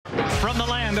From the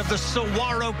land of the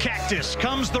saguaro cactus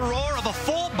comes the roar of a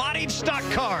full-bodied stock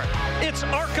car. It's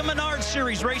ARCA Menards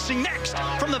Series racing next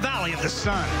from the Valley of the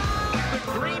Sun.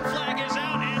 The green flag is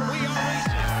out and we are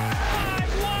racing.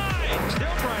 5 wide.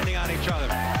 Still grinding on each other.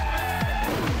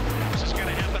 This is going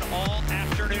to happen all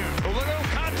afternoon. Oh, look at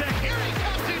contact. Here he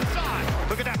comes inside.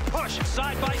 Look at that push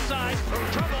side by side.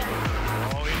 Trouble.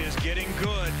 Oh, it is getting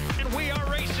good. And we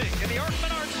are racing in the ARCA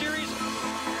Menards Series.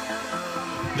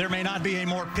 There may not be a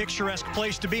more picturesque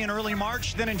place to be in early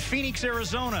March than in Phoenix,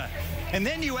 Arizona. And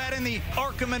then you add in the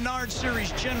ARCA Menards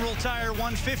Series General Tire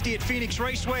 150 at Phoenix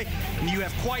Raceway, and you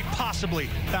have quite possibly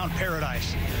found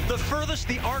paradise. The furthest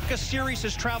the ARCA Series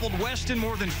has traveled west in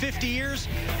more than 50 years.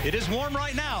 It is warm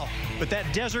right now, but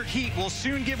that desert heat will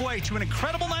soon give way to an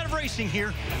incredible night of racing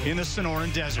here in the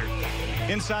Sonoran Desert.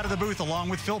 Inside of the booth, along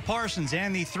with Phil Parsons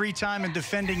and the 3-time and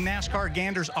defending NASCAR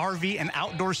Ganders RV and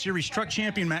Outdoor Series truck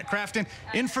champion Matt Crafton,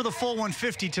 in for the full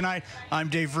 150 tonight, I'm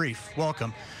Dave Reef.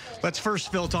 Welcome. Let's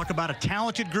first, Phil, talk about a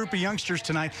talented group of youngsters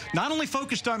tonight, not only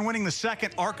focused on winning the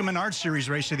second ARCA Menards Series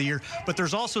race of the year, but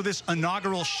there's also this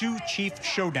inaugural Shoe Chief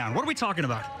Showdown. What are we talking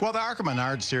about? Well, the ARCA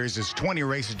Menards Series is 20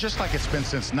 races, just like it's been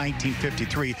since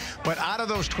 1953. But out of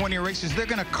those 20 races, they're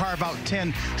going to carve out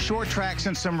 10 short tracks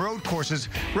and some road courses,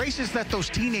 races that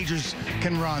those teenagers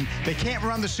can run. They can't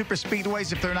run the super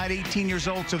speedways if they're not 18 years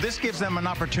old, so this gives them an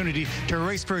opportunity to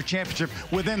race for a championship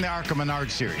within the ARCA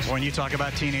Menards Series. When you talk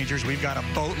about teenagers, we've got a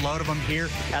boatload of them here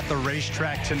at the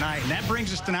racetrack tonight. And that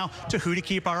brings us to who to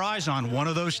keep our eyes on. One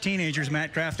of those teenagers,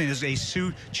 Matt Crafton, is a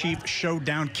Shoe Chief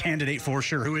Showdown candidate for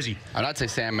sure. Who is he? I'd say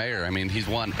Sam Mayer. I mean, he's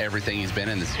won everything he's been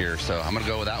in this year, so I'm going to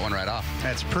go with that one right off.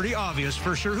 That's pretty obvious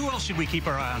for sure. Who else should we keep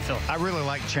our eye on, Phil? I really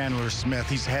like Chandler Smith.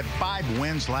 He's had 5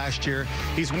 wins last year.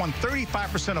 He's won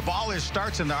 35% of all his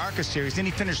starts in the ARCA Series, and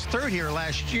he finished 3rd here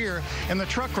last year in the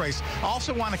truck race. I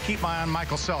also want to keep my eye on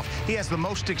Michael Self. He has the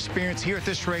most experience here at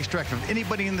this racetrack of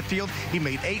anybody in the field. He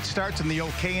made 8 starts in the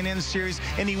old K&N Series,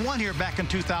 and he won here back in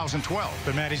 2012.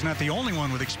 But, Matt, he's not the only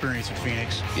one with experience at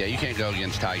Phoenix. Yeah, you can't go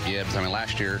against Ty Gibbs. I mean,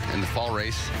 last year in the fall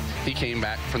race, he came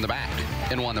back from the back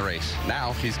and won the race.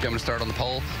 Now he's going to start on the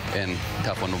pole, and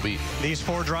tough one will beat. These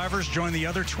 4 drivers join the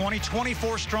other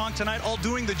 24 strong tonight, all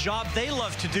doing the job they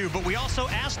love to do. But we also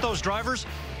asked those drivers,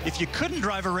 if you couldn't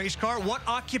drive a race car, what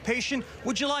occupation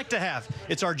would you like to have?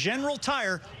 It's our General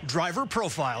Tire driver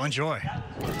profile. Enjoy.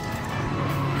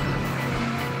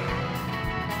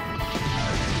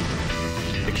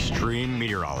 Extreme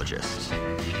meteorologist,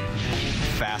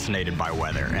 fascinated by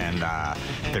weather, and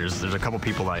there's a couple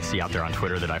people that I see out there on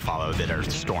Twitter that I follow that are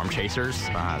storm chasers,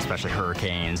 especially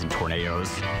hurricanes and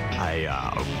tornadoes.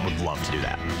 I would love to do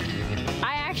that.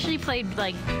 I actually played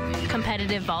like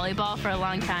competitive volleyball for a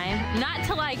long time. Not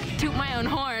to like toot my own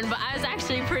horn, but I was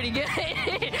actually pretty good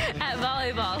at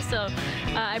volleyball, so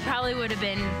I probably would have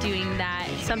been doing that,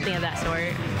 something of that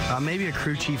sort. Maybe a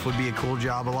crew chief would be a cool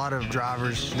job. A lot of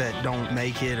drivers that don't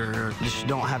make it or just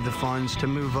don't have the funds to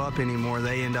move up anymore,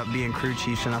 they end up being crew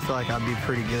chiefs, and I feel like I'd be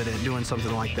pretty good at doing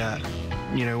something like that.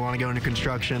 You know, want to go into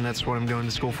construction, that's what I'm going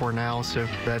to school for now, so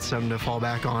that's something to fall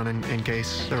back on in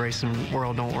case the racing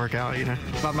world don't work out, you know.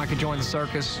 If I could join the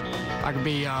circus, I could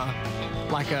be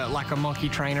like a monkey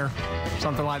trainer,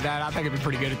 something like that. I think I'd be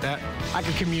pretty good at that. I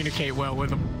could communicate well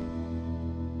with them.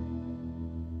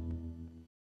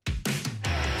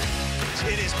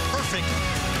 It is perfect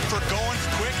for going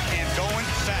quick and going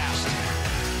fast.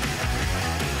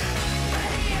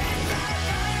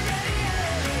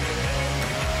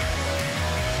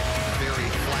 Very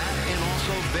flat and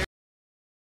also very...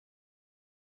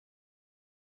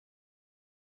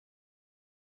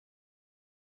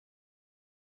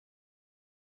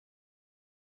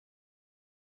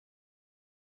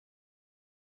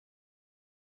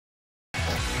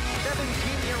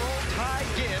 Ty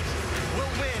Gibbs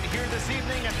will win here this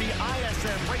evening at the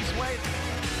ISM Raceway.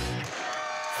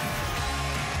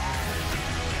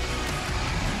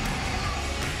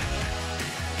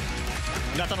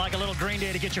 Nothing like a little Green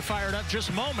Day to get you fired up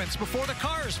just moments before the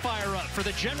cars fire up for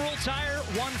the General Tire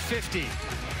 150.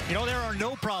 You know, there are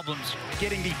no problems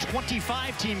getting the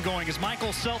 25 team going as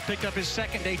Michael Self picked up his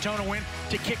 2nd Daytona win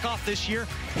to kick off this year.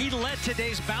 He led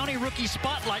today's Bounty Rookie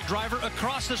Spotlight driver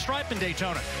across the stripe in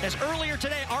Daytona. As earlier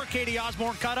today, Arcady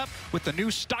Osborne caught up with the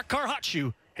new stock car hot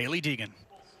shoe, Haley Deegan.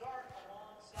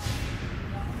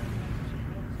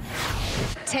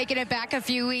 taking it back a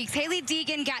few weeks. Hailie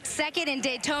Deegan got second in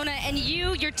Daytona, and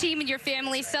you, your team, and your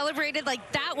family celebrated like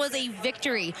that was a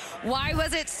victory. Why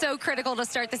was it so critical to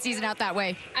start the season out that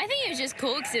way? I think it was just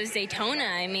cool because it was Daytona.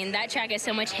 I mean, that track has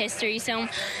so much history, so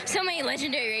many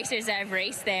legendary racers that have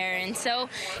raced there, and so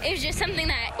it was just something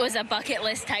that was a bucket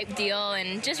list type deal,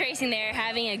 and just racing there,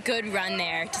 having a good run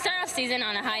there. To start off the season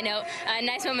on a high note,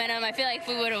 nice momentum. I feel like if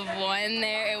we would have won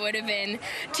there, it would have been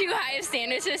too high of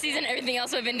standards for the season. Everything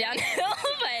else would have been downhill,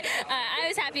 but I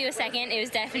was happy with second. It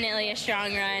was definitely a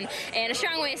strong run and a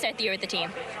strong way to start the year with the team.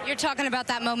 You're talking about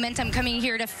that momentum coming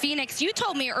here to Phoenix. You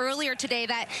told me earlier today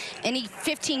that any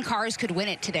 15 cars could win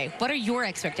it today. What are your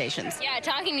expectations? Yeah,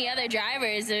 talking to other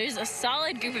drivers, there's a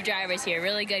solid group of drivers here,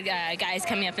 really good guys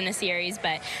coming up in the series,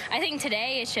 but I think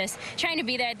today it's just trying to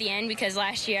be there at the end, because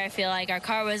last year I feel like our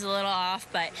car was a little off,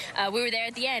 but we were there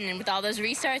at the end, and with all those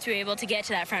restarts we were able to get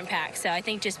to that front pack. So I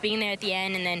think just being there at the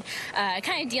end and then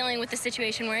kind of dealing with the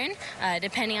situation we're in,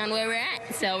 depending on where we're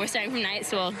at. So we're starting from 9th,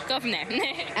 so we'll go from there.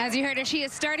 As you heard her, she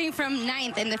is starting from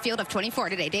 9th in the field of 24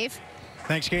 today. Dave?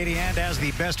 Thanks, Katie. And as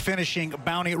the best finishing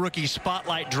Bounty Rookie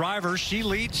Spotlight driver, she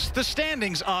leads the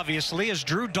standings, obviously, as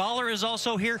Drew Dollar is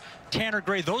also here. Tanner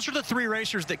Gray. Those are the three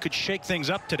racers that could shake things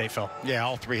up today, Phil. Yeah,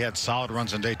 all three had solid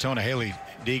runs in Daytona. Hailie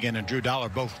Deegan and Drew Dollar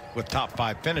both with top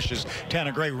 5 finishes.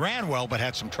 Tanner Gray ran well, but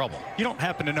had some trouble. You don't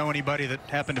happen to know anybody that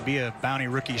happened to be a Bounty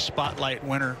Rookie Spotlight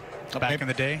winner back in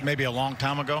the day? Maybe a long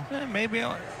time ago? Maybe.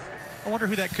 I wonder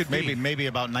who that could be. Maybe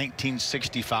about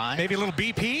 1965. Maybe a little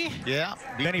BP? Yeah.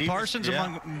 Benny Parsons,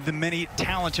 among the many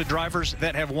talented drivers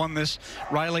that have won this.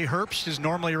 Riley Herbst is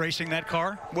normally racing that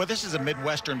car. Well, this is a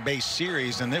Midwestern-based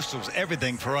series, and this was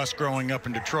everything for us growing up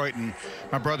in Detroit. And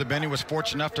my brother Benny was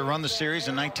fortunate enough to run the series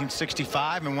in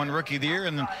 1965 and won Rookie of the Year,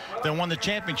 and then won the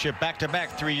championship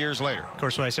back-to-back 3 years later. Of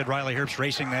course, when I said Riley Herbst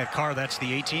racing that car, that's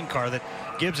the 18 car that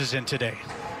Gibbs is in today.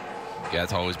 Yeah,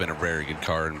 it's always been a very good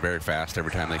car and very fast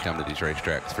every time they come to these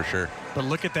racetracks, for sure. But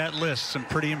look at that list, some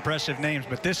pretty impressive names.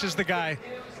 But this is the guy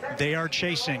they are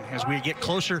chasing as we get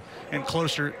closer and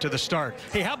closer to the start.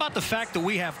 Hey, how about the fact that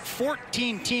we have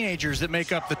 14 teenagers that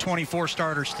make up the 24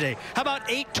 starters today? How about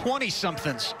 8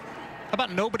 20-somethings? How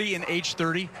about nobody in age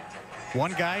 30?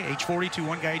 One guy, age 42,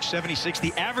 one guy, age 76.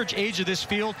 The average age of this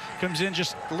field comes in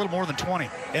just a little more than 20.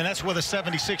 And that's with a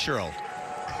 76-year-old.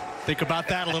 Think about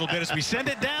that a little bit as we send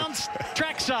it down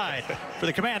trackside for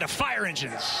the command of Fire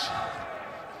Engines.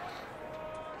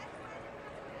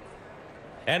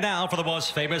 And now for the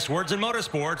most famous words in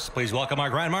motorsports, please welcome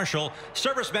our Grand Marshal,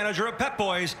 Service Manager of Pep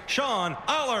Boys, Sean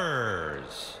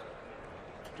Allers.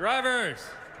 Drivers,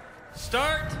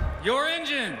 start your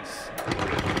engines.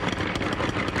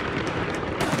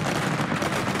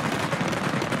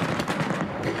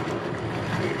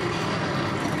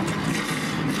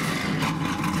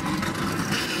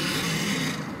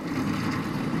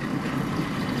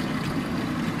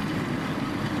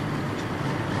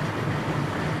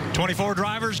 24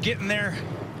 drivers getting their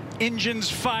engines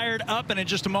fired up, and in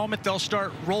just a moment they'll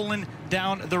start rolling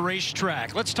down the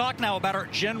racetrack. Let's talk now about our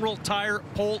General Tire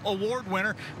Pole Award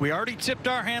winner. We already tipped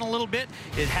our hand a little bit.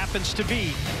 It happens to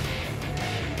be,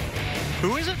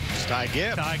 who is it? It's Ty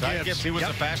Gibbs. Ty Gibbs. He was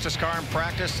the fastest car in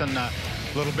practice, and a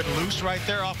little bit loose right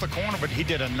there off the corner, but he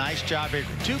did a nice job here.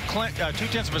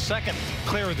 2/10 of a second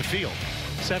clear of the field.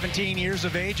 17 years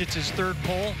of age. It's his third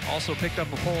pole. Also picked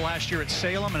up a pole last year at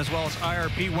Salem, and as well as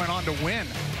IRP went on to win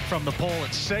from the pole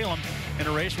at Salem in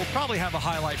a race. We'll probably have a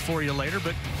highlight for you later.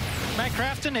 But Matt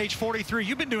Crafton, age 43,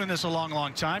 you've been doing this a long,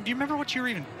 long time. Do you remember what you were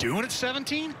even doing at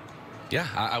 17? Yeah,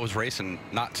 I was racing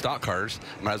not stock cars.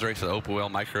 I was racing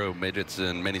Opel, micro midgets,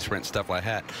 and mini sprint stuff like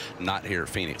that. Not here at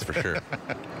Phoenix, for sure.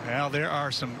 Well, there are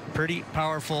some pretty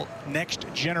powerful next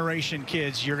generation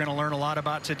kids you're going to learn a lot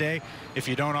about today if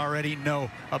you don't already know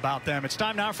about them. It's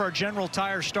time now for our General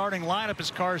Tire starting lineup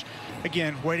as cars,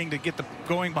 again, waiting to get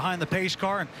going behind the pace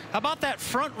car. And how about that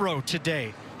front row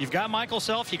today? You've got Michael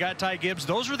Self, you got Ty Gibbs.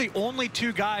 Those are the only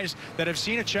two guys that have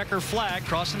seen a checker flag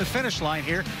crossing the finish line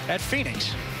here at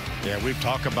Phoenix. Yeah, we've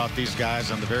talked about these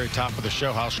guys on the very top of the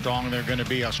show, how strong they're going to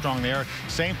be, how strong they are.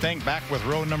 Same thing back with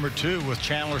row number 2 with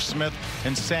Chandler Smith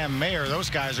and Sam Mayer. Those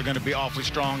guys are going to be awfully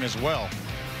strong as well.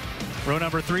 Row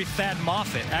number 3, Thad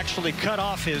Moffitt actually cut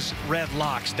off his red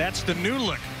locks. That's the new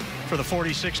look for the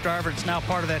 46 driver. It's now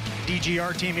part of that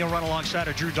DGR team. He'll run alongside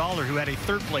of Drew Dollar, who had a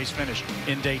third-place finish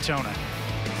in Daytona.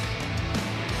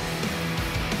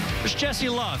 There's Jesse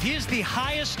Love. He is the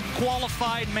highest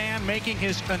qualified man making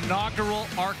his inaugural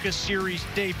ARCA Series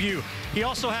debut. He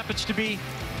also happens to be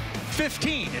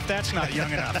 15, if that's not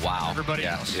young enough. Wow. Everybody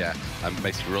else. Yeah,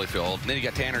 makes you really feel old. And then you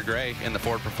got Tanner Gray in the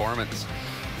Ford Performance.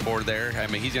 forward there. I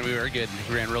mean, he's going to be very good.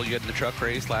 He ran really good in the truck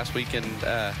race last week in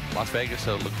Las Vegas,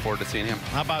 so look forward to seeing him.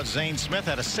 How about Zane Smith?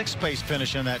 Had a 6th place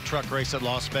finish in that truck race at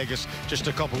Las Vegas just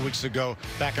a couple weeks ago,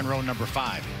 back in row number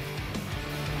 5.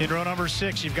 In row number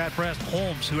 6, you've got Brett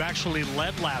Holmes, who actually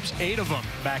led laps, 8 of them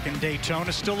back in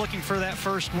Daytona. Still looking for that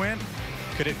first win.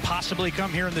 Could it possibly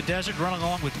come here in the desert, running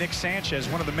along with Nick Sanchez,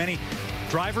 one of the many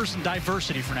drivers in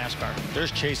diversity for NASCAR?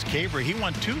 There's Chase Cabre. He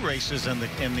won 2 races in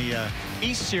the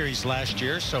East Series last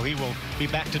year, so he will be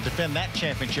back to defend that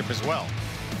championship as well.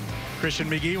 Christian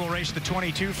McGee will race the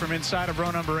 22 from inside of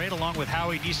row number 8, along with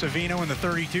Howie DiSavino in the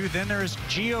 32. Then there is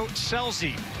Gio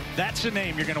Scelzi. That's a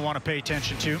name you're going to want to pay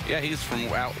attention to. Yeah, he's from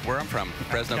out where I'm from,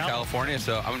 Fresno, California,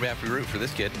 so I'm going to have to root for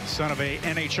this kid. Son of a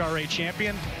NHRA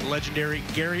champion, legendary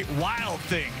Gary Wild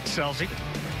Thing Scelzi.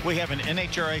 We have an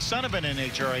NHRA, son of an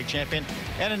NHRA champion,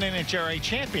 and an NHRA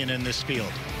champion in this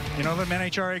field. You know, the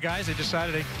NHRA guys, they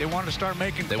decided they wanted to start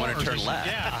making They wanted to turn left.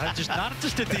 Yeah, not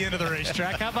just at the end of the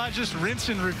racetrack. How about just rinse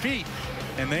and repeat?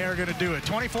 And they are going to do it.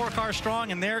 24 cars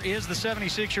strong, and there is the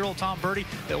 76-year-old Tom Birdie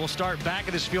that will start back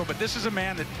of this field. But this is a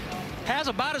man that has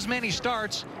about as many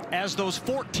starts as those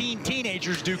 14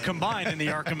 teenagers do combined in the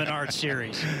ARCA Menards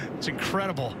series. It's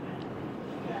incredible.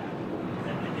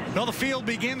 Well, the field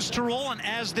begins to roll, and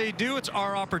as they do, it's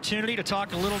our opportunity to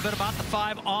talk a little bit about the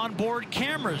 5 onboard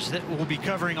cameras that will be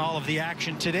covering all of the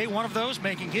action today. One of those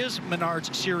making his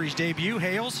Menards Series debut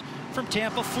hails from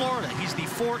Tampa, Florida. He's the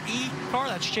 4E car.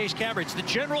 That's Chase Cabre. It's the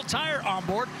General Tire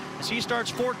onboard as he starts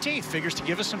 14th. Figures to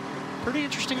give us some pretty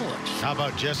interesting looks. How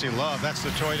about Jesse Love? That's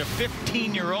the Toyota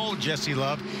 15-year-old Jesse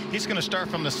Love. He's going to start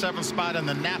from the 7th spot in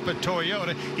the Napa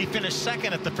Toyota. He finished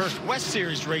 2nd at the first West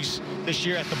Series race this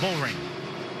year at the Bull Ring.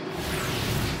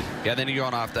 Yeah, then you're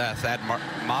going off the Thad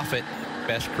Moffitt,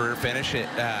 best career finish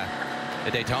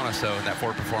at Daytona, so in that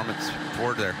Ford Performance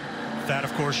Ford there. That,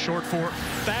 of course, short for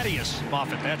Thaddeus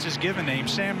Moffitt. That's his given name.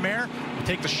 Sam Mayer will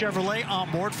take the Chevrolet on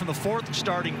board from the 4th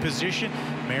starting position.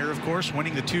 Mayer, of course,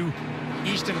 winning the 2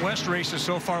 East and West races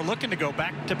so far, looking to go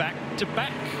back to back to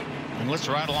back. And let's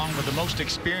ride along with the most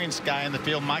experienced guy in the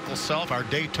field, Michael Self, our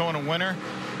Daytona winner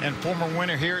and former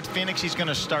winner here at Phoenix. He's going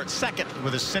to start 2nd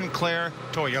with a Sinclair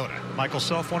Toyota. Michael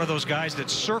Self, one of those guys that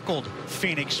circled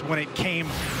Phoenix when it came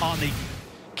on the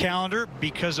calendar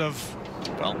because of,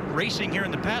 well, racing here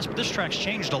in the past, but this track's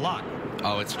changed a lot.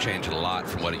 Oh, it's changed a lot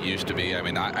from what it used to be. I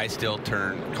mean, I still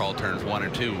call turns 1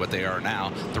 and 2 what they are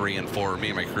now. 3 and 4. Me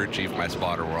and my crew chief, my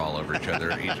spotter, were all over each other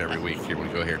every week here when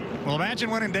we go here. Well, imagine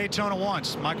winning Daytona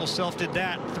once. Michael Self did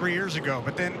that 3 years ago.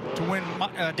 But then to win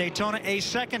Daytona a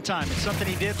 2nd time, it's something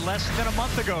he did less than a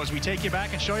month ago as we take you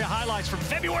back and show you highlights from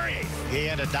February 8th. He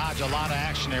had to dodge a lot of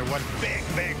action there. What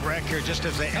a big wreck here just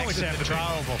as they exit the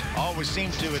tri-oval. Always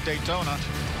seems to at Daytona.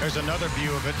 There's another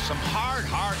view of it. Some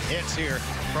hard hits here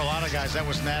for a lot of guys. That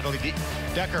was Natalie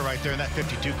Decker right there in that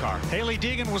 52 car. Hailie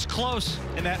Deegan was close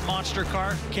in that monster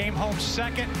car. Came home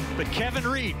 2nd, but Kevin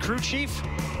Reed, crew chief,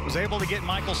 was able to get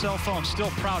Michael Self home. Still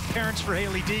proud parents for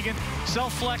Hailie Deegan.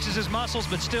 Self flexes his muscles,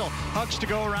 but still hugs to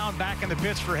go around back in the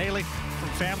pits for Hailie from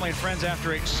family and friends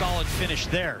after a solid finish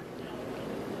there.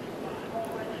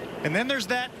 And then there's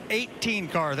that 18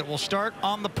 car that will start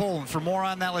on the pole. And for more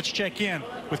on that, let's check in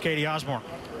with Katie Osborne.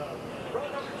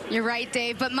 You're right,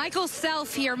 Dave, but Michael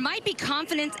Self here might be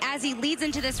confident as he leads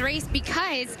into this race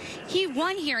because he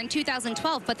won here in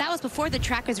 2012, but that was before the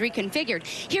track was reconfigured.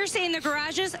 Hearsay in the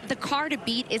garages, the car to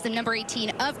beat is the number 18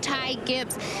 of Ty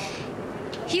Gibbs.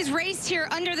 He's raced here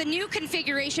under the new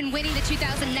configuration, winning the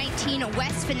 2019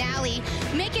 West Finale,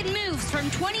 making moves from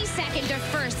 22nd to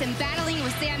 1st and battling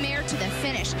with Sam Mayer to the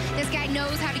finish. This guy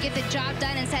knows how to get the job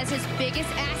done and says his biggest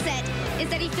asset is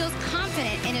that he feels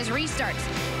confident in his restarts.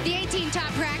 The 18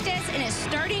 top practice and is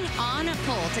starting on a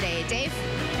pole today. Dave?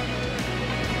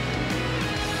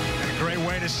 A great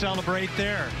way to celebrate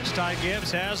there. Ty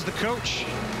Gibbs has the coach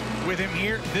with him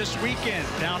here this weekend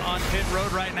down on pit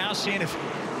road right now, seeing if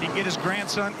he can get his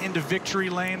grandson into victory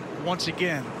lane once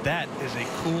again. That is a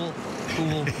cool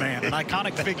man, an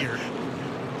iconic figure.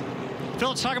 Phil,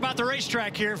 let's talk about the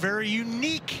racetrack here. Very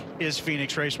unique is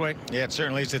Phoenix Raceway. Yeah, it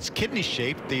certainly is. It's kidney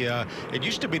shaped. It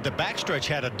used to be the backstretch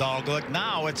had a dog leg.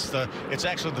 Now it's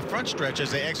actually the front stretch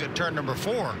as they exit turn number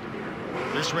 4.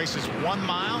 This race is 1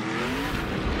 mile.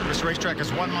 This racetrack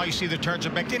is 1 mile. You see the turns are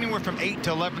banked anywhere from 8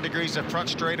 to 11 degrees. The front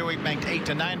straightaway banked 8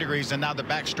 to 9 degrees, and now the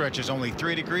back stretch is only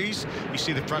 3 degrees. You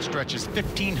see the front stretch is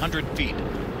 1,500 feet.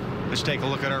 Let's take a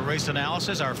look at our race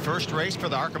analysis. Our first race for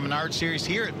the ARCA Menards series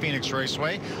here at Phoenix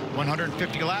Raceway.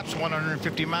 150 laps,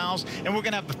 150 miles. And we're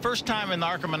going to have the first time in the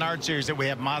ARCA Menards series that we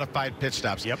have modified pit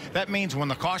stops. Yep. That means when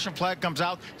the caution flag comes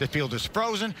out, the field is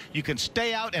frozen. You can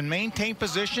stay out and maintain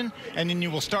position, and then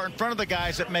you will start in front of the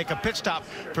guys that make a pit stop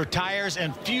for tires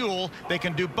and fuel. They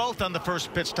can do both on the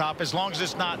first pit stop as long as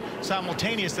it's not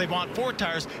simultaneous. They want 4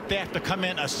 tires. They have to come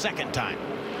in a second time.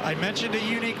 I mentioned a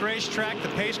unique racetrack. The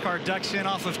pace car ducks in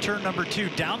off of turn number 2,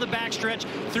 down the backstretch,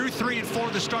 through 3 and 4,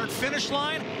 the start-finish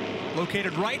line,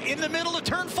 located right in the middle of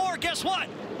turn 4. Guess what?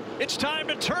 It's time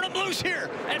to turn them loose here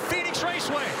at Phoenix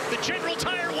Raceway. The General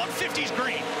Tire 150's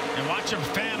green. And watch them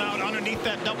fan out underneath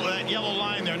that yellow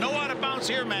line there. No out of bounds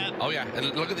here, Matt. Oh, yeah.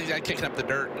 And look at these guys kicking up the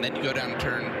dirt, and then you go down to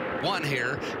turn 1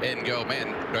 here and go, man,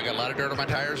 do I got a lot of dirt on my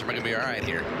tires, or am I going to be all right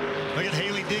here? Look at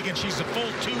Haley Deegan. She's a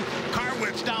full 2 car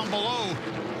widths down below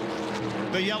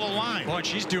the yellow line. Boy,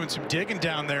 she's doing some digging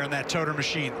down there in that toter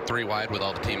machine. 3 wide with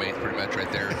all the teammates pretty much right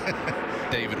there.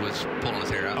 David was pulling his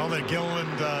hair out. Oh, the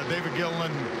Gilliland, David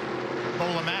Gilliland,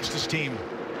 Bola Masters team.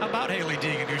 How about Haley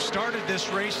Deegan, who started this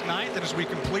race 9th, and as we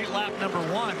complete lap number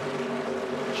 1,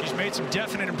 she's made some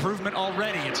definite improvement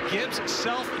already. It's Gibbs,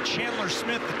 Self, Chandler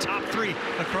Smith, the top 3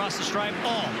 across the stripe,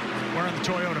 all wearing the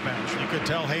Toyota badge. You could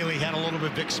tell Haley had a little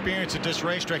bit of experience at this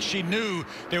racetrack. She knew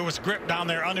there was grip down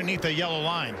there underneath the yellow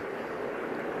line.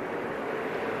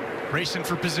 Racing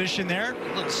for position there,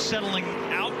 a little settling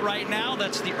out right now.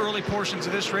 That's the early portions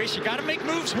of this race. You got to make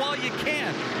moves while you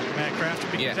can, Matt Crafton,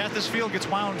 because as this field gets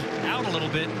wound out a little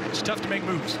bit, it's tough to make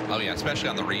moves. Oh, yeah, especially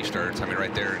on the restarts. I mean,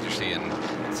 right there, you're seeing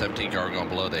 17 car going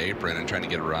below the apron and trying to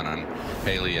get a run on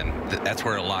Haley, and that's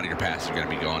where a lot of your passes are going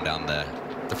to be going down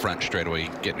the front straightaway,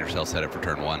 getting yourself set up for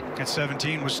turn 1. At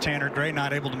 17 was Tanner Gray,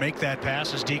 not able to make that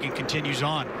pass as Deegan continues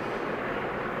on.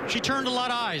 She turned a lot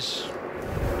of eyes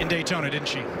in Daytona, didn't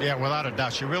she? Yeah, without a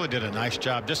doubt. She really did a nice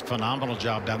job, just phenomenal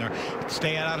job down there.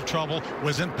 Staying out of trouble,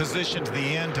 was in position to the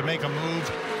end to make a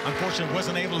move. Unfortunately,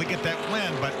 wasn't able to get that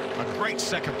win, but a great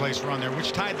second place run there,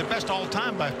 which tied the best all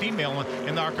time by a female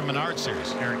in the ARCA Menards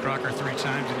series. Erin Crocker 3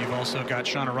 times, and you've also got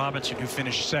Shauna Robinson, who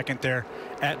finished 2nd there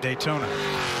at Daytona.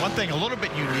 One thing a little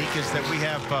bit unique is that we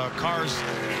have cars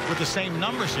with the same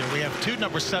numbers here. We have 2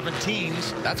 number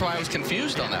 17s. That's why I was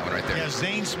confused on that one right there. Yeah,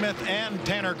 Zane Smith and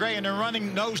Tanner Gray, and they're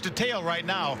running nose to tail right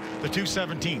now, the 2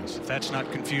 17s. If that's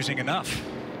not confusing enough.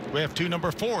 We have 2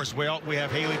 number 4s. We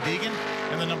have Haley Deegan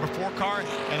in the number 4 car,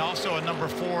 and also a number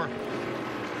 4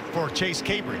 for Chase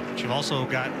Cabry. You've also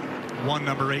got 1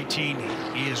 number 18.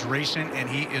 He is racing, and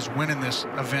he is winning this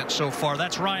event so far.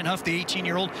 That's Ryan Huff, the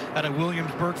 18-year-old out of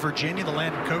Williamsburg, Virginia, the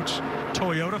Landon Coates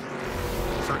Toyota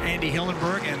for Andy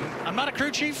Hillenberg. And I'm not a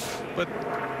crew chief, but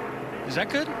is that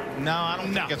good? No, I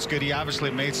don't think it's good. He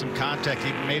obviously made some contact.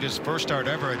 He made his first start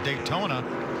ever at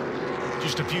Daytona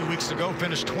just a few weeks ago,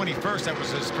 finished 21st. That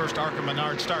was his first ARCA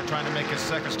Menards start, trying to make his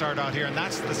second start out here. And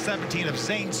that's the 17 of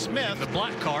Zane Smith. The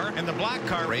black car. And the black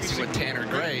car. Racing with Tanner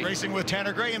Gray. Racing with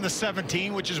Tanner Gray in the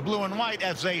 17, which is blue and white,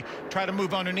 as they try to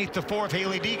move underneath the 4 of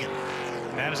Haley Deegan.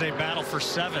 That is a battle for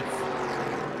 7th.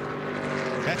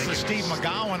 That's the Steve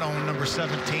McGowan on number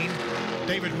 17.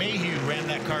 David Mayhew ran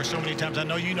that car so many times. I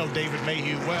know you know David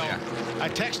Mayhew well. Yeah. I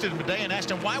texted him today and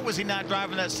asked him why was he not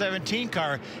driving that 17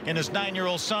 car in his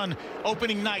 9-year-old son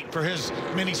opening night for his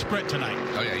mini sprint tonight.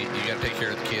 Oh yeah, you got to take care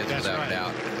of the kids. That's without a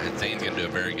doubt. And Zane's going to do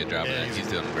a very good job of that. He's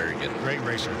doing very good. Great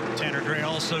racer. Tanner Gray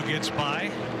also gets by.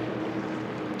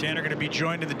 Tanner going to be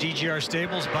joined in the DGR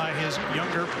stables by his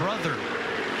younger brother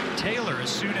Taylor as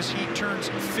soon as he turns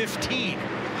 15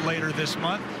 later this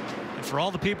month. And for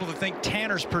all the people that think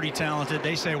Tanner's pretty talented,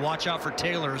 they say watch out for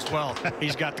Taylor as well.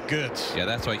 He's got the goods. Yeah,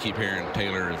 that's why I keep hearing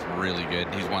Taylor is really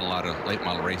good. He's won a lot of late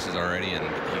model races already, and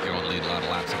he's going to lead a lot of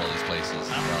laps at all these places.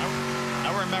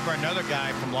 I remember another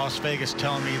guy from Las Vegas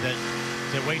telling me that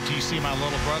wait till you see my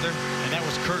little brother, and that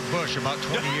was Kurt Busch about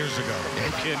 20 years ago. No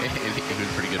kidding. He was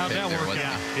a pretty good pick there, wasn't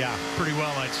he? Yeah, pretty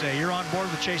well, I'd say. You're on board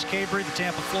with Chase Cabry, the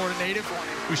Tampa, Florida native,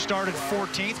 who started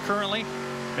 14th currently.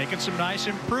 Making some nice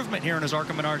improvement here in his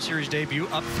ARCA Menards Series debut,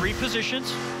 up 3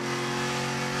 positions.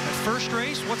 At first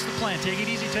race, what's the plan? Take it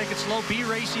easy, take it slow, be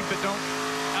racy, but don't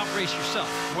outrace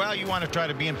yourself. Well, you want to try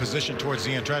to be in position towards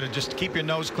the end. Try to just keep your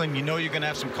nose clean. You know you're going to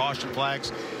have some caution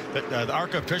flags. The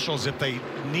ARCA officials, if they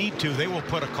need to, they will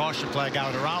put a caution flag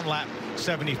out around lap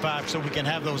 75 so we can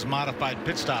have those modified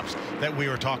pit stops that we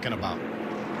were talking about.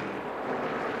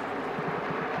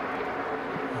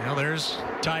 Well, there's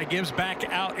Ty Gibbs back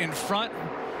out in front.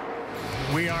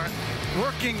 We are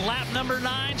working lap number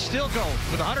 9, still go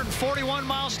with 141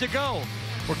 miles to go.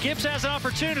 Where Gibbs has an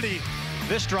opportunity,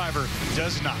 this driver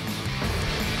does not.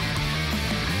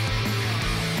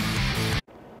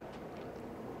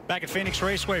 Back at Phoenix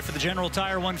Raceway for the General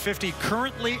Tire 150,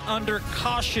 currently under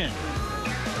caution.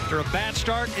 After a bad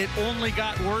start, it only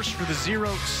got worse for the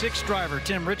 06 driver,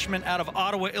 Tim Richmond, out of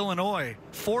Ottawa, Illinois.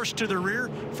 Forced to the rear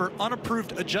for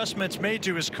unapproved adjustments made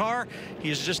to his car. He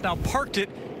has just now parked it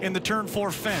in the turn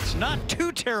 4 fence. Not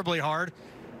too terribly hard,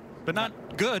 but not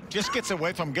good. Just gets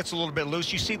away from him, gets a little bit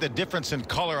loose. You see the difference in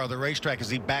color of the racetrack as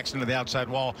he backs into the outside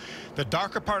wall. The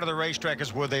darker part of the racetrack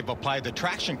is where they've applied the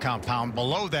traction compound.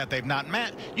 Below that, they've not.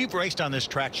 Matt, you've raced on this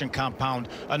traction compound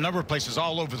a number of places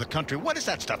all over the country. What does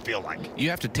that stuff feel like? You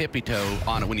have to tippy-toe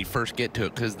on it when you first get to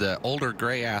it, because the older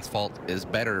gray asphalt is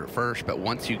better at first, but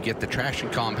once you get the traction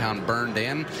compound burned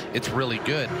in, it's really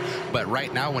good. But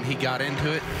right now, when he got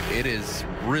into it, it is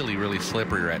really, really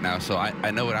slippery right now. So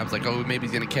I know it. I was like, oh, maybe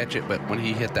he's going to catch it, but when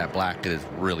he hit that black, it is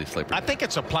really slippery. I think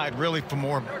it's applied really for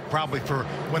more, probably for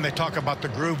when they talk about the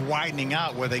groove widening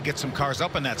out, where they get some cars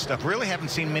up in that stuff. Really haven't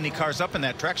seen many cars up in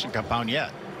that traction compound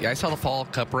yet. Yeah, I saw the Fall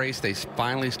Cup race. They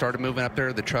finally started moving up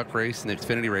there. The truck race and the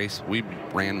Xfinity race, we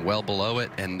ran well below it,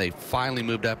 and they finally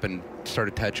moved up and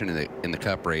started touching in the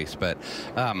Cup race. But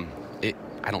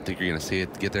I don't think you're going to see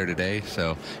it get there today.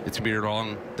 So it's going to be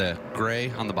along the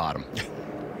gray on the bottom.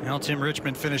 Well, Tim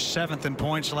Richmond finished 7th in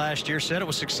points last year, said it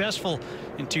was successful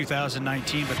in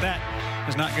 2019, but that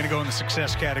is not going to go in the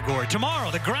success category. Tomorrow,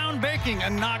 the groundbreaking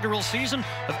inaugural season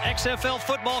of XFL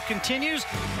football continues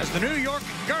as the New York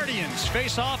Guardians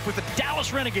face off with the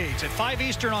Dallas Renegades at 5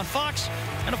 Eastern on Fox,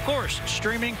 and of course,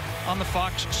 streaming on the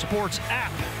Fox Sports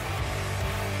app.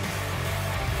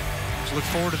 So look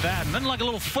forward to that. And then like a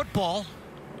little football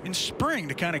in spring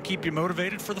to kind of keep you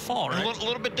motivated for the fall, right? A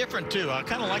little bit different, too. I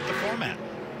kind of like the format.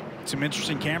 Some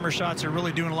interesting camera shots. They're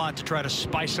really doing a lot to try to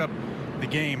spice up the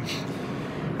game.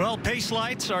 Well, pace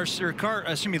lights are,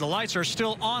 the lights are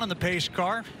still on the pace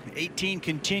car. 18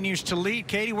 continues to lead.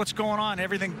 Katie, what's going on?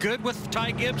 Everything good with Ty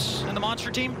Gibbs and the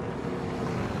Monster team?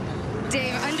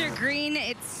 Dave, under green,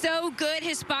 it's so good,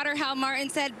 his spotter Hal Martin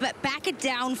said, but back it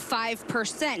down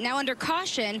 5%. Now under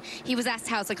caution, he was asked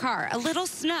how's the car. A little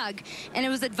snug, and it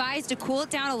was advised to cool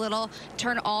it down a little,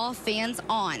 turn all fans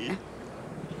on.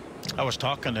 I was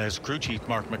talking to his crew chief,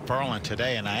 Mark McFarland,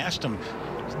 today, and I asked him,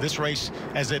 this race,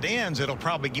 as it ends, it'll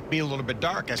probably be a little bit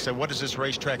dark. I said, what does this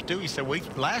racetrack do? He said, well,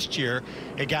 last year,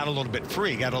 it got a little bit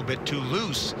free, got a little bit too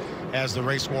loose as the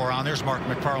race wore on. There's Mark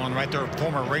McFarland right there, a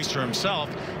former racer himself.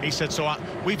 He said, so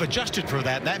we've adjusted for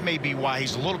that. That may be why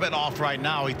he's a little bit off right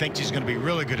now. He thinks he's going to be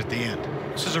really good at the end.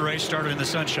 This is a race started in the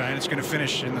sunshine. It's going to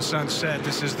finish in the sunset.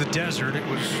 This is the desert. It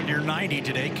was near 90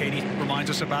 today. Katie reminds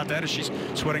us about that as she's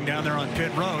sweating down there on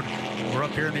pit road. We're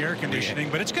up here in the air conditioning,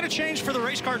 but it's going to change for the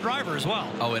race car driver as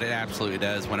well. Oh, it absolutely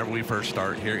does. Whenever we first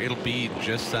start here, it'll be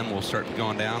just sun will start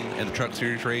going down in the Truck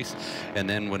Series race, and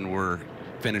then when we're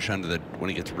finish when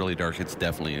it gets really dark, it's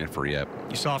definitely in for you up.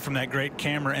 You saw from that great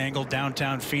camera angle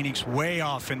downtown Phoenix, way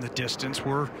off in the distance.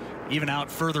 We're even out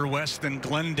further west than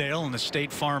Glendale and the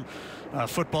State Farm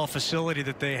football facility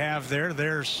that they have there.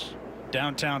 There's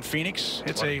downtown Phoenix.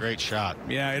 It's a great shot.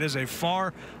 Yeah, it is a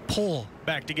far pull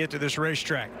back to get to this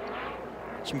racetrack.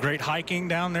 Some great hiking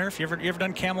down there. If you ever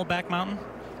done Camelback Mountain?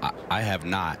 I have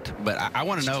not, but I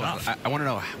want to know. I want to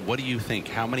know, what do you think?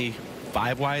 How many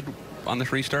 5 wide on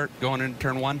this restart going into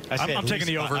turn 1? I'm taking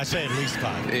the over. I say at least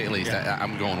 5. At least. Yeah.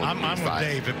 I'm going with I'm with 5.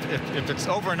 Dave. If it's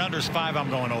over and under is 5,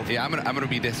 I'm going over. Yeah, I'm gonna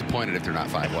be disappointed if they're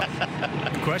not 5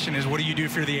 wide. The question is, what do you do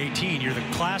if you're the 18? You're the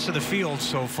class of the field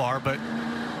so far, but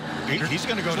he's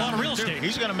going to go down a lot of real estate.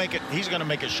 He's going to make it. He's going to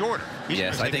make it shorter.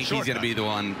 Yes, I think he's going to be the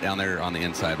one down there on the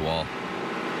inside wall.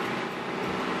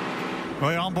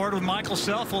 Well, on board with Michael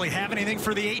Self. Will he have anything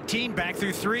for the 18? Back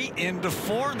through 3 into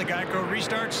 4 in the Geico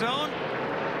restart zone.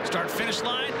 Start finish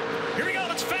line. Here we go.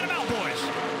 Let's fan him out, boys.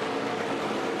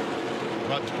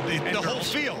 But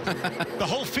the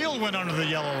whole field went under the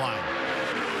yellow line.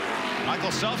 Michael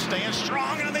Self staying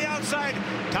strong on the outside.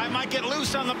 Ty might get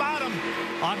loose on the bottom.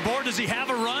 On board, does he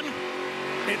have a run?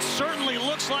 It certainly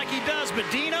looks like he does, but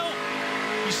Dino,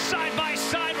 he's side by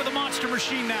side with the monster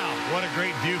machine now. What a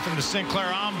great view from the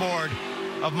Sinclair onboard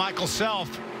of Michael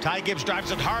Self. Ty Gibbs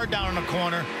drives it hard down in the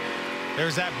corner.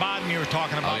 There's that bottom you were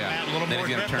talking about, Matt. A little more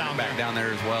grip down there. Back down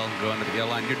there as well, going to the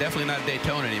yellow line. You're definitely not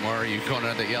Daytona anymore. Are you going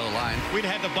to the yellow line? We'd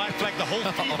have the black flag the whole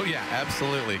field. Oh, yeah,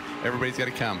 absolutely. Everybody's got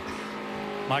to come.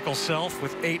 Michael Self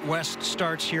with 8 West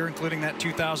starts here, including that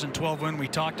 2012 win we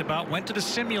talked about. Went to the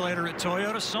simulator at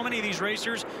Toyota. So many of these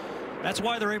racers, that's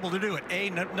why they're able to do it.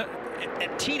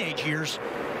 At teenage years,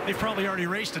 they've probably already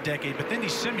raced a decade, but then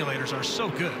these simulators are so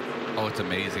good. Oh, it's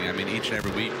amazing. I mean, each and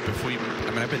every week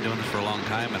I've been doing this for a long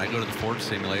time, and I go to the Ford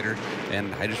simulator,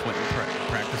 and I just went and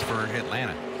practiced for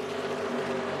Atlanta.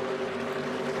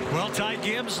 Well, Ty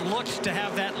Gibbs looked to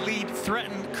have that lead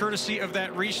threatened courtesy of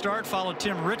that restart. Followed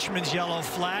Tim Richmond's yellow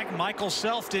flag. Michael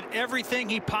Self did everything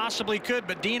he possibly could,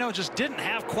 but Dino just didn't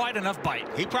have quite enough bite.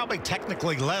 He probably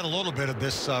technically led a little bit of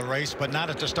this race, but not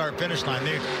at the start-finish line.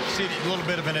 There, see a little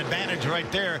bit of an advantage right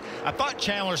there. I thought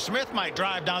Chandler Smith might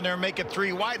drive down there and make it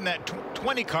 3 wide in that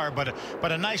 20 car, but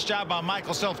a nice job by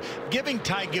Michael Self, giving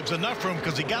Ty Gibbs enough room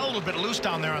because he got a little bit loose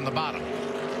down there on the bottom.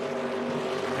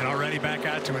 And already back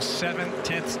out to a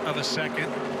 0.7 of a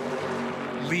second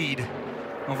lead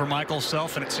over Michael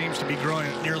Self, and it seems to be growing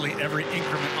at nearly every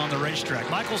increment on the racetrack.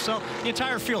 Michael Self, the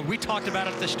entire field, we talked about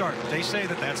it at the start. They say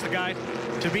that that's the guy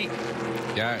to beat.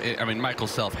 Yeah, I mean, Michael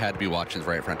Self had to be watching his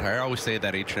right front tire. I always say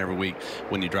that each and every week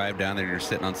when you drive down there and you're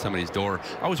sitting on somebody's door.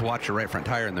 I always watch your right front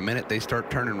tire, and the minute they start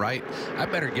turning right, I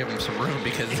better give them some room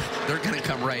because they're going to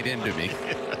come right into me.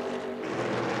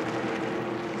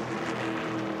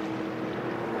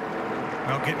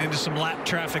 Well, getting into some lap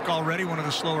traffic already. One of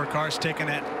the slower cars taking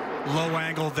that low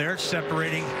angle there,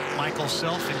 separating Michael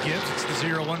Self and Gibbs. It's the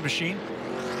 0-1 machine.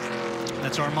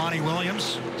 That's Armani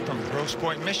Williams from Grosse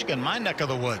Pointe, Michigan, my neck of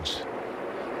the woods.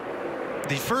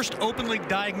 The first openly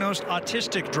diagnosed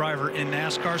autistic driver in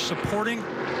NASCAR, supporting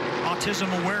autism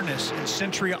awareness and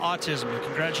Centria Autism. We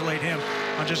congratulate him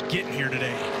on just getting here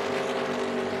today.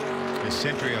 And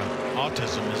Centria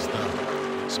Autism is the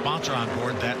sponsor on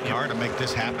board that car to make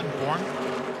this happen for him.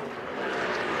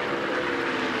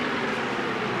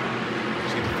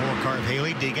 See the 4 car of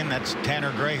Haley Deegan. That's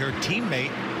Tanner Gray, her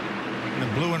teammate. And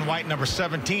the blue and white number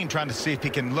 17, trying to see if he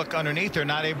can look underneath her.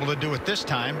 Not able to do it this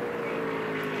time.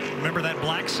 Remember that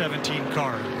black 17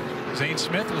 car? Zane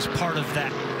Smith was part of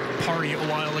that party a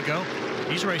while ago.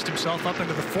 He's raced himself up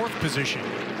into the 4th position.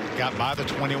 Got by the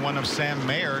 21 of Sam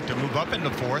Mayer to move up into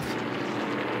 4th.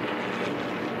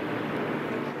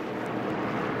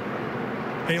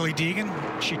 Haley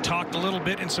Deegan, she talked a little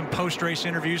bit in some post-race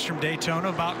interviews from Daytona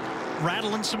about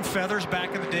rattling some feathers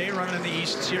back in the day, running in the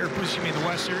the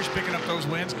West Series, picking up those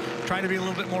wins, trying to be a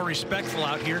little bit more respectful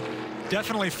out here.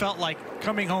 Definitely felt like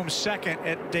coming home second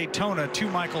at Daytona to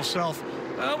Michael Self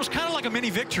was kind of like a mini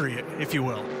victory, if you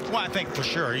will. Well, I think for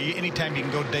sure, anytime you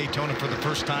can go to Daytona for the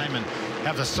first time and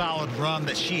have the solid run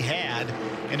that she had,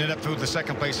 ended up with the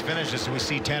 2nd place finishes. So we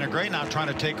see Tanner Gray now trying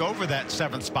to take over that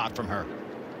 7th spot from her.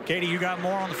 Katie, you got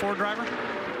more on the Ford driver?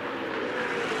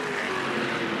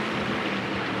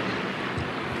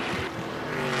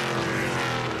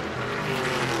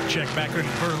 Check back in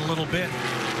for a little bit.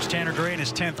 It's Tanner Gray in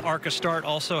his 10th ARCA start.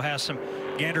 Also has some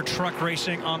Gander truck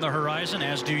racing on the horizon,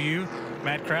 as do you,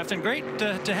 Matt Crafton. Great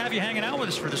to have you hanging out with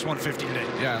us for this 150 today.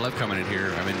 Yeah, I love coming in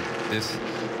here. I mean, this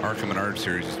ARCA Menards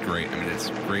series is great. I mean, it's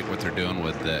great what they're doing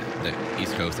with the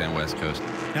East Coast and West Coast.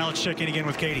 Now let's check in again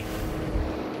with Katie.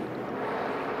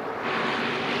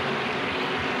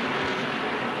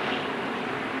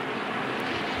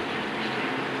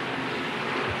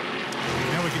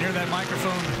 Hear that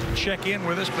microphone check in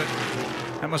with us, but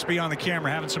that must be on the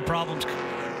camera, having some problems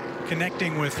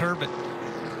connecting with her. But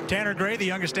Tanner Gray, the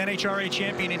youngest NHRA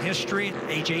champion in history,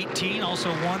 age 18,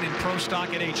 also won in pro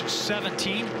stock at age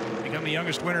 17, become the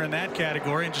youngest winner in that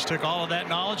category, and just took all of that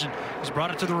knowledge and has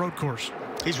brought it to the road course.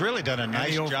 He's really done a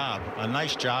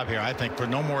nice job here, I think, for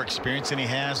no more experience than he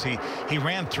has. He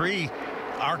ran 3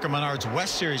 ARCA Menards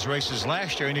West Series races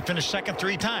last year, and he finished second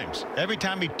 3 times. Every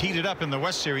time he teed it up in the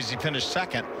West Series, he finished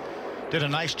second. Did a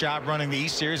nice job running the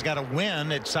East Series. Got a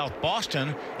win at South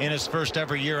Boston in his first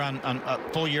ever year on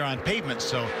full year on pavement.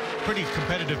 So pretty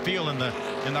competitive field in the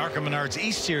ARCA Menards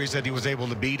East Series that he was able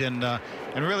to beat, and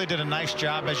really did a nice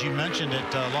job, as you mentioned,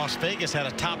 at Las Vegas. Had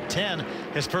a top 10,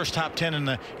 his first top 10 in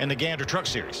the Gander Truck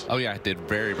Series. Oh yeah, did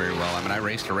very, very well. I mean, I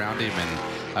raced around him,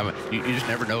 and you just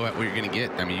never know what you're going to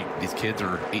get. I mean, these kids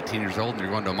are 18 years old and they're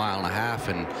going to 1.5 miles,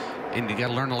 and you got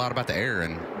to learn a lot about the air,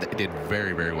 and they did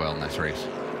very, very well in this race.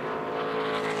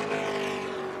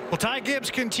 Well, Ty Gibbs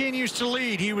continues to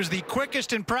lead. He was the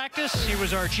quickest in practice. He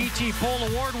was our GT Pole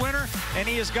Award winner, and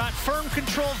he has got firm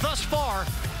control thus far.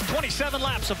 27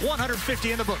 laps of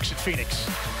 150 in the books at Phoenix.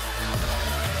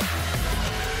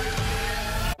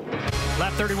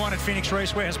 Lap 31 at Phoenix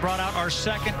Raceway has brought out our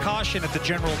second caution at the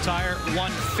General Tire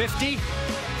 150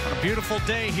 on a beautiful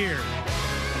day here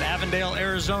in Avondale,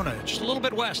 Arizona, just a little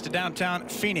bit west of downtown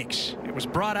Phoenix. It was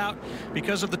brought out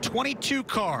because of the 22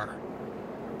 car.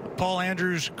 Paul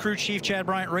Andrews crew chief, Chad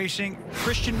Bryant Racing,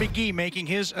 Christian McGee making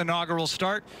his inaugural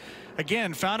start.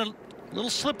 Again, found a little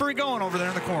slippery going over there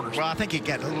in the corners. Well, I think he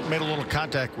made a little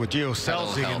contact with Gio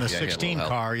Selzig in the 16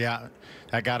 car. Yeah,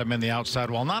 that got him in the outside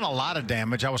wall. Not a lot of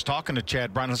damage. I was talking to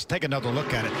Chad Brown. Let's take another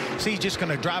look at it. See, he's just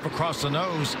going to drive across the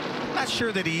nose. Not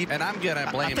sure that he... And I'm going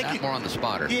to blame that more on the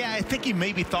spotter. Yeah, I think he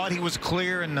maybe thought he was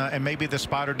clear, and maybe the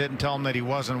spotter didn't tell him that he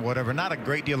wasn't, whatever. Not a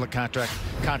great deal of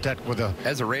contact with a...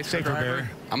 As a race driver,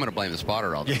 I'm going to blame the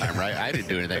spotter all the time, right? I didn't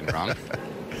do anything wrong.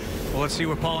 Well, let's see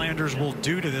what Paul Anders will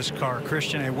do to this car.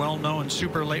 Christian, a well-known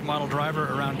super late model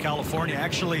driver around California,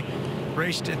 actually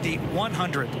raced at the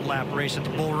 100th lap race at the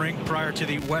Bull Ring prior to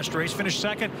the West race. Finished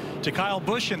second to Kyle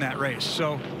Busch in that race.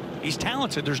 So he's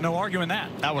talented. There's no arguing that.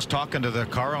 I was talking to the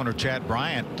car owner, Chad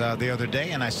Bryant, the other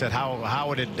day, and I said,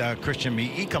 how did Christian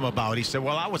McGee come about? He said,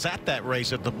 well, I was at that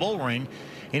race at the Bull Ring,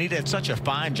 and he did such a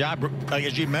fine job.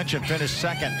 As you mentioned, finished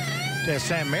second.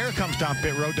 Sam Mayer comes down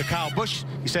pit road to Kyle Busch.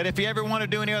 He said, if you ever want to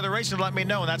do any other races, let me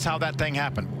know. And that's how that thing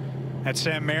happened. That's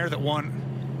Sam Mayer that won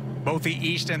both the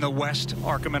East and the West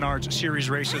ARCA Menards Series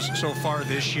races so far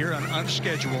this year, an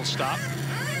unscheduled stop.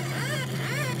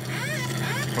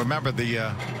 Remember,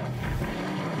 the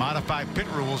modified pit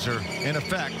rules are in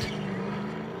effect.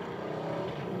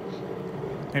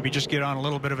 Maybe just get on a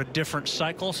little bit of a different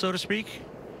cycle, so to speak.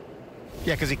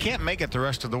 Yeah, because he can't make it the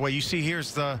rest of the way. You see,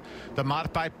 here's the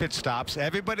modified pit stops.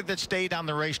 Everybody that stayed on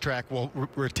the racetrack will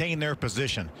retain their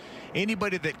position.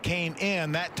 Anybody that came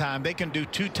in that time, they can do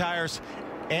 2 tires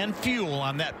and fuel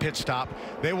on that pit stop.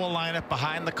 They will line up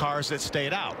behind the cars that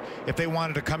stayed out. If they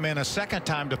wanted to come in a second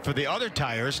time for the other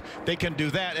tires, they can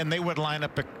do that, and they would line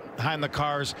up behind the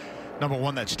cars, number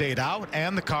 1, that stayed out,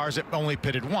 and the cars that only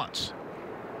pitted once.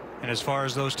 And as far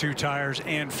as those 2 tires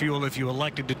and fuel, if you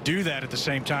elected to do that at the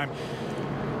same time,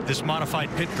 this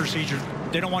modified pit procedure,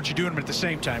 they don't want you doing them at the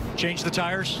same time. Change the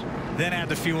tires, then add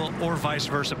the fuel, or vice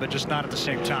versa, but just not at the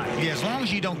same time. Yeah, as long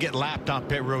as you don't get lapped on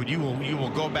pit road, you will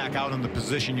go back out in the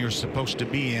position you're supposed to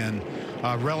be in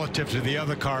relative to the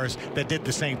other cars that did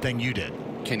the same thing you did.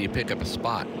 Can you pick up a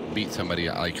spot, beat somebody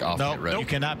like off pit road? You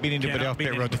cannot beat anybody off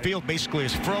pit road. The field basically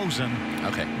is frozen.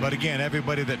 Okay. But again,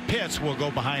 everybody that pits will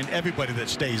go behind everybody that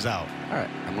stays out. All right,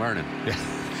 I'm learning. Yeah.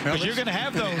 Because you're going to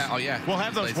have those. Oh yeah. We'll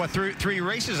have those. What, three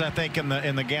races, I think, in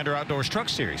the Gander Outdoors Truck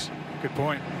Series. Good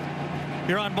point.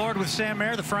 You're on board with Sam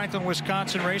Mayer, the Franklin,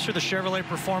 Wisconsin racer, the Chevrolet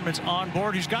Performance on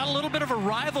board. He's got a little bit of a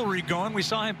rivalry going. We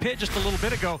saw him pit just a little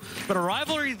bit ago, but a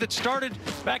rivalry that started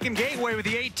back in Gateway with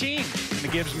the 18 in the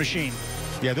Gibbs machine.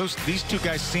 Yeah, these 2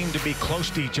 guys seem to be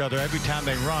close to each other every time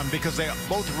they run because they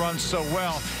both run so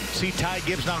well. See Ty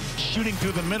Gibbs now shooting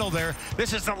through the middle there.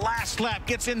 This is the last lap.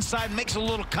 Gets inside, makes a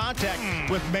little contact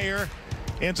with Mayer,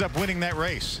 ends up winning that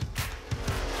race.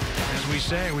 As we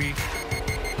say, we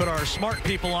put our smart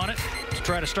people on it to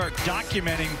try to start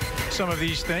documenting some of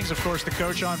these things. Of course, the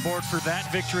coach on board for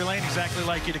that victory lane, exactly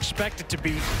like you'd expect it to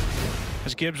be.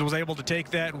 As Gibbs was able to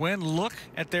take that win. Look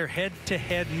at their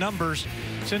head-to-head numbers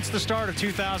since the start of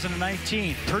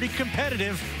 2019. Pretty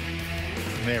competitive.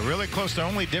 Yeah, really close. The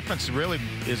only difference really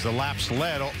is the laps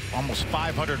led, almost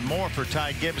 500 more for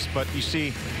Ty Gibbs. But you see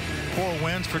 4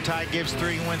 wins for Ty Gibbs,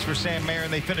 3 wins for Sam Mayer,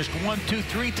 and they finished 1, 2,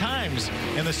 3 times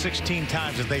in the 16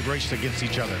 times that they've raced against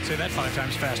each other. Say that 5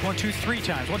 times fast. 1, 2, 3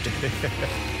 times. 1, 2.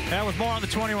 Now with more on the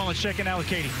 21, let's check in now with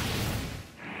Katie.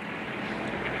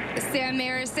 Sam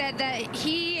Mayer said that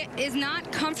he is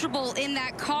not comfortable in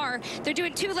that car. They're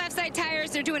doing 2 left side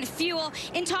tires. They're doing fuel.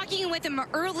 In talking with him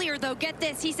earlier, though, get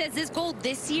this. He says his goal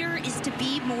this year is to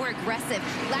be more aggressive.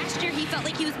 Last year, he felt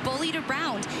like he was bullied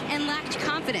around and lacked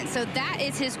confidence. So that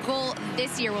is his goal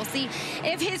this year. We'll see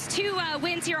if his 2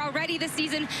 wins here already this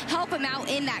season help him out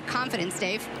in that confidence,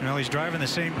 Dave. Well, he's driving the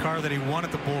same car that he won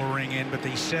at the Bull Ring in, but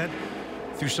they said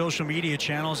through social media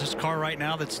channels, his car right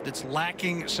now that's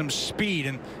lacking some speed,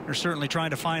 and they're certainly trying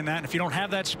to find that. And if you don't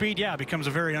have that speed, yeah, it becomes a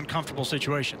very uncomfortable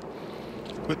situation.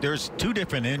 But there's 2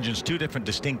 different engines, 2 different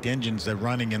distinct engines that are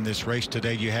running in this race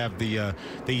today. You have the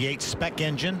Yates spec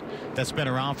engine that's been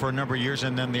around for a number of years,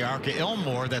 and then the ARCA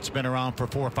Ilmore that's been around for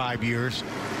 4 or 5 years.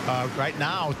 Right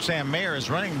now, Sam Mayer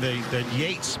is running the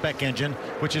Yates spec engine,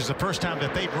 which is the first time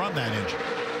that they've run that engine.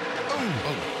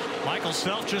 Oh. Michael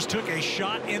Self just took a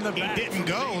shot in the back. He didn't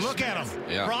go. Look at him.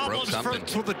 Yeah, problems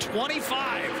for the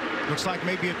 25. Looks like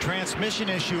maybe a transmission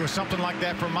issue or something like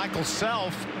that for Michael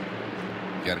Self.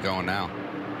 Got it going now.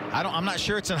 I'm not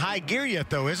sure it's in high gear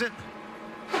yet, though, is it?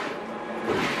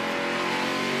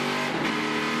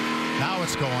 Now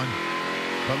it's going.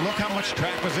 But look how much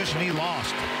track position he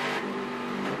lost.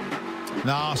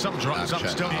 No, something's wrong.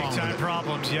 Something's still wrong. Big-time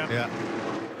problems, yep. Yeah.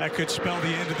 That could spell the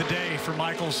end of the day for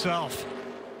Michael Self.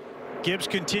 Gibbs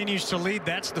continues to lead.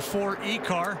 That's the 4E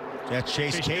car. That's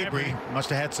Chase Cabry.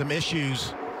 Must have had some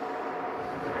issues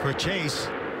for Chase.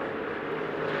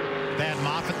 Thad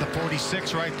Moffitt, the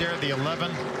 46 right there, the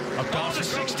 11 of Dawson. The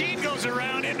 16 goes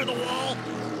around into the wall.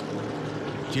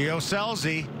 Gio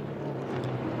Scelzi.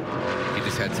 He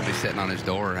just had somebody sitting on his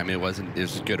door. I mean, it was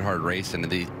a good hard race, and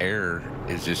the air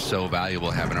is just so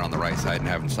valuable having it on the right side and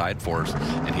having side force,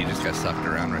 and he just got sucked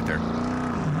around right there.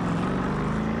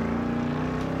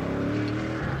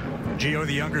 Gio,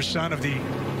 the younger son of the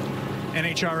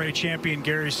NHRA champion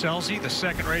Gary Scelzi, the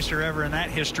second racer ever in that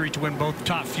history to win both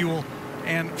Top Fuel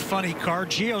and Funny Car.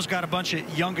 Gio's got a bunch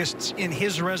of youngest in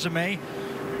his resume.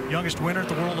 Youngest winner at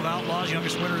the World of Outlaws,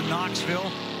 youngest winner in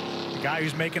Knoxville. The guy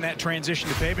who's making that transition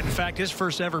to pavement. In fact, his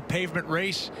first ever pavement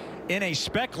race in a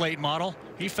spec late model,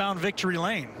 he found victory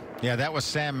lane. Yeah, that was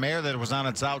Sam Mayer that was on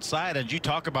its outside. And you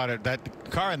talk about it, that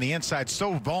car on the inside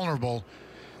so vulnerable.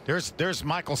 There's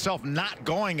Michael Self not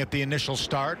going at the initial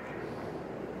start.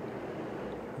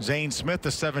 Zane Smith,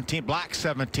 the 17, black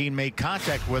 17, made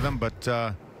contact with him,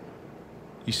 but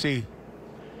you see.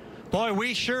 Boy,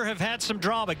 we sure have had some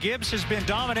drama. Gibbs has been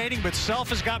dominating, but Self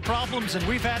has got problems, and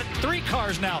we've had 3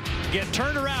 cars now get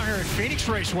turned around here at Phoenix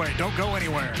Raceway. Don't go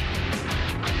anywhere.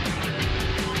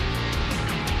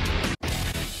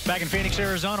 Back in Phoenix,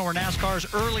 Arizona, where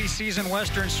NASCAR's early season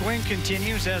Western swing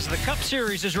continues as the Cup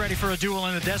Series is ready for a duel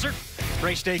in the desert.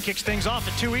 Race day kicks things off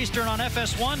at 2 Eastern on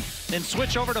FS1, then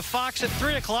switch over to Fox at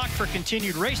 3 o'clock for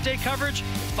continued race day coverage,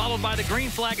 followed by the green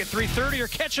flag at 3:30, or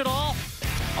catch it all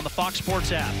on the Fox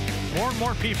Sports app. More and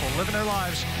more people living their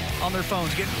lives on their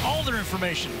phones, getting all their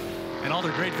information and all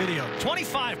their great video.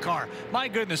 25 car. My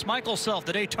goodness, Michael Self,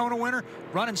 the Daytona winner,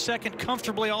 running second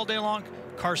comfortably all day long.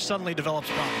 Car suddenly develops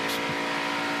problems.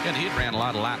 And he ran a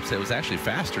lot of laps. It was actually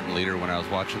faster than leader when I was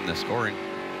watching the scoring.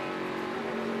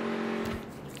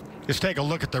 Just take a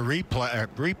look at the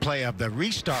replay of the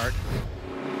restart.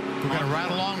 We're going to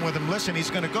ride along with him. Listen, he's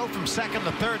going to go from second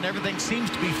to third, and everything seems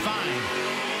to be fine.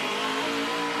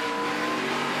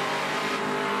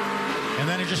 And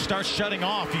then it just starts shutting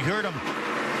off. You heard him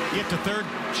get to third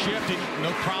shift, and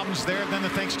no problems there. Then the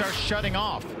thing starts shutting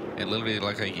off. It literally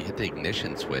like you hit the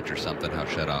ignition switch or something, how it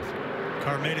shut off.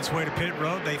 Car made its way to pit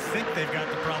road. They think they've got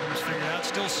the problems figured out.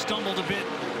 Still stumbled a bit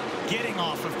getting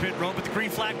off of pit road, but the green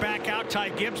flag back out. Ty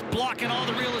Gibbs blocking all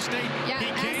the real estate he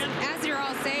can. As you're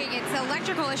all saying, it's an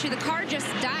electrical issue. The car just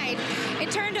died.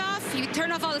 It turned off. He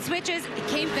turned off all the switches. It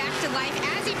came back to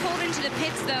life. As he pulled into the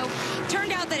pits, though, it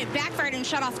turned out that it backfired and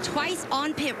shut off twice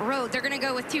on pit road. They're going to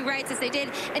go with 2 rights as they did.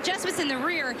 Adjustments in the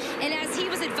rear, and as he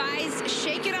was advised,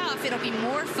 shake it off. It'll be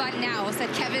more fun now,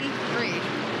 said Kevin Reed.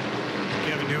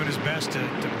 Kevin doing his best to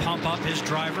pump up his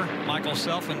driver, Michael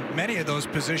Self, in many of those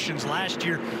positions last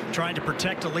year, trying to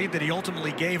protect a lead that he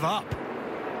ultimately gave up.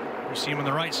 You see him on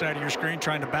the right side of your screen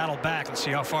trying to battle back. Let's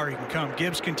see how far he can come.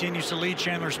 Gibbs continues to lead.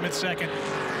 Chandler Smith second.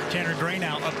 Tanner Gray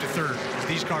now up to third as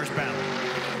these cars battle.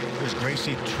 There's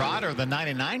Gracie Trotter, the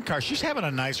 99 car. She's having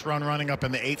a nice run, running up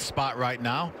in the 8th spot right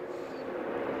now.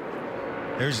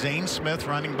 There's Zane Smith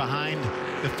running behind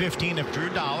the 15 of Drew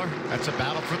Dollar. That's a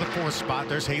battle for the 4th spot.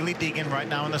 There's Haley Deegan right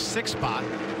now in the 6th spot,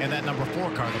 and that number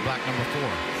 4 car, the black number 4.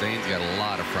 Zane's got a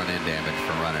lot of front end damage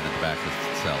from running at the back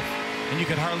of Self. And you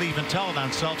could hardly even tell it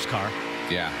on Self's car.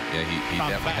 Yeah, he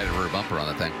definitely had a rear bumper on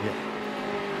the thing.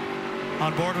 Yeah.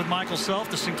 On board with Michael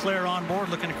Self, the Sinclair on board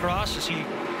looking across as he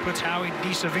puts Howie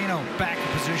DiSavino back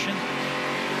in position.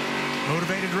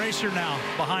 Motivated racer now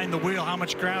behind the wheel. How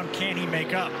much ground can he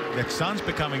make up? That sun's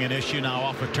becoming an issue now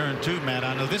off of turn 2, Matt.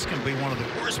 I know this can be one of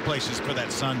the worst places for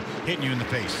that sun hitting you in the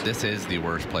face. This is the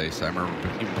worst place. I remember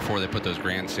even before they put those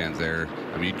grandstands there,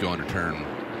 I mean, you'd go into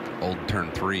old turn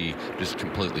 3 just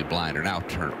completely blind, or now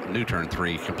new turn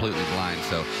 3 completely blind.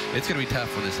 So it's going to be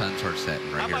tough when the sun starts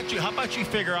setting right here. How about you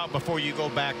figure out before you go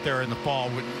back there in the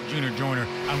fall with Junior Joyner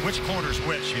on which corner's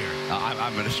which here?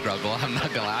 I'm going to struggle. I'm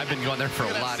not going to lie. I've been going there for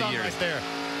a lot of years. Right there.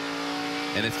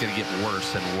 And it's going to get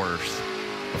worse and worse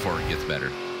before it gets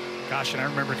better. Gosh, and I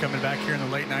remember coming back here in the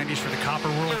late 90s for the Copper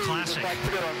World Classic.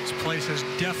 This place has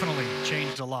definitely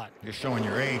changed a lot. You're showing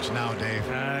your age now, Dave.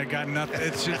 I got nothing.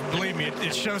 It's just, believe me,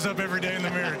 it shows up every day in the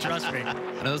mirror. Trust me. I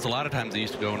know there's a lot of times I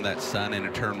used to go into that sun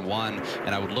into turn 1,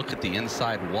 and I would look at the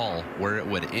inside wall where it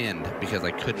would end because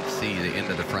I couldn't see the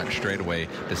end of the front straightaway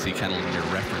to see kind of your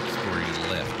reference where you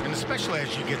lift. And especially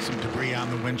as you get some debris on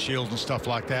the windshields and stuff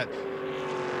like that,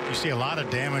 you see a lot of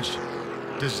damage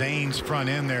to Zane's front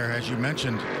end there, as you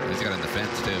mentioned. He's got in the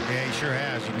fence too. Yeah, he sure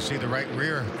has. You can see the right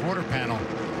rear quarter panel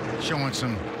showing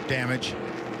some damage.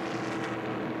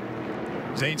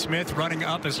 Zane Smith running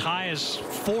up as high as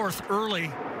 4th early.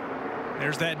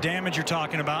 There's that damage you're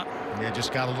talking about. Yeah,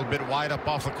 just got a little bit wide up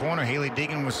off the corner. Haley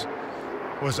Deegan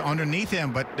was underneath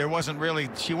him, but there wasn't really,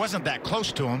 she wasn't that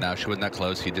close to him. No, she wasn't that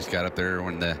close. He just got up there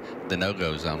when the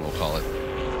no-go zone, we'll call it.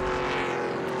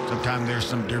 Sometimes there's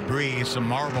some debris, some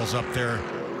marbles up there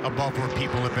above where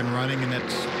people have been running, and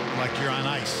it's like you're on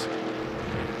ice.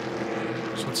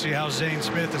 So let's see how Zane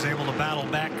Smith is able to battle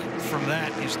back from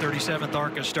that. His 37th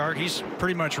ARCA start. He's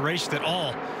pretty much raced it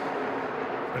all.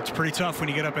 But it's pretty tough when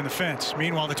you get up in the fence.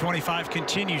 Meanwhile, the 25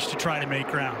 continues to try to make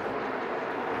ground.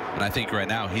 And I think right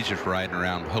now he's just riding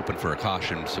around hoping for a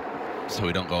caution so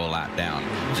we don't go a lap down.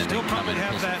 We'll still probably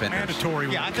have that mandatory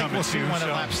one. Yeah, I think we'll see one at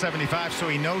lap 75, so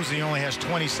he knows he only has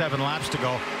 27 laps to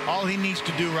go. All he needs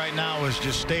to do right now is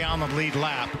just stay on the lead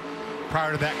lap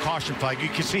prior to that caution flag. You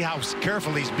can see how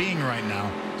careful he's being right now.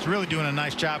 He's really doing a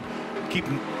nice job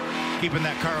keeping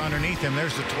that car underneath him.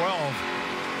 There's the 12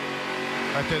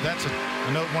 right there. That's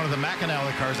one of the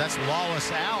McAnally cars. That's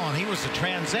Lawless Allen. He was the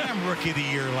Trans Am Rookie of the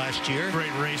Year last year.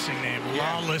 Great racing name,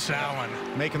 Lawless Allen.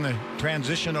 Making the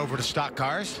transition over to stock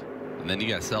cars. And then you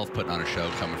got Self putting on a show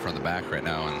coming from the back right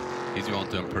now, and he's going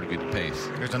through a pretty good pace.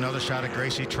 There's another shot of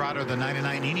Gracie Trotter, the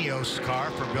 99 Ineos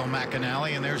car for Bill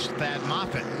McAnally, and there's Thad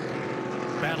Moffitt.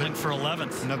 Battling for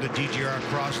 11th. Another DGR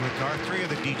Chrysler car. 3 of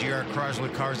the DGR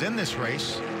Chrysler cars in this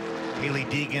race. Haley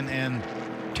Deegan and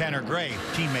Tanner Gray,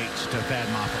 teammates to Thad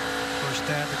Moffitt. First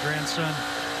Thad, the grandson,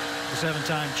 the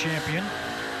 7-time champion.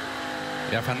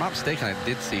 Yeah, if I'm not mistaken, I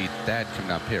did see Thad coming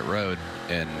down pit road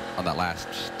and on that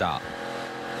last stop.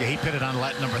 Yeah, he pitted on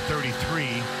lap number 33.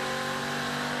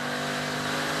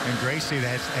 And Gracie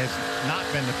has not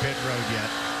been to pit road yet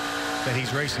that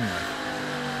he's racing with.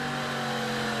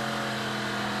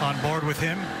 On board with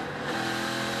him.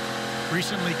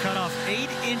 Recently cut off 8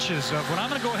 inches of what I'm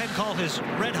going to go ahead and call his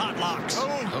red hot locks.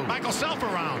 Oh, Michael Self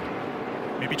around.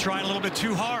 Maybe trying a little bit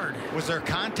too hard. Was there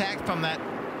contact from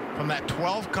that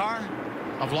 12 car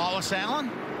of Lawless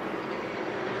Allen?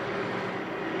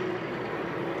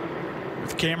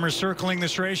 With cameras circling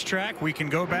this racetrack, we can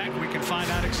go back. We can find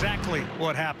out exactly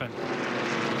what happened.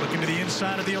 Look into the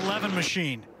inside of the 11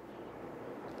 machine.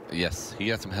 Yes, he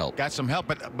got some help. Got some help,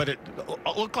 but it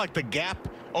looked like the gap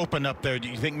opened up there. Do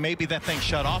you think maybe that thing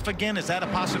shut off again? Is that a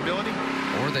possibility?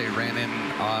 Or they ran in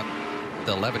on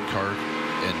the 11 car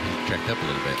and checked up a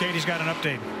little bit. Katie's got an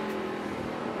update.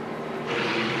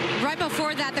 Right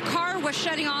before that, the car was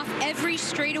shutting off every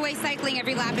straightaway cycling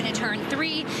every lap into turn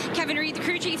 3. Kevin Reed, the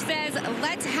crew chief, says,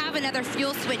 let's have another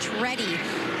fuel switch ready.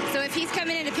 So if he's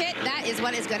coming into pit, that is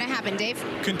what is going to happen, Dave.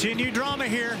 Continued drama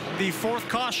here. The 4th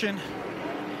caution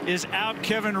is out.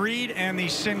 Kevin Reed and the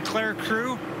Sinclair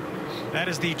crew. That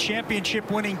is the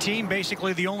championship winning team.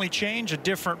 Basically the only change, a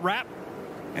different wrap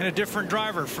and a different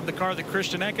driver from the car that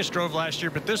Christian Eckes drove last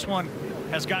year. But this one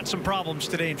has got some problems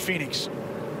today in Phoenix.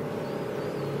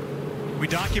 We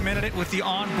documented it with the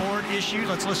onboard issue.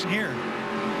 Let's listen here.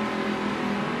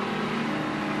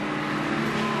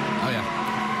 Oh, yeah.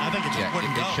 I think it just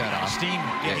wouldn't go. Shut off. Steam.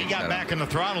 Yeah, he got back in the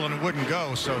throttle and it wouldn't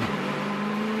go. So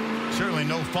certainly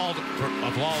no fault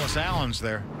of Lawless Allen's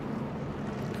there.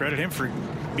 Credit him for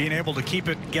being able to keep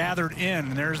it gathered in.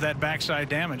 And there's that backside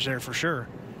damage there for sure.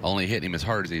 Only hitting him as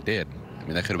hard as he did. I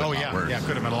mean, that could have been a lot worse. Yeah,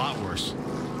 could have been a lot worse.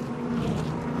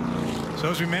 So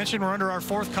as we mentioned, we're under our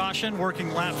 4th caution,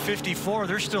 working lap 54.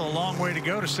 There's still a long way to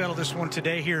go to settle this one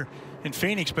today here in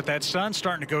Phoenix, but that sun's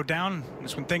starting to go down.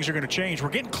 That's when things are going to change. We're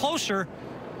getting closer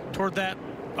toward that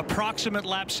approximate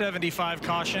lap 75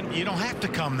 caution. You don't have to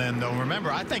come then, though.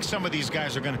 Remember, I think some of these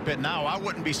guys are going to pit now. I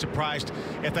wouldn't be surprised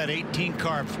if that 18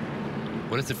 car.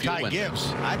 What is the fuel Ty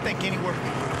Gibbs? I think anywhere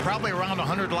probably around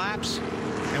 100 laps.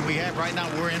 And we have right now,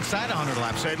 we're inside 100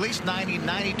 laps. So at least 90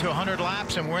 to 100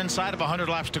 laps, and we're inside of 100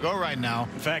 laps to go right now.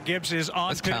 In fact, Gibbs is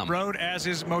on pit road, as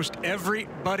is most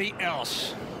everybody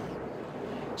else.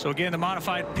 So again, the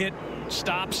modified pit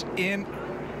stops in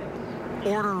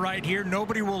order right here.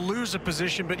 Nobody will lose a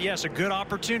position, but yes, a good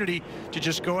opportunity to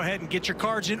just go ahead and get your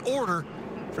cards in order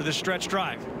for this stretch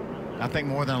drive. I think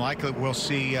more than likely we'll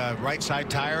see right side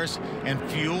tires and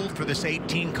fuel for this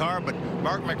 18 car, but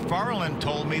Mark McFarland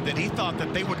told me that he thought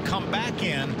that they would come back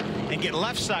in and get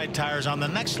left side tires on the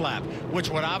next lap, which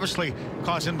would obviously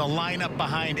cause him to line up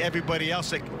behind everybody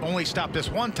else that only stopped this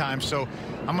one time. So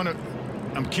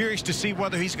I'm curious to see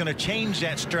whether he's going to change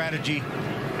that strategy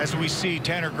as we see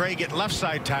Tanner Gray get left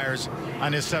side tires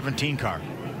on his 17 car.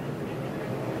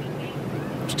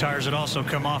 Tires that also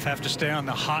come off have to stay on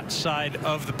the hot side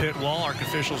of the pit wall. ARC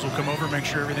officials will come over, make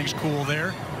sure everything's cool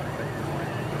there.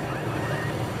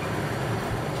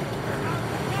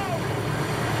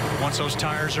 Once those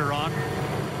tires are on,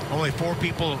 only 4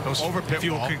 people over pit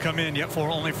fuel wall can come in. Yep,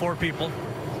 only 4 people.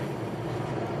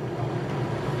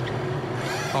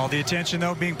 All the attention,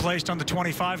 though, being placed on the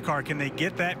 25 car. Can they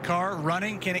get that car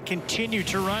running? Can it continue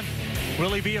to run?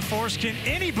 Will he be a force? Can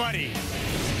anybody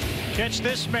catch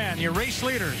this man, your race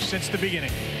leader since the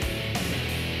beginning?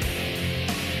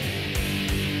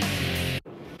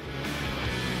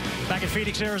 Back in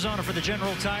Phoenix, Arizona for the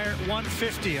General Tire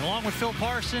 150. And along with Phil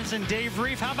Parsons and Dave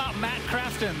Reef, how about Matt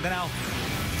Crafton, the now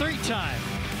 3-time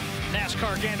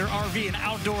NASCAR Gander RV and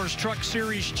Outdoors Truck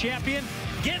Series champion,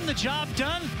 getting the job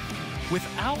done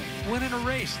without winning a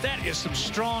race. That is some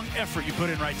strong effort you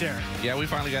put in right there. Yeah, we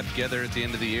finally got together at the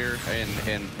end of the year,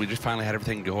 and we just finally had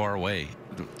everything go our way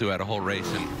throughout a whole race,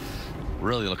 and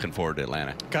really looking forward to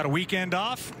Atlanta. Got a weekend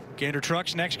off. Gander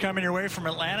Trucks next coming your way from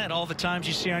Atlanta at all the times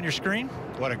you see on your screen.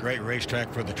 What a great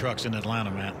racetrack for the trucks in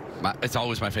Atlanta, man. It's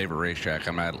always my favorite racetrack.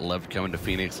 I love coming to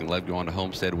Phoenix and love going to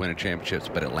Homestead, winning championships,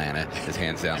 but Atlanta is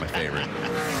hands down my favorite.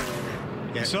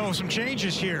 Yeah. So some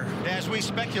changes here. As we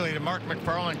speculated, Mark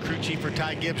McFarland, crew chief for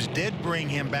Ty Gibbs, did bring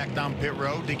him back down pit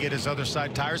road to get his other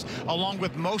side tires, along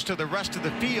with most of the rest of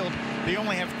the field. They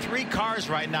only have 3 cars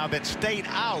right now that stayed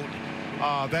out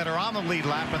that are on the lead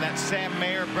lap, and that's Sam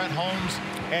Mayer, Brett Holmes,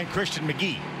 and Christian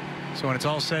McGee. So when it's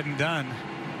all said and done,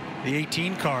 the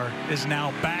 18 car is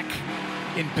now back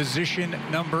in position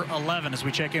number 11 as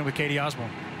we check in with Katie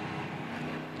Osborne.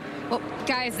 Well,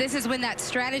 guys, this is when that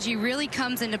strategy really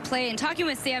comes into play. And talking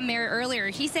with Sam Mayer earlier,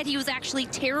 he said he was actually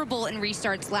terrible in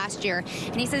restarts last year.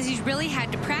 And he says he's really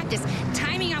had to practice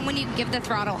timing on when you give the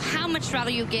throttle, how much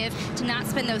throttle you give to not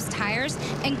spin those tires,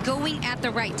 and going at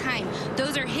the right time.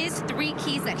 Those are his 3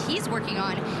 keys that he's working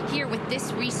on here with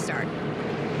this restart.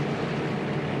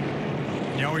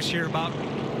 You always hear about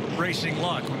racing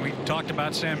luck. When we talked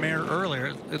about Sam Mayer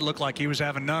earlier, it looked like he was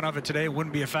having none of it today. It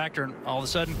wouldn't be a factor, and all of a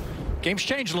sudden, game's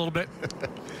changed a little bit.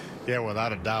 Yeah,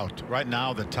 without a doubt. Right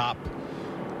now, the top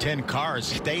 10 cars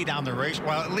stayed on the race.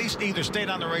 Well, at least either stayed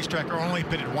on the racetrack or only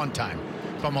pitted 1 time.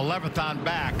 From 11th on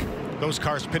back, those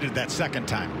cars pitted that 2nd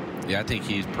time. Yeah, I think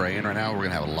he's praying right now. We're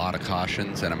going to have a lot of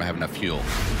cautions, and I'm going to have enough fuel.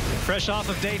 Fresh off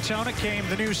of Daytona came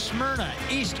the new Smyrna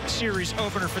East Series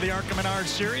opener for the ARCA Menards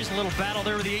Series. A little battle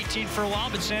there with the 18 for a while,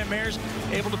 but Sam Mayer's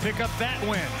able to pick up that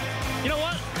win. You know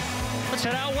what? Let's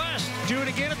head out west. Do it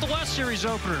again at the West Series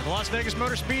opener, the Las Vegas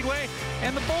Motor Speedway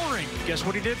and the Bullring. Guess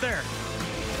what he did there?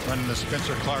 Running the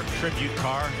Spencer Clark tribute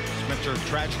car. Spencer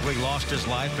tragically lost his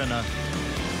life in a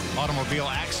automobile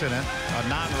accident, a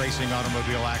non-racing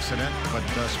automobile accident. But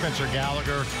Spencer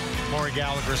Gallagher, Maury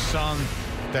Gallagher's son,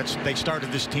 they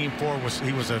started this team for,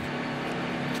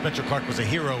 Spencer Clark was a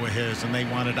hero of his, and they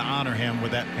wanted to honor him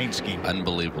with that paint scheme.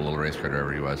 Unbelievable little race car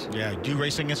driver he was. Yeah, do you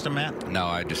race against him, Matt? No,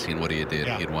 I just seen what he did.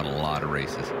 Yeah. He'd won a lot of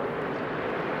races.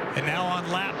 And now on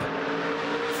lap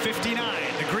 59,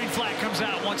 the green flag comes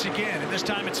out once again, and this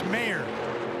time it's Mayer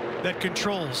that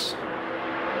controls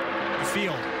the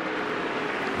field.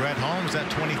 Brett Holmes,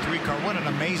 that 23 car, what an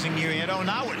amazing year. You know,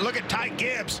 now look at Ty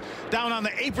Gibbs down on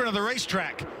the apron of the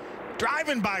racetrack,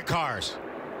 driving by cars.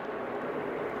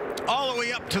 All the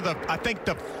way up to I think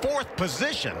the 3rd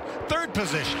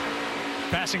position.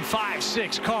 Passing 5,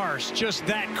 6 cars just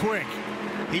that quick.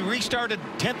 He restarted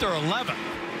 10th or 11th.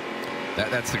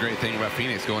 That's the great thing about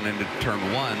Phoenix going into turn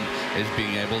 1 is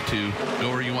being able to go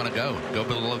where you want to go. Go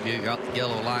below the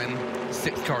yellow line,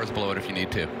 6 cars below it if you need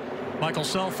to. Michael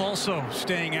Self also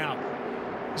staying out.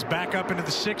 He's back up into the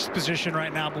 6th position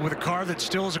right now, but with a car that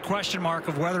still is a question mark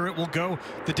of whether it will go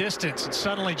the distance. And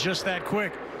suddenly just that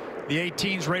quick, the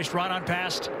 18s raced right on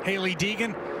past Haley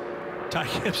Deegan. Ty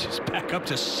Gibbs is back up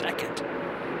to 2nd.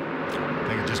 I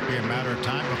think it'll just be a matter of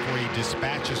time before he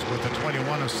dispatches with the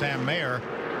 21 of Sam Mayer.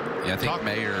 Yeah, I think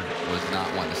Mayer was not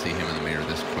wanting to see him in the mirror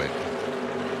this quick.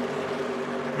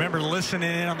 Remember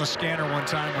listening in on the scanner one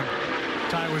time when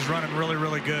Ty was running really,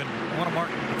 really good. One of Mark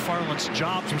McFarland's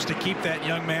jobs was to keep that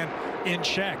young man in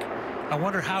check. I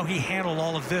wonder how he handled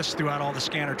all of this throughout all the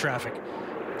scanner traffic.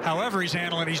 However he's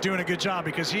handling, he's doing a good job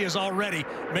because he is already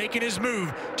making his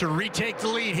move to retake the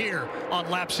lead here on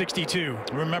lap 62.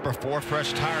 Remember, 4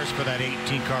 fresh tires for that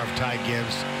 18 car of Ty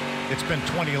Gibbs. It's been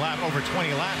over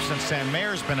 20 laps since Sam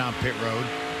Mayer's been on pit road.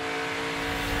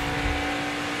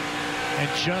 And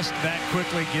just that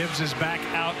quickly, Gibbs is back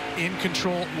out in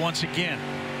control once again.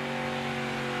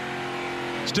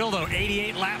 Still, though,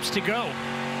 88 laps to go.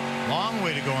 Long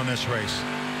way to go in this race.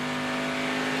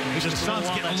 The sun's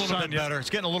getting a little bit better. It's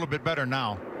getting a little bit better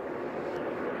now.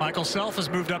 Michael Self has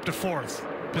moved up to 4th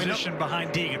position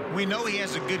behind Deegan. We know he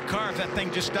has a good car. If that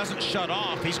thing just doesn't shut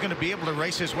off, he's going to be able to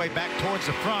race his way back towards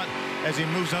the front as he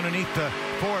moves underneath the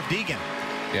 4 of Deegan.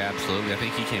 Yeah, absolutely. I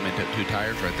think he came into 2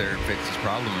 tires right there and fixed his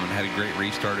problem and had a great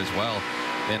restart as well.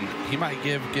 And he might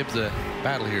give Gibbs a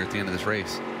battle here at the end of this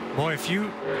race. Boy, if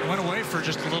you went away for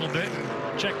just a little bit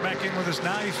and checked back in with us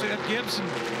now, you see Gibbs and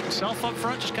Self up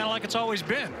front just kind of like it's always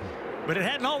been. But it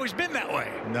hadn't always been that way.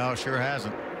 No, sure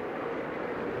hasn't.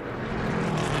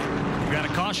 We've got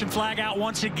a caution flag out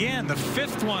once again. The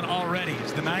 5th one already.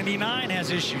 As the 99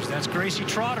 has issues. That's Gracie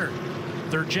Trotter.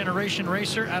 third-generation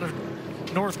racer out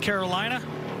of North Carolina.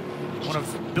 One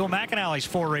of Bill McAnally's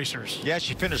 4 racers. Yeah,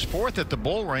 she finished 4th at the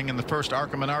Bull Ring in the first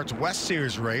ARCA Menards West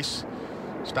Series race.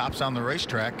 Stops on the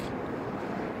racetrack.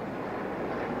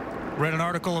 Read an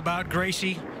article about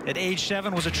Gracie. At age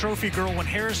 7, was a trophy girl when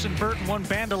Harrison Burton won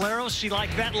Bandoleros. She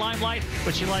liked that limelight,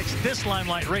 but she likes this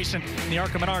limelight racing in the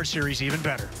ARCA Menards series even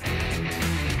better.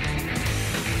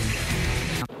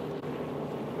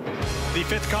 The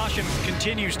 5th caution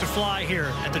continues to fly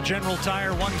here at the General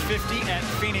Tire 150 at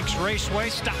Phoenix Raceway.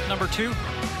 Stop number 2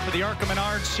 for the ARCA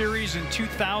Menards series in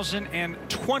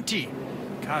 2020.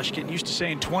 Gosh, getting used to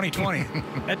saying 2020.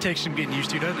 That takes some getting used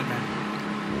to, doesn't it, man?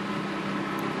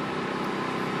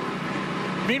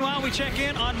 Meanwhile, we check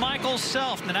in on Michael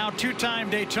Self. The now 2-time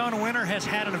Daytona winner has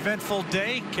had an eventful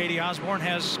day. Katie Osborne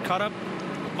has caught up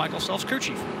with Michael Self's crew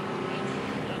chief.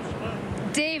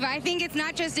 Dave, I think it's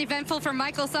not just eventful for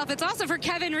Michael Self, it's also for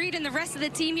Kevin Reed and the rest of the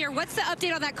team here. What's the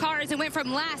update on that car as it went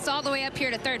from last all the way up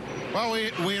here to 3rd? Well,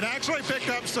 we had actually picked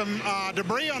up some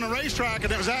debris on the racetrack,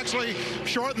 and it was actually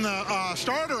shorting the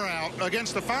starter out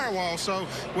against the firewall. So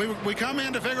we come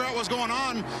in to figure out what's going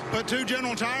on, put 2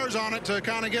 General Tires on it to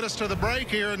kind of get us to the break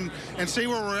here and see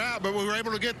where we're at. But we were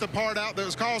able to get the part out that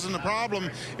was causing the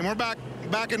problem, and we're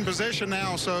back in position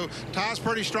now. So Ty's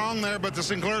pretty strong there, but the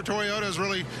Sinclair Toyota is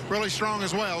really strong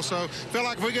as well. So feel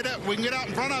like if we can get out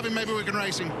in front of him, maybe we can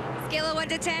race him. Scale of 1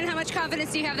 to 10, how much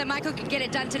confidence do you have that Michael can get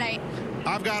it done tonight?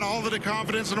 I've got all the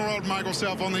confidence in the world, Michael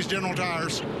Self, on these General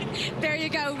Tires. There you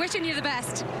go. Wishing you the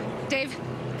best. Dave?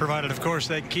 Provided, of course,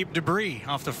 they keep debris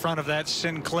off the front of that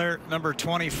Sinclair number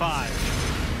 25.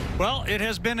 Well, it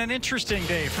has been an interesting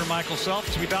day for Michael Self,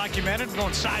 as we documented. We're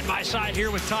going side by side here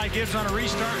with Ty Gibbs on a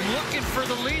restart, looking for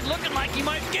the lead, looking like he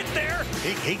might get there.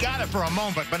 He got it for a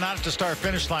moment, but not at the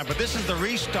start-finish line. But this is the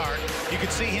restart. You can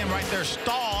see him right there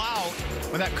stall out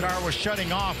when that car was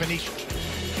shutting off, and he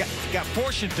got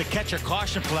fortunate to catch a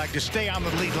caution flag to stay on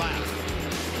the lead lap.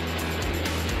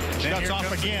 Shuts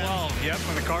off again. Yep,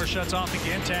 when the car shuts off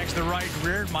again, tags the right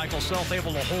rear. Michael Self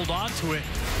able to hold on to it.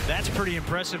 That's pretty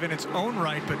impressive in its own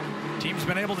right, but team's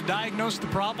been able to diagnose the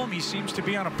problem. He seems to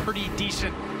be on a pretty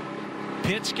decent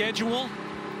pit schedule.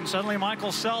 And suddenly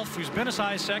Michael Self, who's been as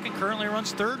high as 2nd, currently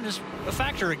runs 3rd and is a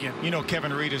factor again. You know,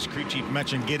 Kevin Reed, as crew chief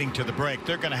mentioned, getting to the break.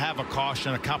 They're going to have a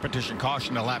caution, a competition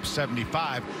caution at lap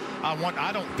 75.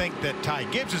 I don't think that Ty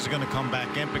Gibbs is going to come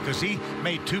back in because he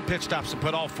made 2 pit stops and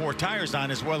put all 4 tires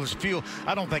on as well as fuel.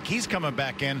 I don't think he's coming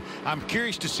back in. I'm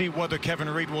curious to see whether Kevin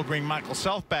Reed will bring Michael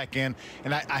Self back in.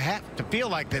 And I have to feel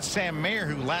like that Sam Mayer,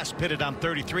 who last pitted on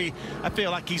 33, I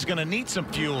feel like he's going to need some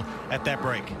fuel at that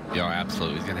break. Yeah,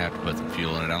 absolutely. He's going to have to put some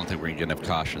fuel in it. I don't think we're going to get enough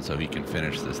caution so he can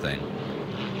finish this thing.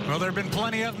 Well, there have been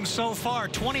plenty of them so far.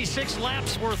 26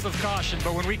 laps worth of caution.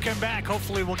 But when we come back,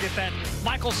 hopefully we'll get that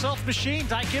Michael Self machine,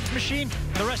 Ty Gibbs machine,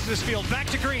 and the rest of this field back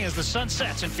to green as the sun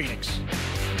sets in Phoenix.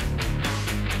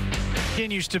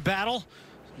 Continues to battle.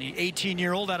 The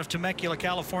 18-year-old out of Temecula,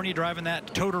 California, driving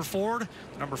that Toter Ford,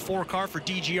 number 4 car for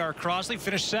DGR Crosley.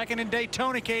 Finished 2nd in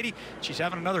Daytona, Katie. She's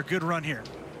having another good run here.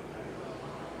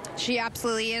 She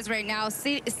absolutely is right now,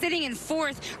 sitting in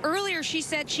 4th. Earlier, she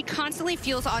said she constantly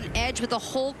feels on edge with the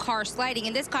whole car sliding.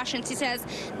 In this caution, she says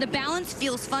the balance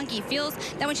feels funky, feels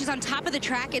that when she's on top of the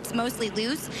track, it's mostly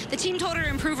loose. The team told her to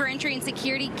improve her entry and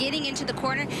security, getting into the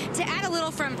corner, to add a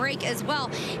little front brake as well.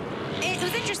 It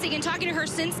was interesting in talking to her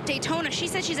since Daytona. She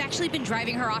said she's actually been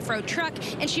driving her off-road truck,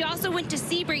 and she also went to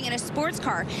Sebring in a sports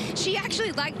car. She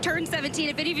actually liked turn 17.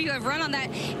 If any of you have run on that,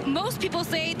 most people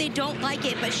say they don't like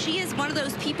it, but she is one of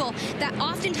those people that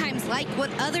oftentimes like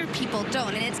what other people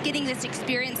don't, and it's getting this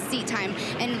experience, seat time,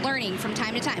 and learning from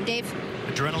time to time. Dave?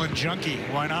 Adrenaline junkie.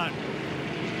 Why not?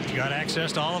 If you got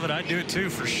access to all of it, I'd do it too,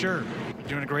 for sure.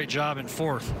 Doing a great job in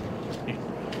 4th.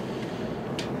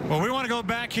 Well, we want to go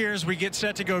back here as we get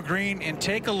set to go green and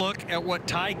take a look at what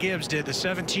Ty Gibbs did, the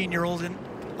 17-year-old,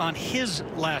 on his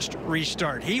last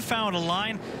restart. He found a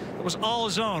line that was all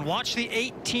his own. Watch the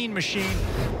 18 machine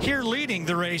here leading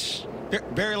the race.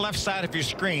 Very left side of your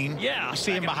screen. Yeah. You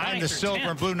see him behind the silver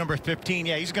and blue number 15.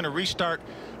 Yeah, he's going to restart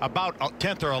about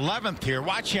 10th or 11th here.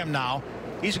 Watch him now.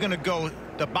 He's going to go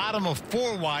the bottom of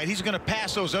 4 wide. He's going to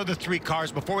pass those other 3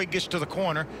 cars before he gets to the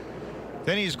corner.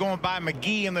 Then he's going by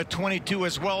McGee in the 22,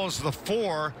 as well as the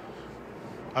 4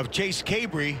 of Chase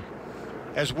Cabry,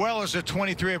 as well as the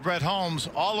 23 of Brett Holmes,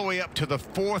 all the way up to the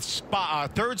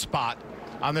 3rd spot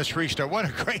on this restart. What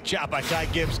a great job by Ty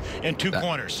Gibbs in 2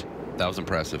 corners. That was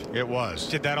impressive. It was.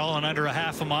 Did that all in under a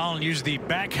half a mile and used the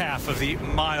back half of the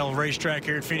mile racetrack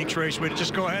here at Phoenix Raceway to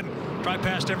just go ahead and drive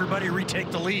past everybody,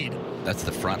 retake the lead. That's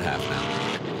the front half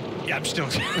now. Yeah, I'm still.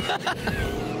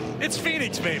 It's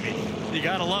Phoenix, baby. You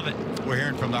got to love it. We're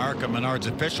hearing from the ARCA Menards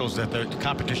officials that the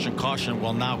competition caution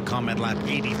will now come at lap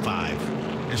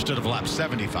 85 instead of lap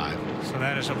 75. So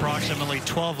that is approximately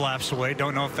 12 laps away.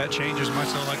 Don't know if that changes much,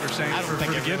 though, like we're saying. I don't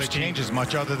think it really changes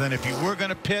much, other than if you were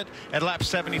going to pit at lap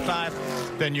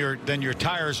 75, then your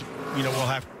tires, you know,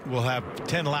 will have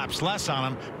 10 laps less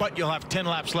on them, but you'll have 10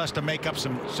 laps less to make up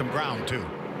some ground too.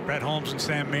 Brett Holmes and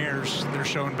Sam Mayers, they're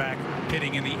showing back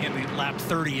pitting in the lap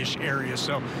 30-ish area.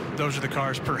 So those are the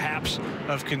cars perhaps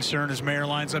of concern as Mayer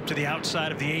lines up to the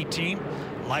outside of the 18.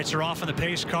 Lights are off on the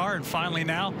pace car, and finally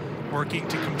now working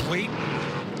to complete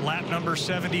lap number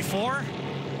 74.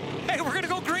 Hey, we're going to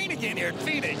go green again here at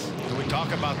Phoenix. We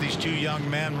talk about these two young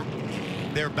men,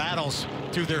 their battles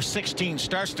through their 16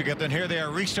 starts together, and here they are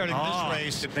restarting this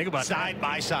race think about side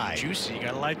by side. Juicy, you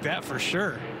got to like that for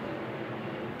sure.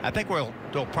 I think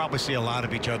they'll probably see a lot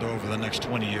of each other over the next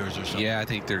 20 years or so. Yeah, I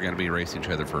think they're going to be racing each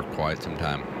other for quite some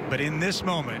time. But in this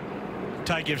moment,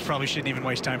 Ty Gibbs probably shouldn't even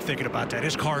waste time thinking about that.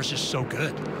 His car is just so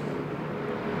good.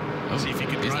 Let's see if he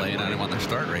can. He's laying on him on the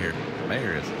start right here.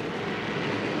 Mayer is.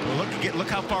 Well, look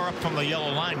how far up from the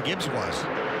yellow line Gibbs was.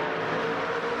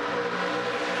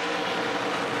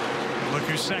 Look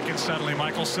who's second suddenly.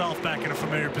 Michael Self back in a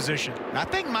familiar position. I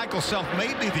think Michael Self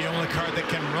may be the only car that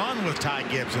can run with Ty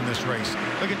Gibbs in this race.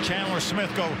 Look at Chandler Smith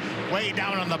go way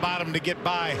down on the bottom to get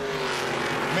by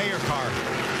Mayer car.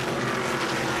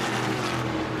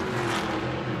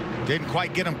 Didn't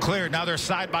quite get him cleared. Now they're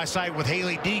side by side with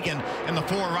Haley Deegan and the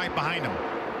 4 right behind him.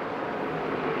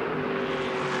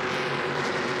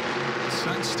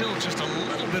 Sun's still just a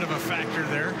little bit of a factor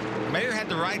there. Mayer had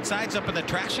the right sides up in the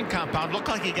traction compound. Looked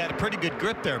like he got a pretty good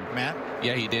grip there, Matt.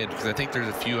 Yeah, he did, because I think there's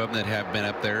a few of them that have been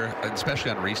up there, especially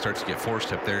on restarts, get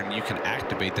forced up there, and you can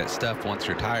activate that stuff once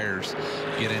your tires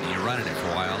get in and you're running it for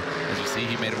a while. As you see,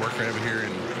 he made it work right over here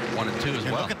in 1 and 2 as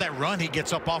well. Look at that run he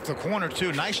gets up off the corner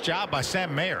too. Nice job by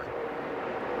Sam Mayer.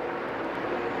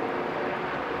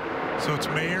 So it's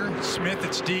Mayer, Smith,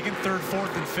 it's Deegan, 3rd,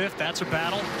 4th, and 5th. That's a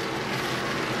battle.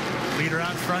 Leader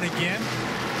out front again.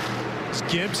 It's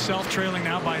Gibbs, Self trailing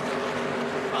now by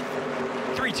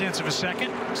 0.3 of a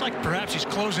second. Looks like perhaps he's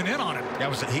closing in on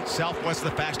him. Self was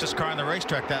the fastest car on the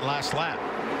racetrack that last lap.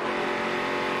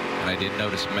 And I did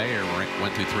notice Mayer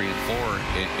went through 3 and 4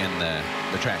 in the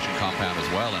traction compound as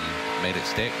well and made it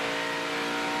stick.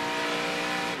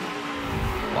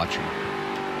 Watch him.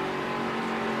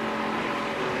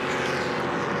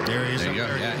 There he is. There you go.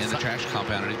 Yeah, in the traction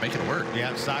compound, and he's making it work.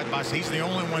 Yeah, side by side. He's the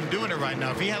only one doing it right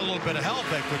now. If he had a little bit of help,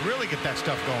 that could really get that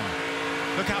stuff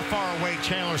going. Look how far away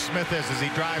Chandler Smith is as he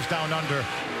drives down under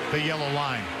the yellow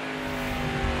line.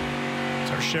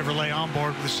 It's our Chevrolet on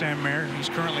board with Sam Mayer. He's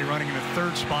currently running in the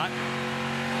 3rd spot.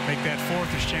 Make that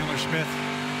 4th as Chandler Smith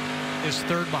is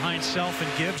 3rd behind Self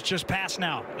and Gibbs, just past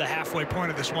now the halfway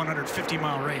point of this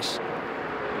 150-mile race.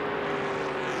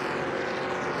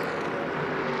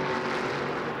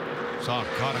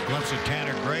 Caught a glimpse of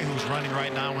Tanner Gray, who's running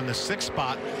right now in the 6th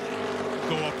spot.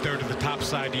 Go up there to the top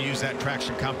side to use that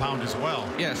traction compound as well.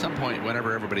 Yeah, at some point,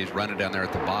 whenever everybody's running down there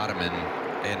at the bottom and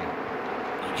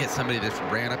you get somebody that's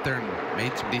ran up there and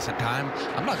made some decent time,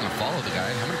 I'm not going to follow the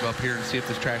guy. I'm going to go up here and see if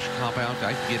this traction compound,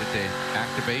 I can get it to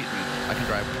activate and I can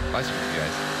drive bicycle with you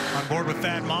guys. On board with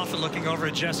Thad Moffitt, looking over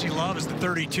at Jesse Love as the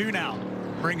 32 now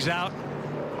brings out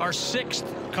our 6th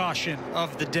caution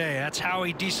of the day. That's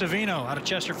Howie DiSavino out of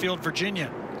Chesterfield,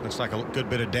 Virginia. Looks like a good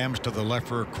bit of damage to the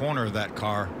left rear corner of that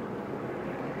car.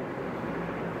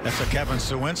 That's a Kevin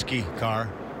Sawinski car.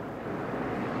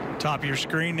 Top of your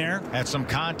screen there. Had some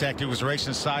contact. He was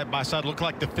racing side by side. Looked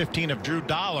like the 15 of Drew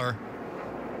Dollar.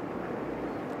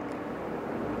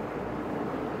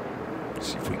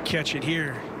 See if we catch it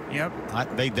here. Yep.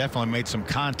 They definitely made some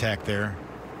contact there.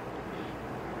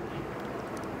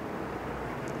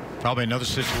 Probably another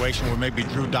situation where maybe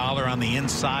Drew Dollar on the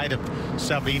inside of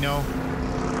Savino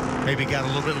maybe got a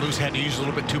little bit loose, had to use a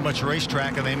little bit too much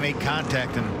racetrack, and they made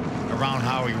contact and around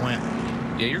how he went.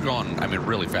 Yeah, you're going, I mean,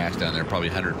 really fast down there, probably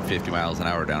 150 miles an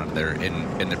hour down there,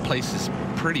 and the place is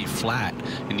pretty flat,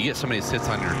 and you get somebody that sits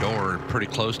on your door pretty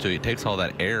close to you, it takes all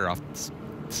that air off the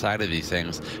side of these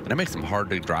things, and it makes them hard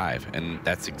to drive, and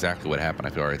that's exactly what happened, I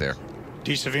feel, right there.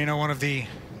 DiSavino, one of the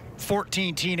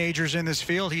 14 teenagers in this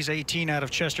field. He's 18 out of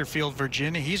Chesterfield,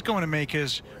 Virginia. He's going to make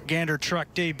his Gander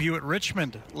truck debut at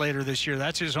Richmond later this year.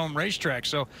 That's his home racetrack,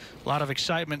 so a lot of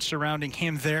excitement surrounding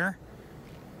him there.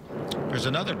 There's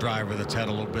another driver that's had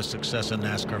a little bit of success in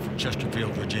NASCAR from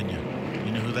Chesterfield, Virginia.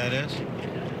 You know who that is?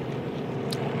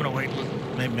 I'm gonna wait.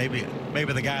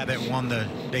 Maybe the guy that won the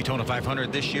Daytona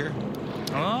 500 this year.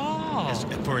 Oh,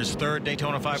 for his 3rd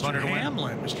Daytona 500 Mr.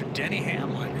 Hamlin, Mr. Denny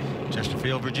Hamlin,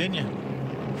 Chesterfield, Virginia.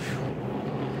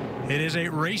 It is a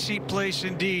racy place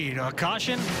indeed.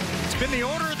 Caution, it's been the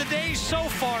order of the day so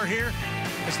far here,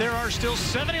 as there are still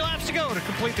 70 laps to go to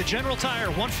complete the General Tire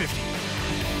 150.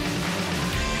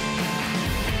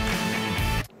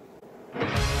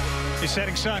 The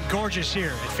setting sun, gorgeous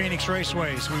here at Phoenix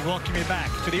Raceway. So we welcome you back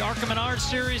to the ARCA Menards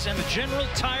Series and the General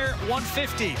Tire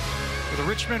 150 for the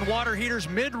Richmond Water Heaters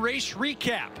mid-race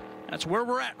recap. That's where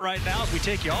we're at right now as we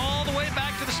take you all the way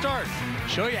back to the start.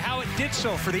 Show you how it did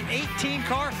so for the 18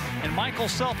 car and Michael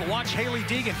Self. Watch Haley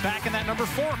Deegan back in that number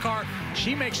 4 car.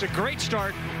 She makes a great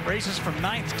start, races from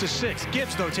 9th to 6th.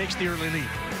 Gibbs, though, takes the early lead.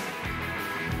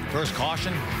 First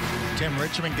caution, Tim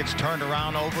Richmond gets turned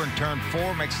around over in turn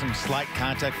 4, makes some slight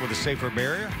contact with a safer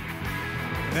barrier.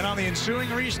 And then on the ensuing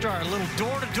restart, a little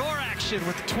door-to-door action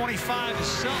with the 25 as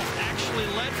Self actually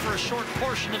led for a short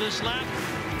portion of this lap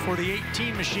before the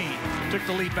 18 machine took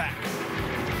the lead back.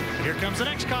 Here comes the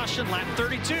next caution, lap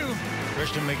 32.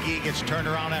 Christian McGee gets turned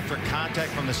around after contact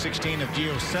from the 16 of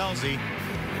Gio Scelzi.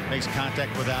 Makes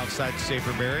contact with the outside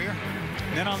safer barrier.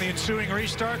 And then on the ensuing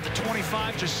restart, the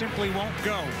 25 just simply won't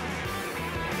go.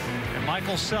 And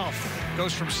Michael Self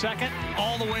goes from 2nd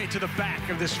all the way to the back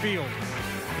of this field.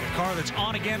 A car that's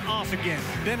on again, off again.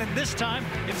 Then in this time,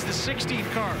 it's the 16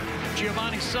 car,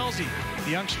 Giovanni Scelzi,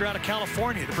 the youngster out of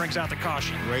California, that brings out the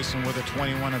caution. Racing with a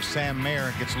 21 of Sam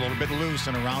Mayer. Gets a little bit loose,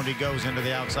 and around he goes into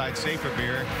the outside safer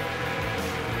barrier.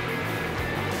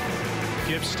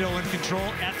 Gibbs still in control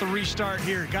at the restart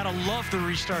here. Gotta love the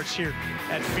restarts here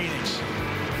at Phoenix.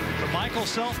 But Michael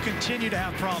Self continued to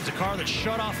have problems. A car that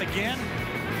shut off again.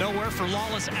 Nowhere for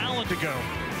Lawless Allen to go.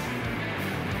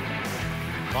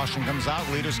 Caution comes out.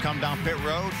 Leaders come down pit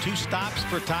road. 2 stops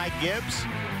for Ty Gibbs.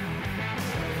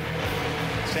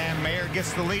 Sam Mayer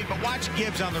gets the lead, but watch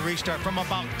Gibbs on the restart from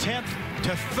about 10th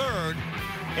to 3rd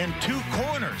in 2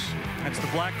 corners. That's the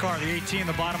black car, the 18,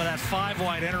 the bottom of that 5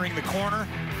 wide entering the corner.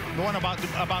 The one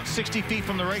about 60 feet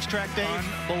from the racetrack, Dave.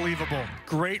 Unbelievable.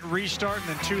 Great restart, and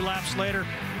then 2 laps later,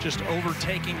 just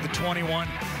overtaking the 21,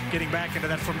 getting back into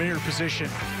that familiar position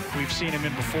we've seen him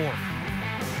in before.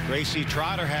 Gracie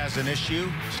Trotter has an issue,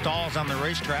 stalls on the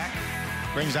racetrack,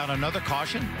 brings out another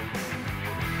caution.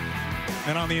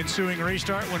 And on the ensuing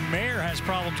restart, when Mayer has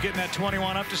problems getting that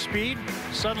 21 up to speed,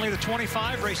 suddenly the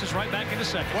 25 races right back into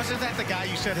 2nd. Wasn't that the guy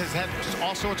you said has had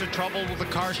all sorts of trouble with the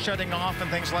cars shutting off and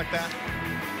things like that?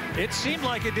 It seemed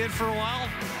like it did for a while,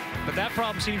 but that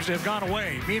problem seems to have gone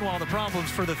away. Meanwhile, the problems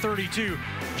for the 32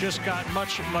 just got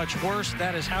much, much worse.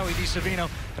 That is Howie DiSavino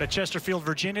at Chesterfield,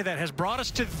 Virginia. That has brought us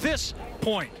to this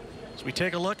point. As we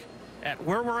take a look at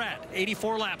where we're at,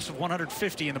 84 laps of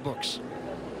 150 in the books.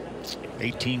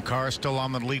 18 cars still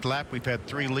on the lead lap. We've had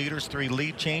 3 leaders, 3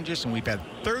 lead changes, and we've had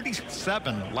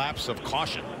 37 laps of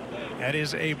caution. That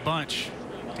is a bunch.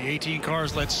 The 18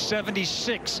 cars led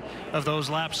 76 of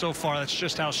those laps so far. That's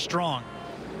just how strong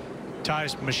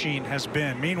Ty's machine has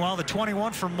been. Meanwhile, the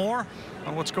 21 for more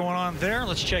on what's going on there.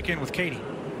 Let's check in with Katie.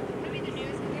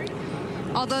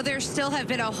 Although there still have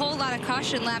been a whole lot of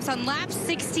caution laps, on lap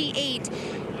 68,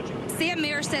 Sam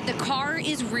Mayer said the car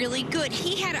is really good.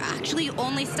 He had actually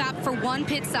only stopped for 1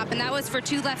 pit stop, and that was for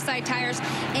 2 left side tires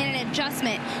and an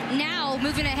adjustment. Now,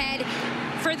 moving ahead,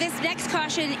 for this next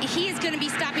caution, he is going to be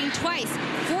stopping twice,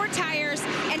 4 tires,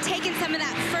 and taking some of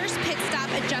that first pit stop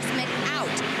adjustment out.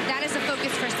 That is a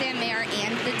focus for Sam Mayer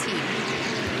and the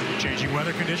team. Changing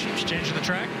weather conditions, changing the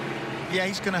track. Yeah,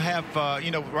 he's going to have,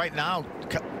 you know, right now,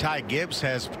 Ty Gibbs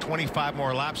has 25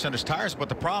 more laps on his tires, but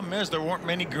the problem is there weren't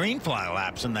many green flag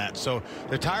laps in that. So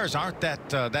the tires aren't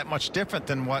that much different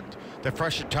than what the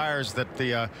fresher tires that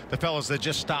the fellows that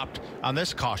just stopped on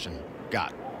this caution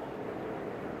got.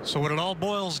 So what it all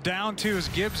boils down to is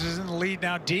Gibbs is in the lead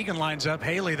now. Deegan lines up.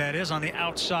 Haley, that is, on the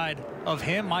outside of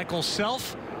him. Michael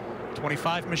Self,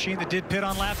 25 machine that did pit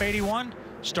on lap 81,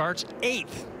 starts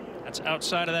 8th. That's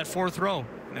outside of that 4th row.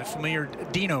 And that familiar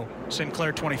Dino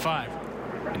Sinclair 25.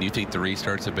 And you think the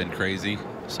restarts have been crazy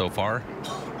so far?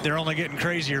 They're only getting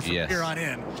crazier from here on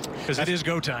in, because it is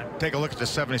go time. Take a look at the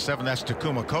 77. That's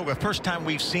Takuma Koga. First time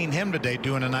we've seen him today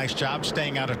doing a nice job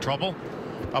staying out of trouble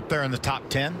up there in the top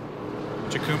 10.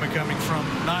 Takuma coming from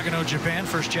Nagano, Japan.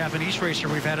 First Japanese racer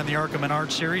we've had in the ARCA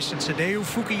Menards series since Hideo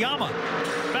Fukuyama.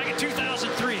 Back in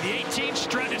 2003, the 18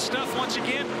 strutted stuff once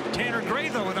again. Tanner Gray,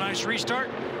 though, with a nice restart.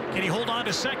 Can he hold on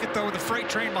to 2nd, though, with the freight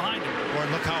train behind him? Boy,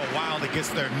 look how wild it gets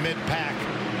there mid-pack.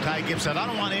 Ty Gibbs said, I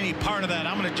don't want any part of that.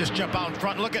 I'm going to just jump out in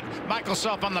front. Look at Michael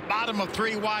Self on the bottom of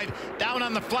 3 wide, down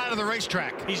on the flat of the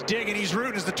racetrack. He's digging, he's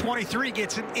rooting as the 23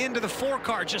 gets him into the 4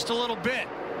 car just a little bit.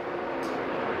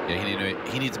 Yeah,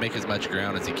 he needs to make as much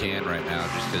ground as he can right now,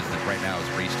 just because right now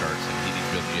it's restarts, and he needs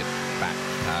to be able to get back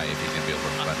high if he's going to be able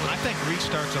to run with it. I think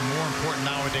restarts are more important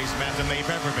nowadays, Matt, than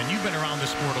they've ever been. You've been around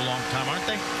this sport a long time, aren't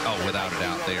they? Oh, without a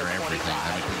doubt, they are everything.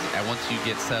 I mean, and once you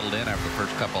get settled in after the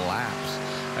first couple laps,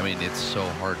 I mean, it's so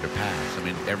hard to pass. I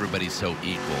mean, everybody's so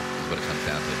equal is what it comes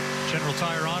down to. General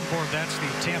Tire on board. That's the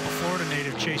Tampa, Florida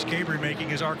native Chase Gabry making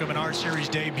his ARCA Menards Series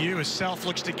debut as Self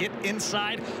looks to get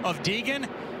inside of Deegan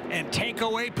and take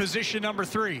away position number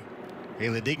 3.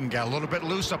 Haley Deegan got a little bit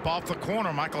loose up off the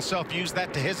corner. Michael Self used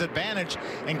that to his advantage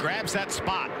and grabs that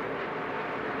spot.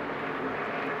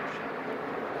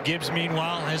 Gibbs,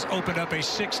 meanwhile, has opened up a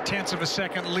 0.6 of a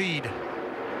second lead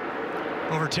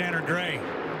over Tanner Gray.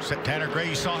 Tanner Gray,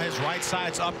 you saw his right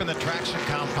side's up in the traction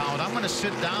compound. I'm going to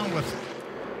sit down with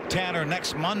Tanner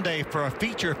next Monday for a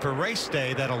feature for race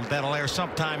day that'll air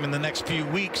sometime in the next few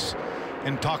weeks,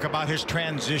 and talk about his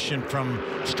transition from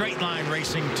straight line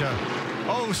racing to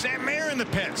Sam Mayer in the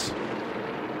pits.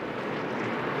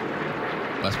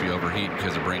 Must be overheating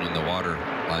because of bringing the water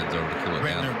lines over to cool it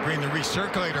down. Bring the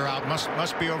recirculator out.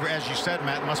 Must be over, as you said,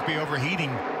 Matt. Must be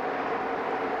overheating.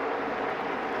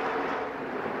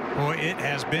 Boy, it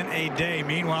has been a day.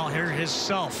 Meanwhile, here his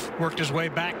Self worked his way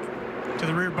back to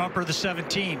the rear bumper of the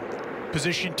 17.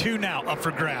 Position 2 now up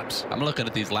for grabs. I'm looking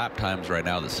at these lap times right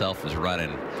now that Self is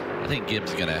running. I think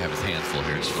Gibbs is going to have his hands full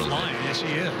here. He's flying. Yes,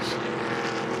 he is.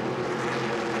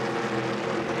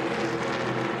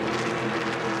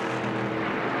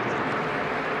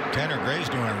 Tanner Gray's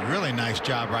doing a really nice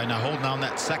job right now, holding on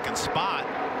that second spot.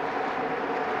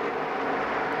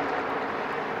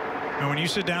 And when you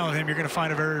sit down with him, you're going to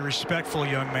find a very respectful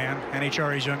young man,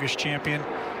 NHRA's youngest champion.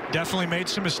 Definitely made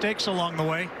some mistakes along the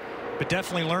way, but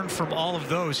definitely learned from all of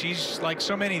those. He's like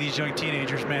so many of these young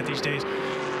teenagers, Matt, these days.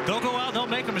 They'll go out and they'll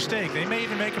make a mistake. They may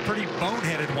even make a pretty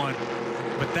boneheaded one.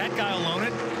 But that guy will own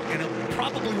it, and it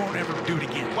probably won't ever do it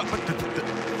again. But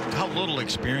how little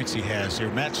experience he has here.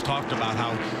 Matt's talked about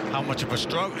how much of a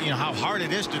struggle, how hard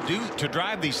it is to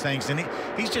drive these things, and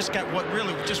he's just got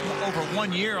just over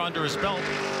 1 year under his belt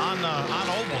on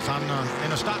ovals,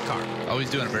 in a stock car. Oh, he's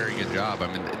doing a very good job. I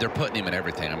mean, they're putting him in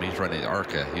everything. I mean, he's running the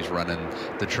ARCA, he's running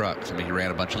the trucks. I mean, he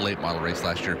ran a bunch of late model race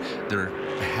last year. They're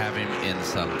having him in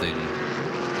something.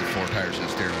 4 tires in the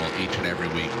steering wheel each and every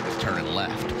week, is turning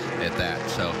left at that.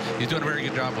 So he's doing a very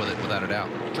good job with it, without a doubt.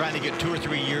 Trying to get 2 or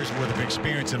 3 years worth of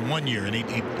experience in 1 year, and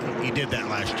he did that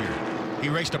last year. He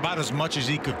raced about as much as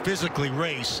he could physically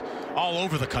race all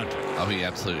over the country. Oh, he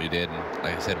absolutely did. And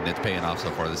like I said, it's paying off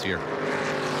so far this year.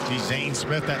 See Zane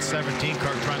Smith, that 17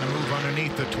 car, trying to move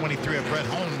underneath the 23 of Brett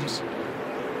Holmes.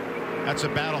 That's a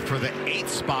battle for the 8th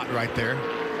spot right there.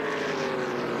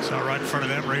 So right in front of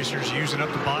them, racers using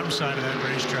up the bottom side of that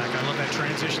racetrack. I love that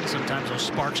transition. Sometimes those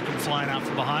sparks come flying out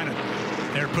from behind it.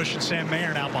 They're pushing Sam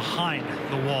Mayer now behind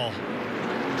the wall.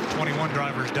 21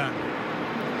 drivers done.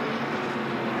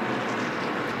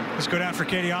 Let's go down for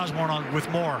Katie Osborne with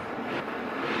more.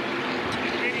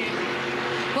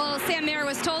 Well, Sam Mayer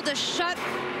was told to shut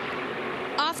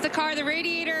off the car. The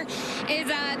radiator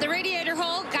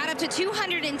hole got up to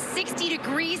 260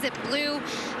 degrees. It blew.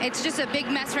 It's just a big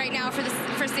mess right now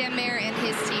for Sam Mayer and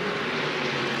his team.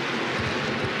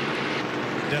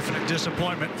 Definite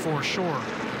disappointment for sure,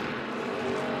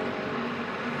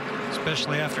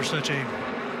 especially after such a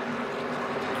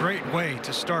great way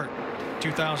to start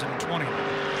 2020.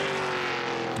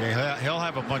 Yeah, he'll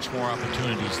have a bunch more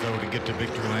opportunities though to get to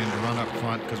victory lane, to run up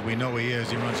front, because we know he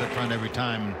is. He runs up front every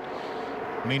time.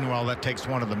 Meanwhile, that takes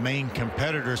one of the main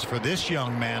competitors for this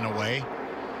young man away.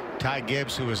 Ty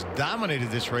Gibbs, who has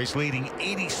dominated this race, leading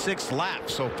 86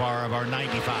 laps so far of our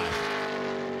 95.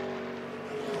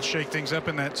 Shake things up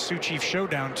in that Sioux Chief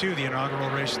Showdown too, the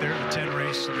inaugural race there, the 10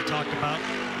 race that we talked about,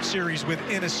 series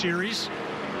within a series.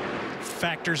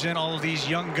 Factors in all of these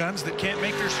young guns that can't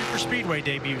make their super speedway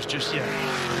debuts just yet.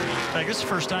 I guess it's the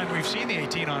first time we've seen the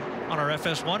 18 on our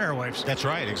FS1 airwaves. That's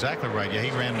right, exactly right. Yeah,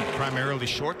 he ran primarily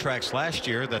short tracks last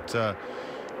year that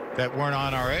weren't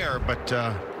on our air, but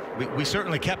we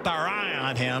certainly kept our eye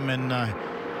on him, and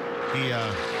he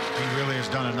really has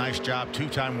done a nice job.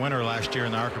 2-time winner last year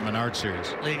in the ARCA Menards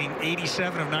series. Leading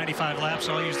 87 of 95 laps.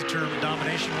 I'll use the term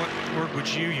domination. What word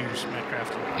would you use, Matt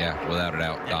Crafton? Yeah, without a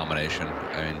doubt, domination.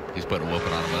 I mean, he's putting a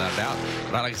whooping on him without a doubt.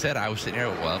 But like I said, I was sitting here,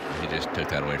 well, he just took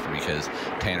that away from me because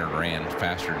Tanner ran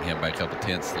faster than him by a couple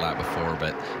tenths the lap before,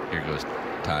 but here goes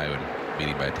Ty and beat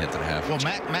him by a tenth and a half. Well,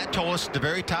 Matt told us at the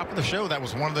very top of the show that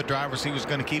was one of the drivers he was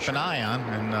going to keep an eye on,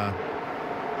 and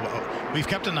we've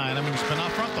kept an eye on him, and he's been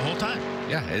out front the whole time.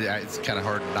 Yeah, it's kind of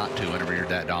hard not to whenever you're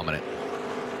that dominant.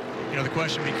 You know, the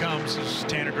question becomes, is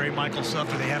Tanner Gray, Michael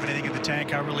Self, do they have anything in the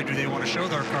tank? How really do they want to show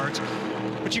their cards?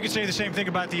 But you could say the same thing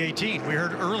about the 18. We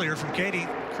heard earlier from Katie,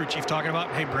 crew chief, talking about,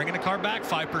 hey, bringing the car back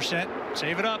 5%,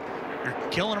 save it up. You're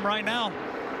killing them right now.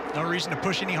 No reason to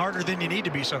push any harder than you need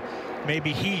to be. So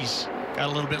maybe he's got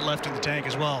a little bit left in the tank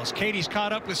as well. As Katie's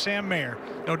caught up with Sam Mayer.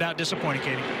 No doubt disappointing,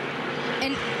 Katie.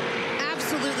 An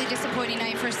absolutely disappointing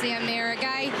night for Sam Mayer, a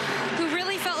guy who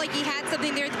really felt like he had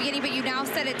something there at the beginning, but you now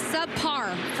said it's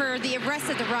subpar for the rest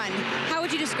of the run. How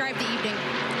would you describe the evening?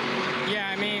 Yeah,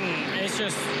 I mean, it's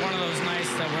just one of those nights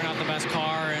that we're not the best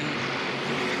car, and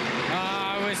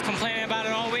I was complaining about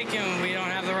it all weekend. We don't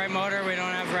have the right motor, we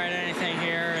don't have the right anything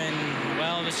here, and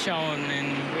well, it's showing.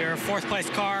 And we were a 4th place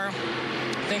car,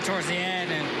 I think towards the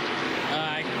end, and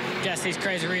I guess these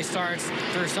crazy restarts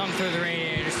threw some through the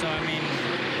radiator, so I mean,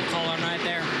 call our night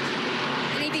there.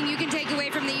 Anything you can take away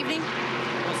from the evening?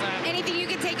 What's that? Anything you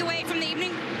can take away from the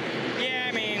evening? Yeah,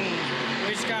 I mean,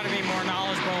 we just got to be more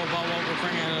knowledgeable about what we're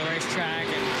bringing to the racetrack,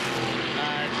 and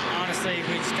honestly,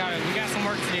 we got some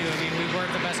work to do. I mean, we were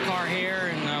the best car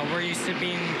here, and we're used to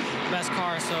being the best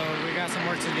car, so we got some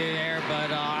work to do there.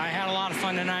 But I had a lot of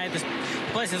fun tonight. This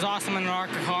place is awesome in an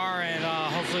ARCA car, and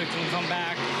hopefully we can come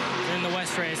back in the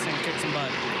West race and kick some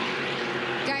butt.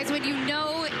 Guys, when you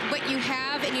know what you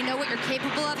have and you know what you're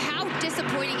capable of, how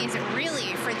disappointing is it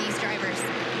really for these drivers?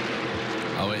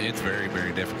 Oh, it's very,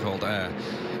 very difficult.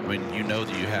 When you know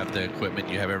that you have the equipment,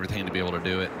 you have everything to be able to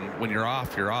do it. And when you're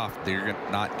off, you're off. You're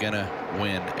not gonna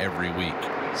win every week.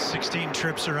 16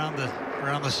 trips around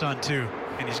the sun too,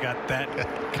 and he's got that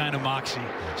kind of moxie.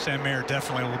 Sam Mayer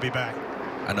definitely will be back.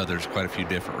 I know there's quite a few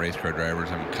different race car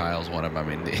drivers. I mean, Kyle's one of them.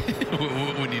 I mean,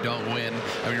 when you don't win,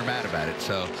 I mean, you're mad about it.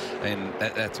 So, and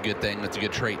that's a good thing. That's a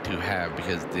good trait to have,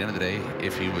 because at the end of the day,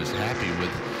 if he was happy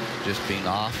with just being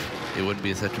off, it wouldn't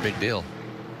be such a big deal.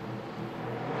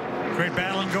 Great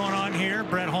battling going on here.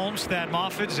 Brett Holmes, Thad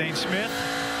Moffitt, Zane Smith.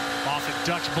 Moffitt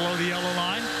ducks below the yellow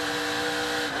line.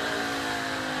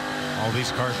 All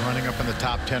these cars running up in the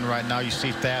top 10 right now. You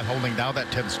see Thad holding down that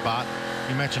 10th spot.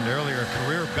 You mentioned earlier a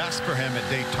career best for him at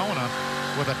Daytona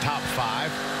with a top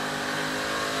 5.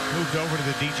 Moved over to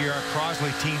the DGR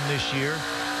Crosley team this year.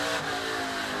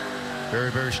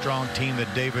 Very, very strong team that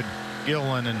David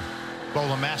Gillen and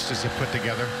Bola Mastis have put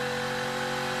together.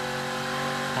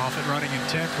 Moffitt running in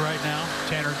 10th right now.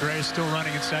 Tanner Gray still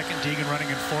running in 2nd. Deegan running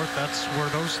in 4th. That's where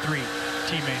those 3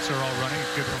 teammates are all running.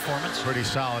 Good performance. Pretty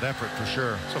solid effort for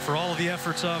sure. So for all of the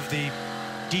efforts of the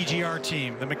DGR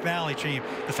team, the McNally team,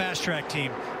 the Fast Track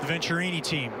team, the Venturini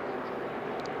team,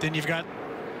 then you've got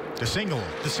the single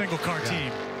car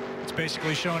team. It's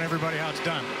basically showing everybody how it's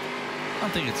done. I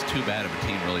don't think it's too bad of a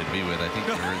team really to be with. I think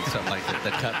they were in something like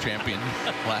the Cup champion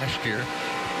last year.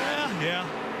 Yeah.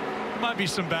 Might be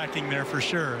some backing there for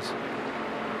sure.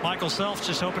 Michael Self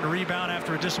just hoping to rebound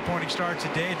after a disappointing start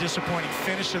today. A disappointing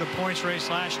finish to the points race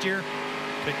last year.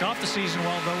 Kicked off the season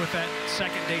well, though, with that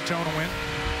 2nd Daytona win.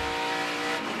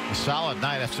 A solid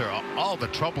night after all the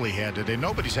trouble he had today.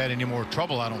 Nobody's had any more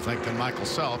trouble, I don't think, than Michael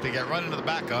Self. He got run into the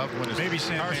back of when his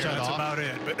car shut off. About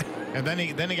it. But and then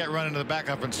he got run into the back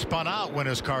of and spun out when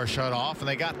his car shut off, and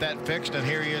they got that fixed, and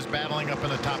here he is battling up in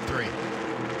the top 3.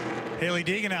 Haley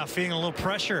Deegan now feeling a little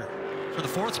pressure for the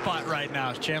 4th spot right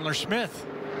now. Chandler Smith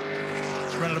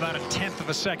is running about a 1/10 of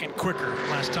a second quicker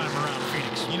last time around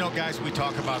Phoenix. You know, guys, we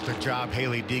talk about the job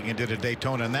Haley Deegan did at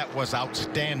Daytona, and that was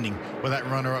outstanding with that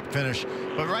runner-up finish.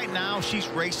 But right now, she's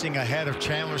racing ahead of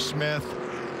Chandler Smith,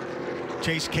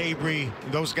 Chase Cabry,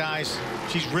 those guys.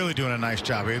 She's really doing a nice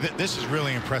job here. This is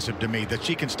really impressive to me that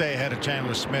she can stay ahead of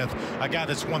Chandler Smith, a guy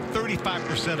that's won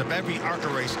 35% of every ARCA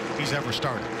race he's ever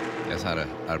started. That's not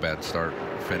a bad start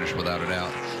finish without a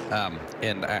doubt.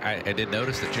 And I did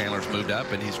notice that Chandler's moved up,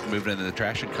 and he's moved into the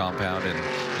Trashing compound, and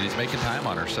he's making time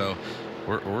on her. So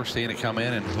we're seeing it come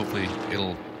in, and hopefully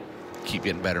it'll keep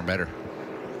getting better and better.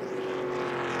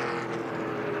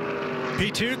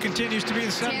 P2 continues to be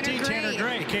the 17, Tanner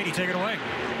Gray. Katie, take it away.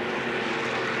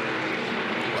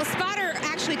 Well, Spotter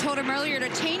actually told him earlier to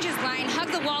change his line,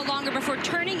 hug the wall longer before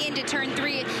turning into turn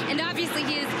 3. And obviously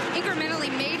he has incrementally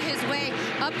made his way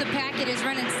up the packet, is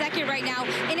running 2nd right now.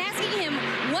 And asking him,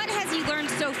 what has he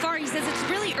learned so far? He says it's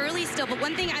really early still, but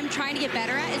one thing I'm trying to get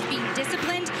better at is being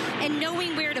disciplined and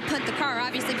knowing where to put the car.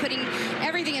 Obviously putting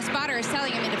everything a Spotter is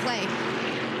telling him into play.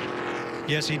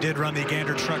 Yes, he did run the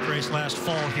Gander truck race last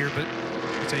fall here, but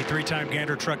it's a 3-time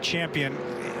Gander truck champion.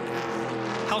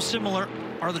 How similar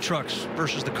are the trucks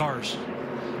versus the cars?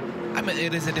 I mean,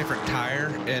 it is a different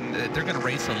tire, and they're going to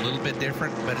race a little bit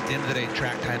different, but at the end of the day,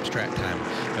 track time's track time.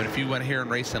 But if you went here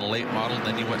and raced in a late model,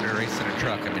 then you went to race in a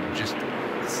truck. I mean, just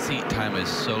seat time is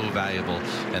so valuable,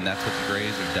 and that's what the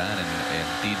Grays have done, and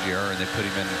DGR, and they put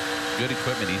him in good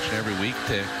equipment each and every week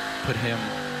to put him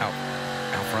out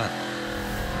front.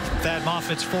 Thad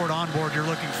Moffitt's Ford onboard. You're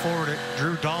looking forward at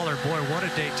Drew Dollar. Boy, what a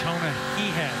Daytona he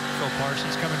had. Phil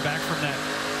Parsons coming back from that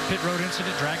pit road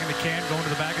incident, dragging the can, going to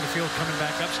the back of the field, coming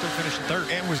back up, still finishing third.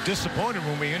 And was disappointed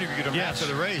when we interviewed him after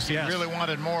the race. He really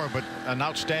wanted more, but an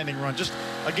outstanding run. Just,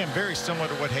 again, very similar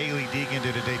to what Haley Deegan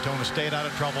did at Daytona. Stayed out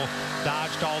of trouble,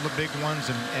 dodged all the big ones,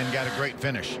 and got a great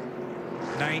finish.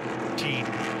 19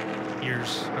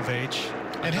 years of age.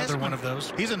 And another one of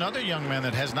those. He's another young man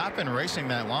that has not been racing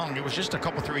that long. It was just a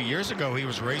couple, 3 years ago he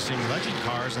was racing legend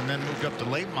cars and then moved up to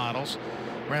late models.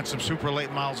 Ran some super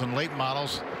late models and late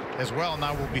models as well.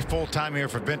 Now will be full-time here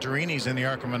for Venturini's in the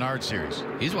ARCA Menards series.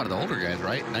 He's one of the older guys,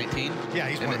 right? 19? Yeah,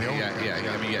 he's one of the older guys. Yeah,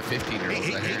 I mean, you got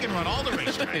 15-year-olds. He can run all the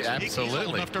racetracks. Absolutely. He's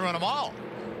old enough to run them all.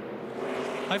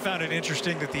 I found it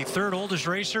interesting that the third oldest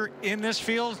racer in this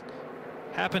field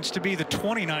happens to be the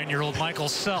 29-year-old Michael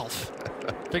Self.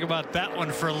 Think about that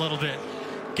one for a little bit.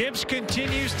 Gibbs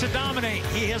continues to dominate.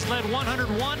 He has led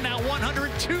 101, now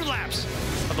 102 laps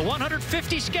of the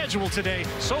 150 schedule today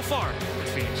so far at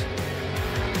Phoenix.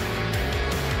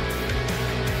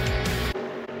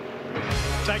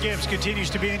 Ty Gibbs continues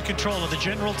to be in control of the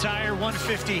General Tire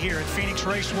 150 here at Phoenix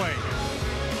Raceway.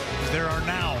 There are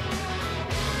now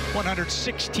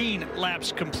 116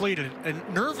 laps completed. A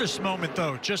nervous moment,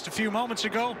 though, just a few moments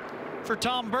ago for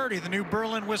Tom Birdie, the new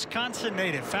Berlin, Wisconsin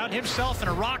native. Found himself in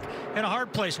a rock in a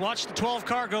hard place. Watched the 12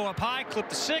 car go up high, clip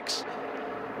the 6,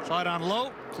 slide on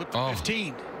low, clip the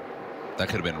 15. That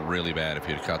could have been really bad if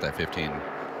you'd caught that 15.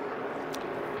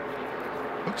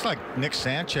 Looks like Nick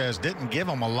Sanchez didn't give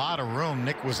him a lot of room.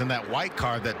 Nick was in that white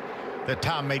car that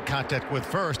Tom made contact with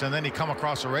first, and then he come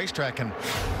across the racetrack and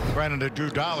ran into Drew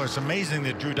Dollar. It's amazing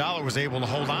that Drew Dollar was able to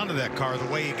hold on to that car the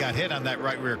way he got hit on that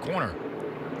right rear corner.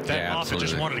 That Moffitt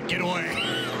just wanted to get away.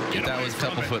 If that was a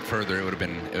couple foot further, it would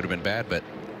have been bad. But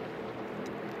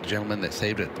the gentleman that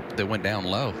saved it, that went down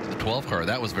low, the 12 car,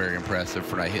 that was very impressive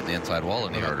for not hitting the inside wall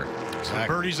any harder. Exactly.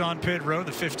 Birdie's on pit road.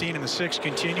 The 15 and the 6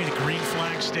 continue. The green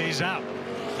flag stays out.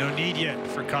 No need yet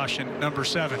for caution number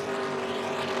 7.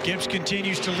 Gibbs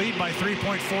continues to lead by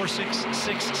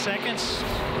 3.466 seconds.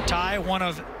 Ty, one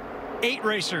of 8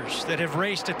 racers that have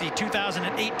raced at the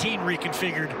 2018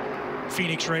 reconfigured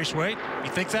Phoenix Raceway. You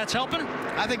think that's helping?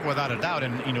 I think without a doubt.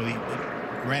 And, you know, he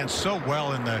ran so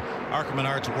well in the ARCA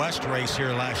Menards West race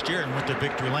here last year and went to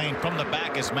victory lane from the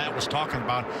back, as Matt was talking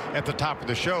about at the top of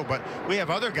the show. But we have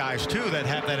other guys, too, that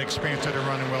have that experience that are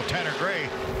running well. Tanner Gray,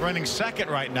 running second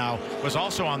right now, was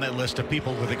also on that list of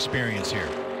people with experience here.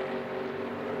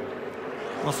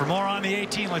 Well, for more on the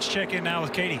 18, let's check in now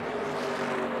with Katie.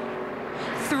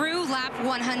 Through lap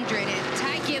 100,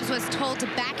 Ty Gibbs was told to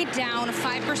back it down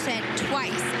 5%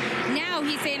 twice. Now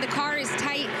he's saying the car is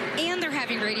tight and they're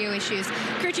having radio issues.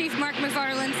 Crew Chief Mark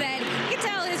McFarland said you can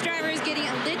tell his driver is getting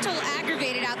a little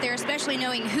aggravated out there, especially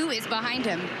knowing who is behind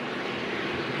him.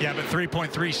 Yeah, but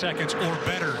 3.3 seconds or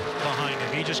better behind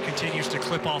him. He just continues to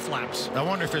clip off laps. I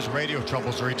wonder if his radio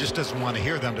troubles or he just doesn't want to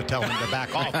hear them to tell him to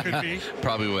back off. Could be.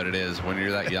 Probably what it is. When you're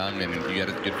that young and you got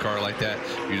a good car like that,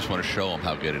 you just want to show them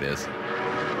how good it is.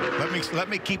 Let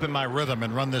me keep in my rhythm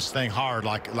and run this thing hard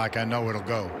like I know it'll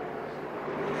go.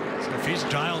 So if he's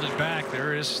dialed it back,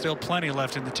 there is still plenty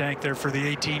left in the tank there for the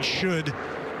 18 should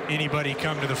anybody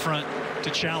come to the front to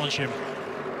challenge him.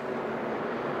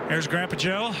 There's Grandpa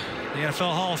Joe, the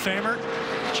NFL Hall of Famer,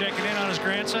 checking in on his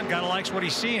grandson. Gotta likes what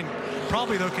he's seeing.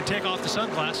 Probably, though, can take off the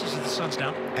sunglasses if the sun's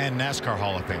down. And NASCAR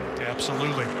Hall of Famer. Yeah,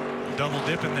 absolutely. Double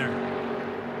dip in there.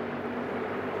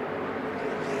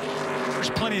 There's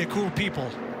plenty of cool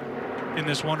people in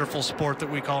this wonderful sport that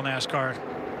we call NASCAR.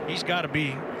 He's got to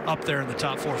be up there in the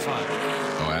top 4 or 5.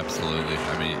 Oh, absolutely.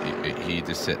 I mean, he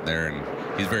just sitting there and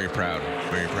he's very proud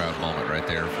moment right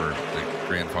there for the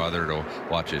grandfather to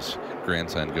watch his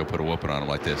grandson go put a whooping on him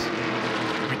like this.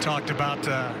 We talked about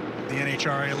the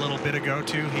NHRA a little bit ago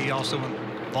too. He also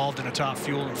involved in a top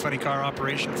fuel and funny car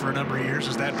operation for a number of years.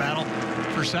 As that battle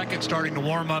for second starting to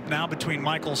warm up now between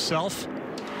Michael Self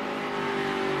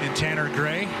and Tanner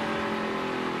Gray.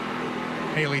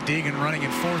 Haley Deegan running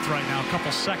in 4th right now, a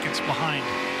couple seconds behind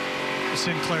the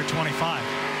Sinclair 25.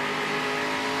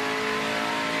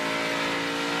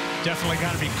 Definitely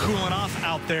got to be cooling off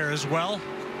out there as well.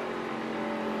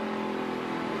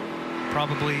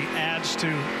 Probably adds to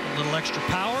a little extra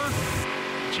power.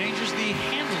 Changes the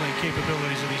handling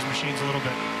capabilities of these machines a little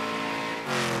bit.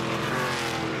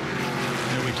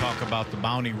 Here we talk about the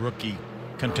Bounty rookie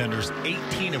contenders.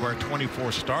 18 of our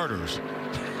 24 starters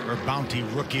are Bounty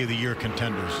Rookie of the Year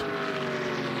contenders,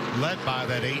 led by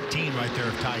that 18 right there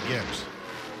of Ty Gibbs.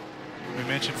 We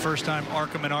mentioned first-time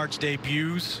ARCA Menards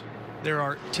debuts. There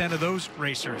are 10 of those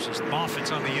racers.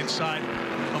 Moffitt's on the inside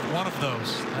of one of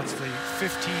those. That's the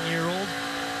 15-year-old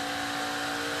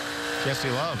Jesse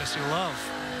Love. Jesse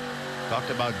Love.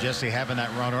 Talked about Jesse having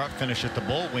that runner-up finish at the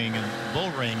Bull Ring in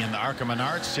the ARCA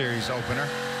Menards Series opener.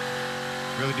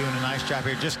 Really doing a nice job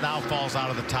here. Just now falls out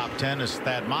of the top 10 as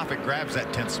Thad Moffitt grabs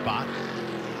that 10th spot.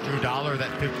 Drew Dollar,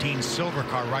 that 15 silver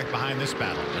car, right behind this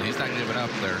battle. And he's not giving up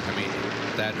there. I mean,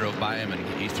 Thad drove by him and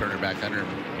he's turning back under him.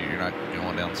 You're not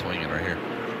going down swinging right here.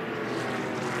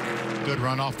 Good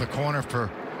run off the corner for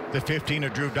the 15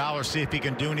 of Drew Dollar. See if he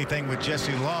can do anything with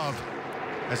Jesse Love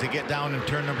as they get down in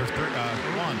turn number 1.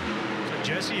 So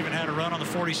Jesse even had a run on the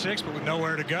 46, but with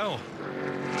nowhere to go.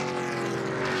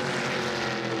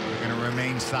 They're going to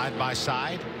remain side by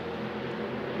side.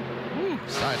 Woo,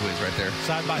 sideways right there.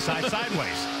 Side by side,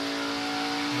 sideways.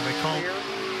 They call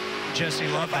Jesse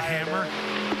Love the Hammer.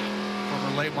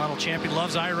 Former late model champion,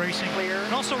 loves iRacing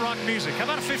and also rock music. How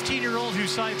about a 15-year-old who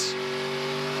cites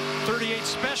 38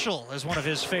 Special as one of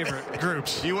his favorite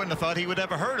groups? You wouldn't have thought he would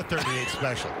ever heard of 38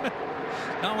 Special.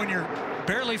 Not when you're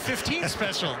barely 15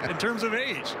 special in terms of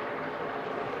age.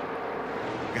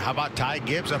 How about Ty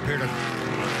Gibbs up here to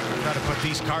try to put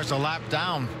these cars a lap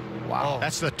down? Wow.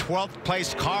 That's the 12th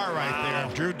place car right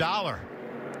there, Drew Dollar.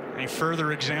 A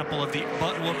further example of the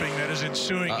butt whooping that is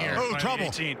ensuing here. Oh, trouble.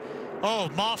 Oh,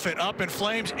 Moffitt up in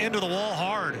flames into the wall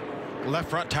hard. Left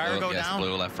front tire go yes, down.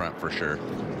 Blue left front for sure.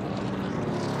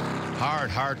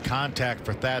 Hard contact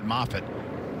for Thad Moffitt.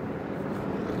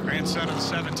 Grandson of the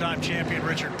 7-time champion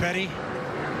Richard Petty.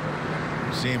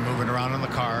 See him moving around in the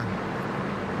car.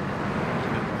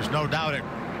 There's no doubt it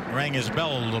rang his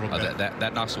bell a little bit.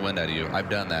 That knocks the wind out of you. I've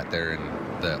done that there in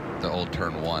the old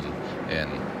turn 1,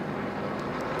 and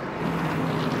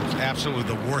it's absolutely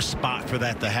the worst spot for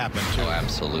that to happen too. Oh,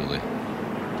 absolutely.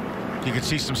 You can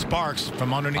see some sparks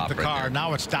from underneath the car. Right,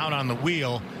 now it's down on the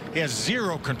wheel. He has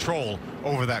zero control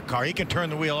over that car. He can turn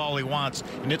the wheel all he wants,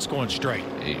 and it's going straight.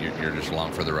 You're just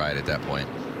along for the ride at that point.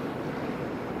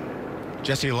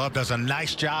 Jesse Love does a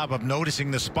nice job of noticing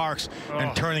the sparks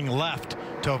and turning left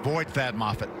to avoid Thad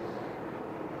Moffitt.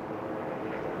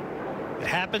 It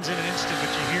happens in an instant, but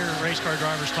you hear race car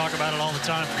drivers talk about it all the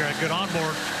time. Good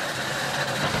onboard.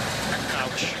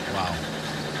 Ouch. Wow.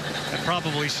 It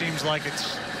probably seems like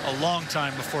it's a long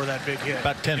time before that big hit.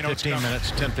 About 10, 15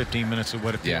 minutes. 10, 15 minutes of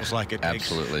what it feels like it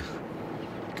takes. Absolutely.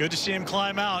 Good to see him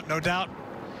climb out, no doubt.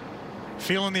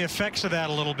 Feeling the effects of that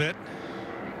a little bit.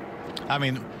 I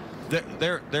mean,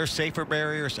 they're safer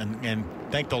barriers, and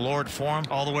thank the Lord for them.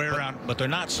 All the way around. But they're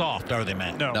not soft, are they,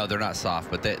 Matt? No, they're not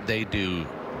soft, but they do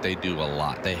a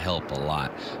lot. They help a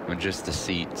lot. I mean, just the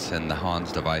seats and the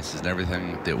Hans devices and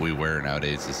everything that we wear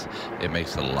nowadays, it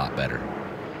makes it a lot better.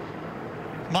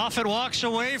 Moffitt walks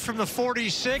away from the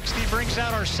 46th. He brings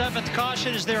out our 7th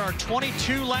caution as there are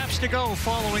 22 laps to go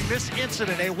following this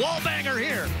incident. A wall banger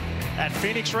here at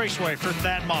Phoenix Raceway for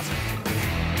Thad Moffitt.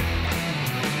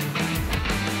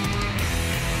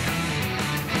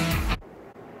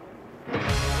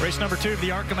 Race number 2 of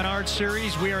the ARCA Menards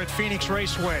Series. We are at Phoenix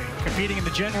Raceway, competing in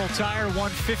the General Tire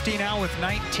 150 now with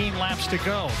 19 laps to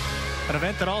go. An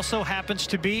event that also happens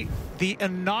to be the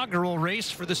inaugural race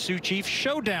for the Sioux Chief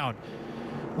Showdown,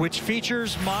 which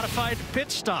features modified pit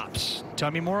stops.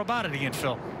 Tell me more about it again,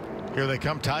 Phil. Here they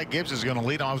come. Ty Gibbs is going to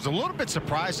lead on. I was a little bit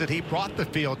surprised that he brought the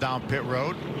field down pit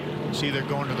road. See, they're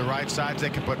going to the right sides. They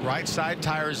can put right side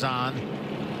tires on,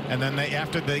 and then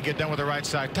after they get done with the right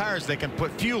side tires, they can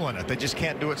put fuel in it. They just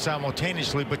can't do it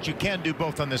simultaneously, but you can do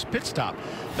both on this pit stop.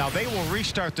 Now, they will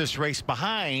restart this race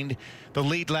behind the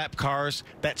lead lap cars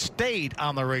that stayed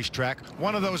on the racetrack,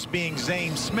 one of those being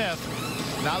Zane Smith.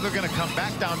 Now they're going to come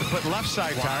back down to put left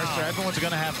side tires, so everyone's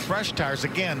going to have fresh tires.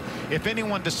 Again, if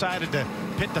anyone decided to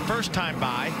pit the first time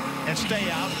by and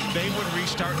stay out, they would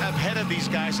restart ahead of these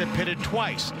guys that pitted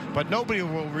twice. But nobody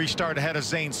will restart ahead of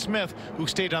Zane Smith, who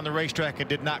stayed on the racetrack and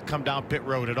did not come down pit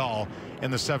road at all in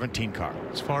the 17 car.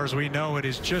 As far as we know, it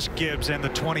is just Gibbs and the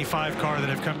 25 car that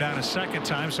have come down a second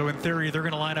time. So in theory, they're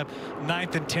going to line up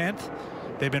 9th and 10th.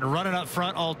 They've been running up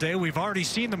front all day. We've already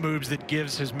seen the moves that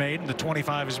Gibbs has made and the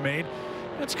 25 has made.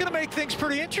 It's going to make things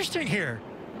pretty interesting here.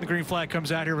 The green flag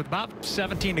comes out here with about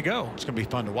 17 to go. It's going to be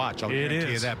fun to watch. I'll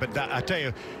guarantee you that. But I tell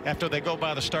you, after they go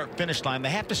by the start-finish line, they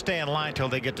have to stay in line till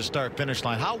they get to start-finish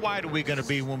line. How wide are we going to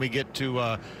be when we get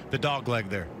to the dog leg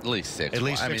there? At least 6. At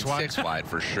least 6 wide. 6 wide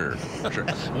for sure. For sure.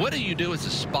 What do you do as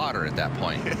a spotter at that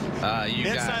point?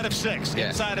 Inside of 6. Yeah.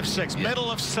 Inside of 6. Yeah.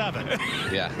 Middle of 7.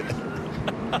 Yeah.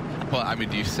 Well, I mean,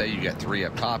 do you say you got 3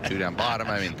 up top, 2 down bottom?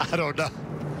 I mean, I don't know.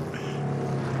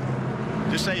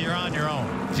 Just say you're on your own.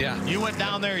 Yeah. You went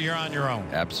down there, you're on your own.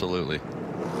 Absolutely.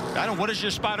 What does your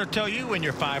spotter tell you when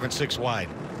you're 5 and 6 wide?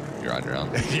 you're on your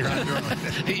own. You're on your own.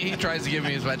 He tries to give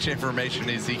me as much information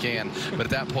as he can, but at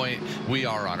that point, we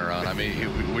are on our own. I mean,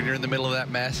 when you're in the middle of that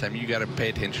mess, I mean, you got to pay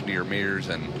attention to your mirrors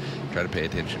and try to pay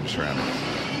attention to surroundings.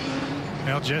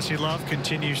 Well, Jesse Love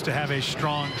continues to have a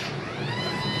strong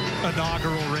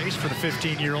inaugural race for the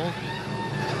 15-year-old.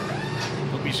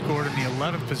 He'll be scored in the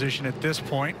 11th position at this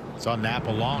point. Saw Napa,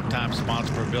 longtime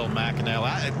sponsor for Bill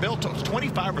McAnally. Bill,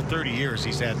 25 or 30 years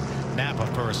he's had Napa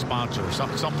for a sponsor,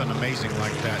 something amazing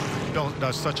like that. Bill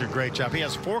does such a great job. He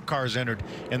has 4 cars entered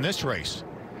in this race.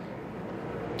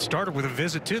 Started with a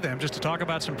visit to them just to talk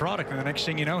about some product, and the next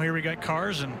thing you know, here we got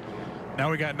cars, and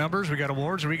now we got numbers, we got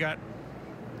awards, we got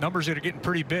numbers that are getting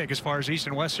pretty big as far as East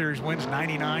and West Series wins.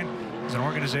 99 as an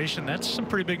organization. That's some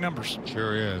pretty big numbers.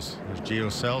 Sure is. There's Gio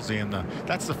Scelzi, and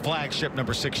that's the flagship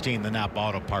number 16, the Napa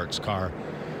Auto Parts car.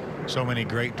 So many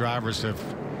great drivers have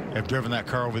driven that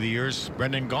car over the years.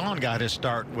 Brendan Gaughan got his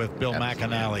start with Bill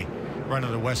McAnally running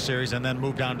the West Series, and then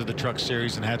moved on to the Truck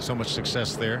Series and had so much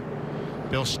success there.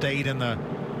 Bill stayed in the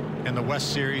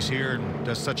West Series here and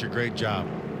does such a great job.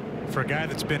 For a guy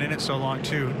that's been in it so long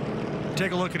too,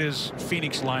 take a look at his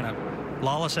Phoenix lineup.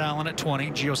 Lawless Allen at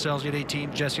 20, Gio Scelzi at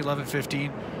 18, Jesse Love at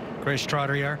 15, Grace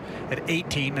Trottier at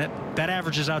 18. That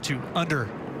averages out to under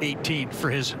 18 for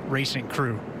his racing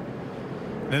crew.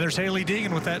 Then there's Haley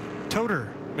Deegan with that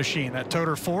toter machine, that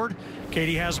toter Ford.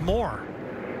 Katie has more.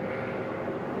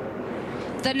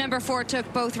 The number 4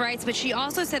 took both rights, but she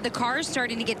also said the car is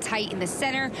starting to get tight in the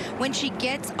center when she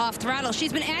gets off throttle.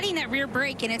 She's been adding that rear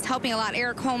brake, and it's helping a lot.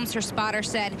 Eric Holmes, her spotter,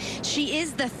 said she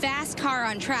is the fast car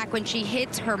on track when she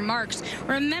hits her marks.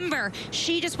 Remember,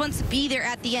 she just wants to be there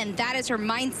at the end. That is her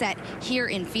mindset here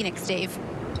in Phoenix, Dave.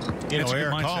 You know,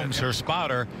 Eric Holmes, her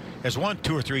spotter, has won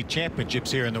 2 or 3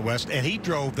 championships here in the West, and he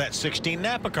drove that 16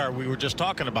 Napa car we were just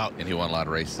talking about. And he won a lot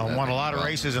of races. Won a lot of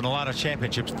races and a lot of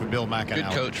championships for Bill McAnally.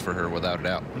 Good coach for her, without a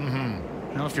doubt.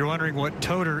 Now, if you're wondering what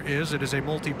toter is, it is a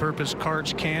multi-purpose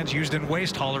carts, cans used in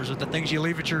waste haulers, are the things you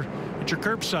leave at your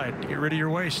curbside to get rid of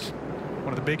your waste. One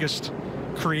of the biggest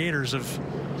creators of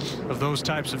those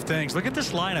types of things. Look at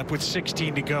this lineup with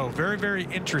 16 to go. Very, very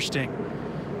interesting,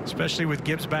 especially with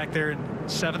Gibbs back there in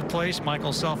 7th place,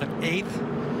 Michael Self in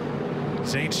 8th.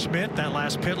 Zane Smith, that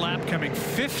last pit lap, coming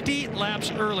 50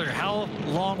 laps earlier. How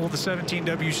long will the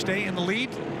 17W stay in the lead?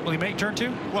 Will he make turn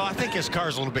 2? Well, I think his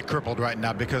car's a little bit crippled right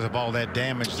now because of all that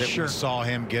damage that we saw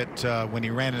him get when he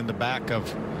ran in the back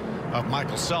of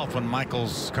Michael Self when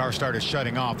Michael's car started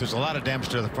shutting off. There's a lot of damage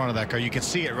to the front of that car. You can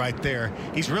see it right there.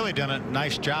 He's really done a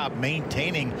nice job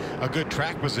maintaining a good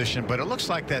track position, but it looks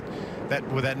like that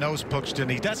with that nose pushed in,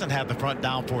 he doesn't have the front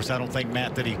downforce, I don't think,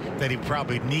 Matt, that he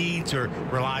probably needs or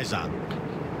relies on.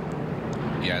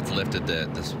 Yeah, it's lifted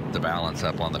the balance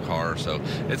up on the car, so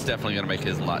it's definitely going to make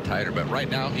his a lot tighter. But right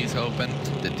now, he's hoping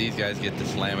that these guys get to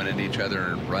slamming into each other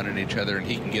and running each other, and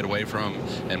he can get away from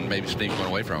them and maybe sneak one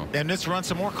away from them. And let's run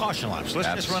some more caution laps. Let's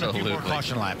just run a few more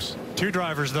caution laps. 2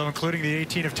 drivers, though, including the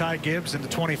 18 of Ty Gibbs and the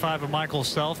 25 of Michael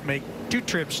Self, make 2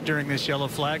 trips during this yellow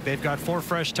flag. They've got 4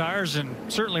 fresh tires and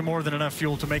certainly more than enough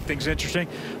fuel to make things interesting.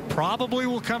 Probably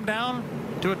will come down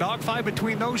to a dogfight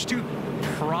between those 2.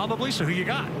 Probably. So who you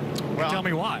got? Well, tell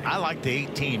me why. I like the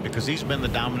 18 because he's been the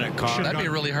dominant car. That'd be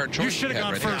a really hard choice. You should have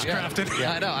gone first, Crafton.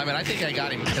 Yeah, I know. I mean, I think I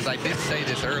got him because I did say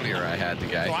this earlier. I had the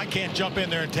guy. So I can't jump in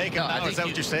there and take him. Is that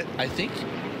what you said? I think.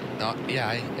 Yeah,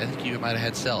 I think you might have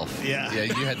had Self. Yeah. Yeah,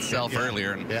 you had Self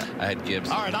earlier, and I had Gibbs.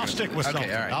 All right, I'll stick with Self.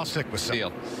 Okay, all right. I'll stick with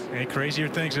Self. Hey, crazier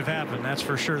things have happened, that's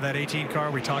for sure. That 18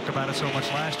 car, we talked about it so much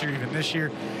last year, even this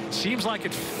year. Seems like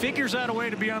it figures out a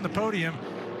way to be on the podium,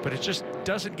 but it just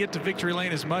doesn't get to victory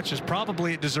lane as much as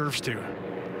probably it deserves to.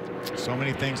 So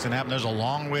many things can happen. There's a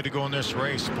long way to go in this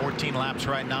race. 14 laps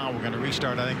right now. We're going to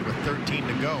restart, I think, with 13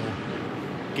 to go.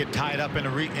 Get tied up in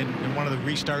one of the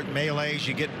restart melees.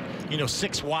 You get,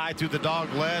 6 wide through the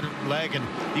dog leg, and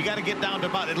you got to get down to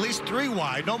about at least 3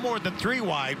 wide, no more than 3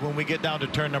 wide when we get down to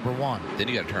turn number 1. Then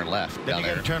you got to turn left. Then you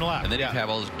got to turn left. And then you have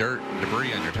all this dirt and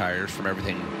debris on your tires from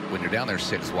everything. When you're down there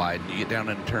 6 wide, you get down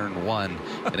into turn 1,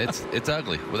 and it's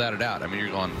ugly, without a doubt. I mean, you're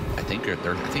going. I think they're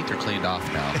cleaned off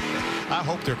now. I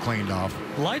hope they're cleaned off.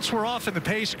 Lights were off in the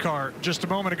pace car just a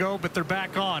moment ago, but they're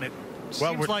back on. It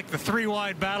seems like the 3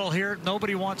 wide battle here.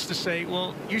 Nobody wants to say,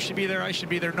 well, you should be there, I should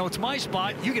be there. No, it's my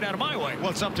spot. You get out of my way.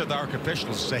 Well, it's up to the ARC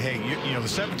officials to say, hey, the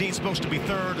 17's supposed to be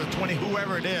 3rd or 20,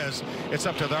 whoever it is. It's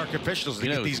up to the ARC officials to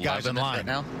get these guys in line. Right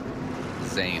now?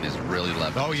 Zane is really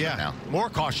loving this right now. More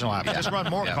caution laps. Yeah. Just run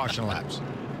more caution laps.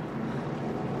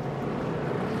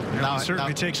 Now, it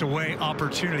certainly takes away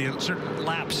opportunity, certain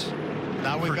laps.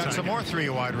 Now we've got some more 3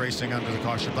 wide racing under the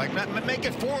caution flag. Make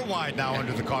it 4 wide now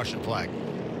under the caution flag.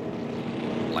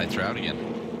 Lights are out again.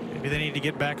 Maybe they need to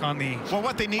get back on the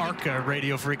ARCA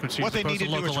radio frequency. What they need to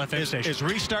do is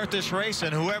restart this race,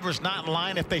 and whoever's not in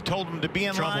line, if they told them to be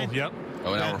in line, yep.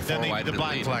 Oh, now we're 4 then they wide need to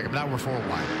blind flag them. Now we're 4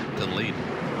 wide. To the lead.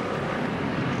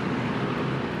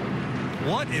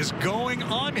 What is going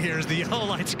on here as the yellow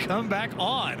lights come back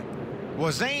on?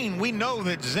 Well, Zane, we know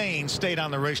that Zane stayed on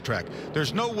the racetrack.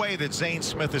 There's no way that Zane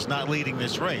Smith is not leading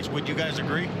this race. Would you guys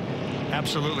agree?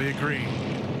 Absolutely agree.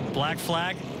 Black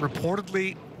flag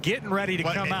reportedly getting ready to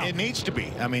come out. It needs to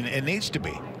be. I mean, it needs to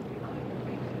be.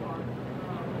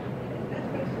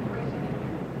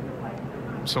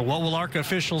 So what will ARCA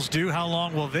officials do? How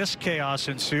long will this chaos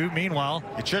ensue? Meanwhile,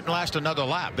 it shouldn't last another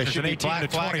lap. They should be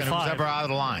black flagging who's ever out of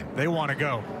the line. They want to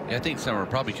go. Yeah, I think some are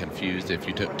probably confused. If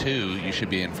you took 2, you should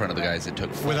be in front of the guys that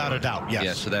took 4. Without a doubt, yes.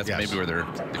 Yeah, so that's maybe where the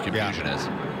confusion is.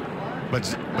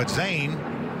 But Zane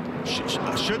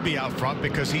should be out front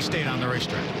because he stayed on the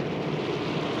racetrack.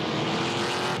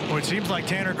 Well, it seems like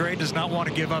Tanner Gray does not want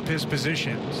to give up his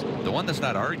positions. The one that's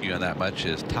not arguing that much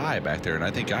is Ty back there, and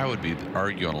I think I would be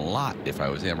arguing a lot if I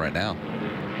was him right now.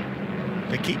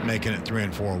 They keep making it 3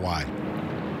 and 4 wide.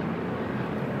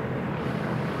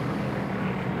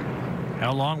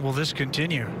 How long will this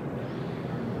continue?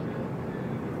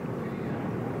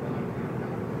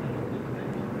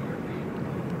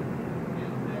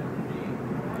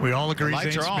 We all agree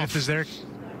Zane Smith is there.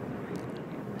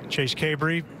 Chase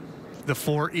Cabry, the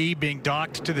 4E being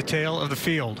docked to the tail of the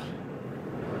field.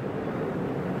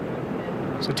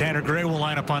 So Tanner Gray will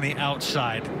line up on the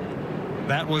outside.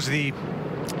 That was the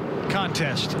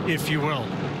contest, if you will.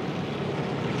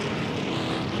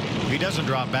 If he doesn't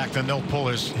drop back, then they'll pull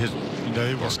his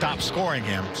they will stop scoring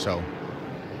him. So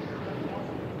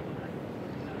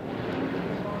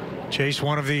Chase,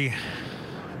 one of the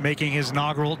making his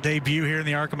inaugural debut here in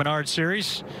the ARCA Menards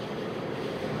series.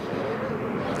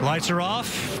 Lights are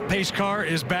off. Pace car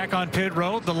is back on pit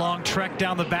road. The long trek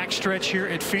down the backstretch here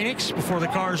at Phoenix before the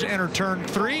cars enter turn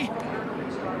 3.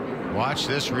 Watch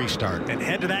this restart. And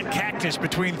head to that cactus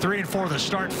between 3 and 4, the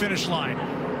start-finish line.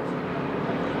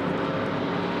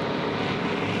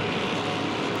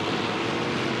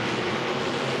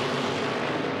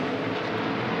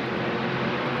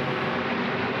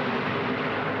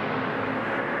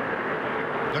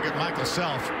 Look at Michael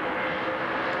Self.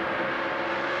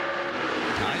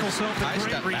 Michael Self, a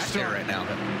great restart right now.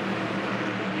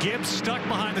 Gibbs stuck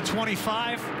behind the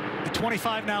 25. The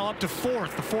 25 now up to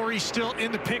 4th. The 4E still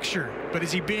in the picture, but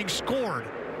is he being scored?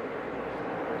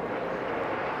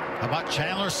 How about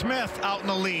Chandler Smith out in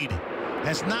the lead?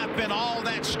 Has not been all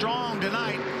that strong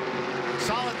tonight.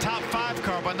 Solid top 5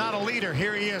 car, but not a leader.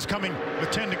 Here he is coming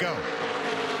with 10 to go.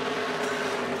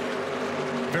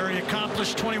 Very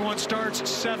accomplished, 21 starts,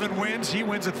 7 wins. He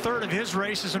wins a third of his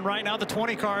races, and right now the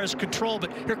 20 car is control, but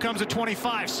here comes the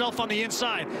 25. Self on the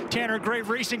inside. Tanner Gray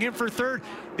racing him for 3rd.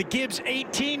 The Gibbs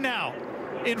 18 now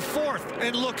in 4th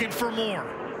and looking for more.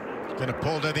 Gonna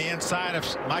pull to the inside of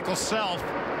Michael Self.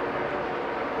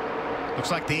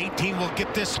 Looks like the 18 will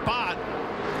get this spot.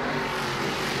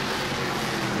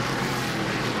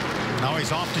 Now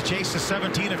he's off to chase the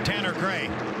 17 of Tanner Gray.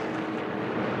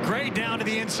 Gray down to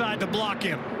the inside to block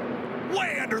him.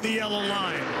 Way under the yellow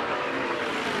line.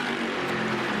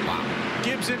 Wow.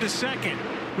 Gibbs into 2nd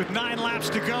with 9 laps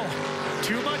to go.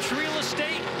 Too much real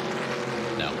estate?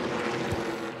 No.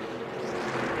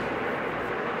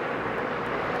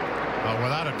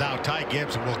 Without a doubt, Ty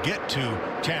Gibbs will get to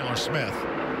Chandler Smith.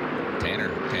 Tanner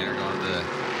going to the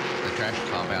trash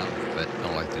compound, but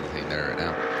don't like anything there right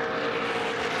now.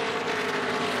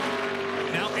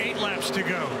 Now 8 laps to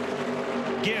go.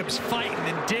 Gibbs fighting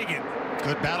and digging.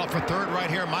 Good battle for 3rd right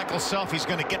here. Michael Self, he's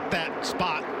going to get that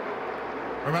spot.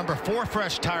 Remember, 4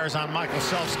 fresh tires on Michael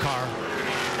Self's car.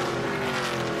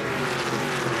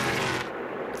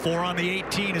 4 on the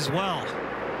 18 as well.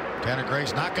 Tanner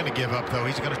Gray's not going to give up, though.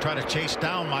 He's going to try to chase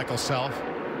down Michael Self.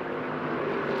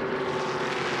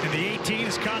 And the 18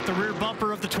 has caught the rear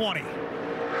bumper of the 20.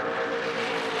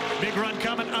 Big run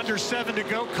coming, under 7 to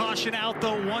go. Caution out,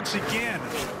 though, once again.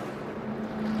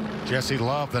 Jesse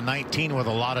Love, the 19, with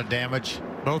a lot of damage.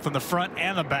 Both in the front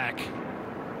and the back.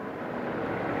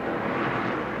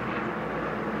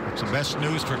 It's the best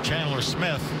news for Chandler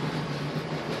Smith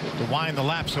to wind the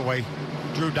laps away.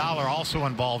 Drew Dollar also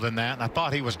involved in that. And I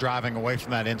thought he was driving away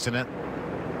from that incident.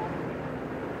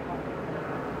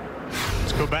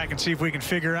 Let's go back and see if we can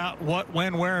figure out what,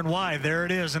 when, where, and why. There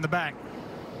it is in the back.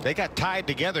 They got tied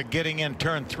together getting in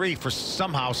turn 3 for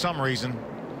some reason.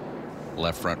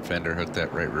 Left front fender hooked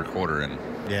that right rear quarter in.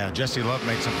 Yeah, Jesse Love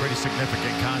made some pretty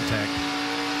significant contact.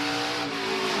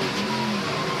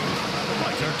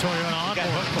 Like Toyota on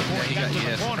board before he got to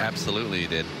the corner. Absolutely he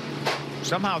did.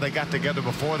 somehow they got together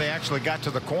before they actually got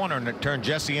to the corner, and it turned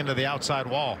Jesse into the outside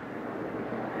wall.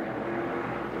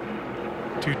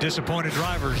 Two disappointed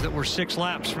drivers that were 6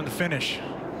 laps from the finish.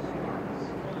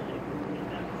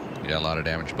 You got a lot of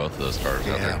damage to both of those cars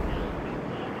out there.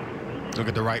 Look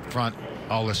at the right front,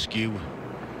 all askew.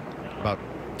 About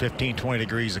 15-20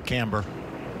 degrees of camber.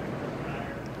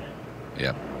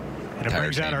 Yep. And it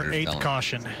brings out our 8th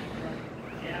caution.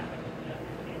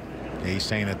 He's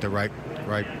saying that the right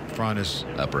front is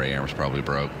upper arms probably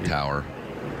broke. Tower.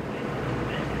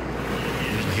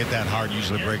 Usually hit that hard,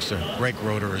 usually breaks the brake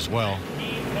rotor as well.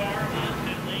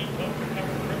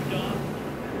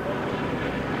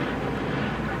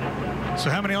 So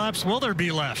how many laps will there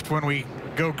be left when we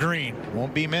go green?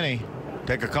 Won't be many.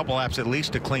 Take a couple laps at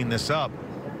least to clean this up.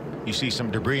 You see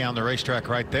some debris on the racetrack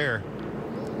right there.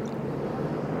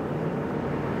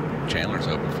 Chandler's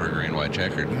hoping for a green, white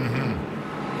checkered.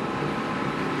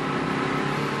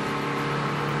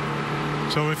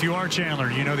 So if you are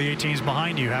Chandler, you know the 18's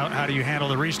behind you. How do you handle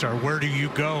the restart? Where do you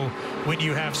go when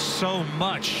you have so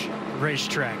much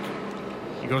racetrack?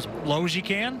 You go as low as you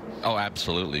can? Oh,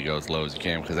 absolutely go as low as you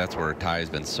can, because that's where Ty has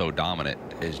been so dominant.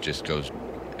 It just goes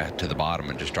to the bottom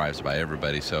and just drives by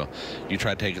everybody. So you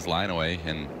try to take his line away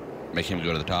and make him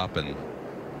go to the top and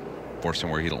force him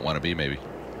where he don't want to be, maybe.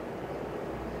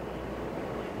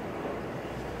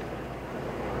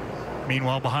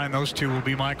 Meanwhile, behind those two will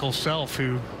be Michael Self,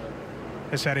 who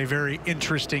has had a very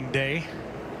interesting day,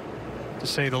 to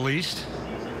say the least.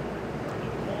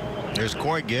 There's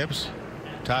Corey Gibbs,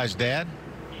 Ty's dad.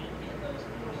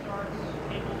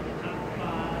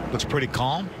 Looks pretty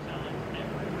calm.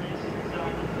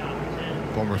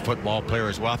 Former football player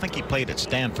as well. I think he played at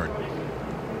Stanford.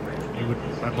 He would,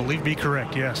 I believe, be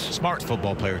correct, yes. Smart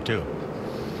football player, too.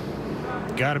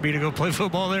 Got to be to go play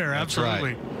football there, That's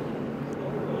absolutely. Right.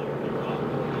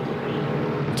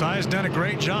 Ty's done a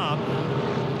great job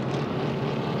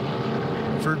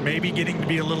for maybe getting to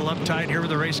be a little uptight here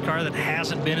with a race car that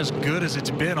hasn't been as good as it's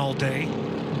been all day.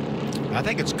 I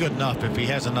think it's good enough if he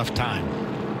has enough time.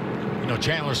 You know,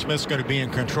 Chandler Smith's going to be in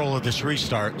control of this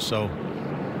restart, so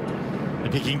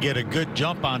if he can get a good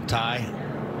jump on Ty,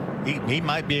 he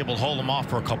might be able to hold him off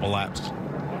for a couple laps.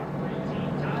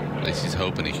 At least he's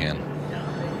hoping he can.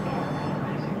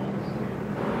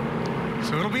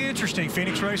 So it'll be interesting.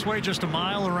 Phoenix Raceway, just a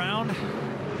mile around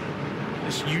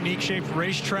this unique shaped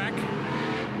racetrack.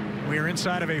 We are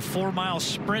inside of a 4-mile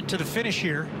sprint to the finish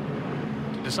here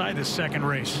to decide this second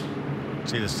race.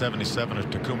 See the 77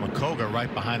 of Takuma Koga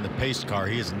right behind the pace car.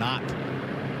 He is not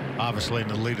obviously in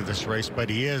the lead of this race, but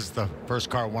he is the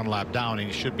first car 1 lap down,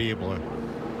 and he should be able to,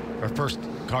 or first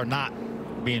car not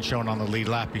being shown on the lead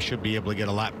lap, he should be able to get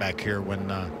a lap back here when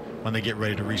they get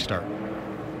ready to restart.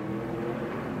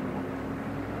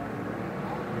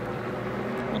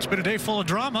 Well, it's been a day full of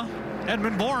drama. Hadn't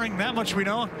been boring, that much we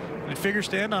know. And it figures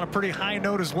to end on a pretty high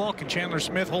note as well. Can Chandler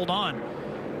Smith hold on?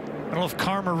 I don't know if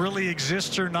karma really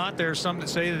exists or not. There are some that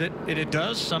say that it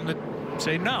does, some that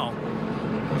say no.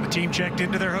 When the team checked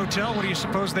into their hotel, what do you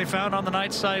suppose they found on the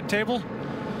night side table?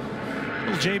 A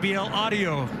little JBL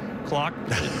audio clock.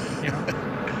 You know.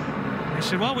 They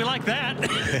said, well, we like that.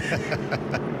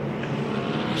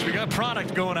 So we got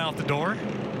product going out the door.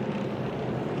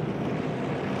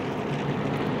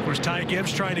 Of course, Ty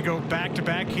Gibbs trying to go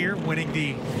back-to-back here, winning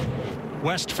the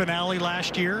West finale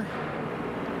last year.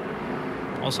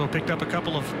 Also picked up a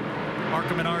couple of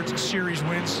ARCA Menards series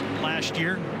wins last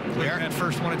year, including that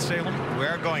first one at Salem. We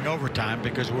are going overtime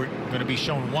because we're going to be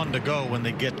shown 1 to go when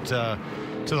they get to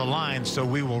the line, so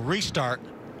we will restart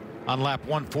on lap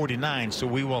 149, so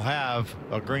we will have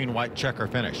a green-white checker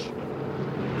finish.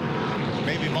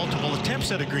 Maybe multiple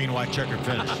attempts at a green-white checker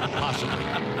finish, possibly.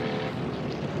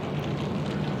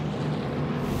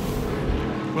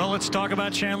 Well, let's talk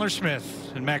about Chandler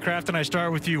Smith. And Matt Crafton, I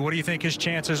start with you. What do you think his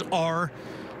chances are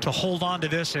to hold on to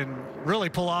this and really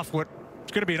pull off what's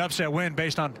going to be an upset win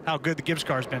based on how good the Gibbs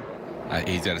car's been?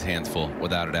 He's got his hands full,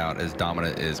 without a doubt. As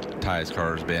dominant as Ty's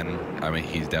car has been, I mean,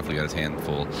 he's definitely got his hands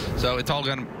full. So it's all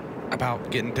going about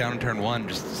getting down in turn 1,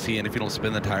 just seeing if you don't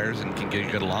spin the tires and can get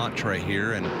a good launch right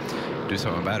here and do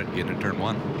something about it, get in turn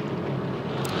 1.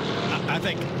 I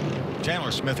think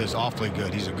Chandler Smith is awfully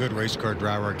good. He's a good race car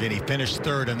driver. Again, he finished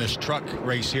 3rd in this truck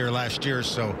race here last year,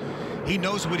 so he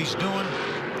knows what he's doing.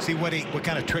 See what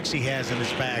kind of tricks he has in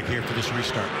his bag here for this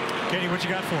restart. Katie, what you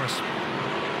got for us?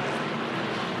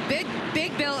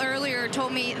 Big Bill earlier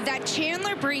told me that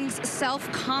Chandler brings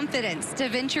self-confidence to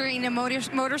venturing into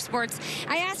motorsports.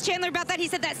 I asked Chandler about that. He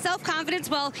said that self-confidence,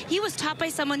 well, he was taught by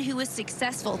someone who was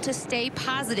successful to stay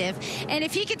positive. And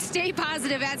if he could stay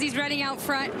positive as he's running out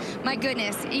front, my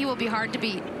goodness, he will be hard to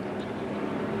beat.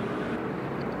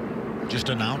 just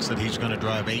announced that he's going to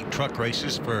drive 8 truck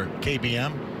races for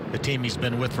KBM, the team he's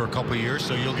been with for a couple of years.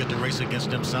 So you'll get to race against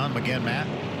him some again, Matt.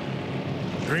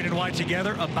 Green and white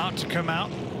together, about to come out.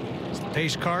 As the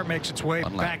pace car makes its way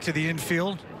back to the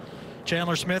infield.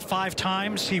 Chandler Smith 5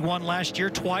 times. He won last year,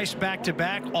 twice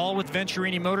back-to-back, all with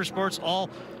Venturini Motorsports, all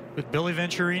with Billy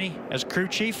Venturini as crew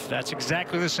chief. That's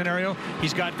exactly the scenario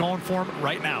he's got going for him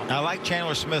right now. I like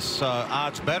Chandler Smith's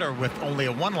odds better with only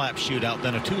a 1-lap shootout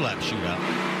than a 2-lap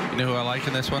shootout. You know who I like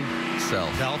in this one?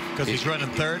 Self. Because he's running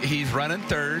third? He's running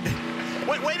third.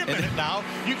 Wait a minute now.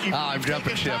 I'm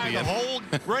jumping ship again. The whole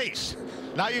race.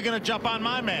 Now you're going to jump on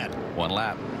my man. 1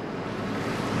 lap.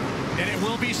 And it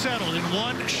will be settled in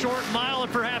 1 short mile,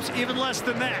 and perhaps even less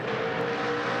than that.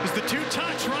 As the 2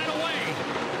 touch right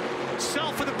away.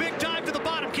 Self with a big dive to the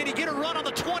bottom. Can he get a run on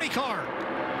the 20 car?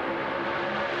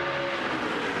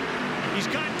 He's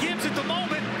got Gibbs at the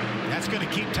moment. That's going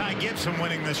to keep Ty Gibbs from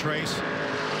winning this race.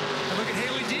 And look at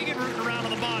Haley Deegan rooting around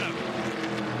on the bottom.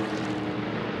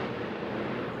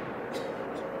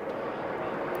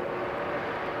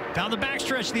 Down the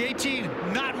backstretch, the 18,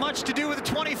 not much to do with the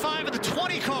 25 and the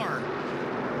 20 car.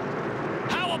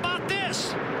 How about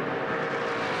this?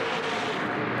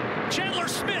 Chandler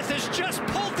Smith has just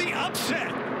pulled the upset.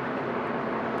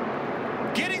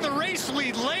 Getting the race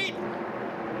lead late,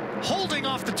 holding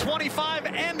off the 25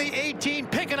 and the 18,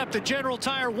 picking up the General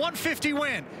Tire 150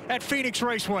 win at Phoenix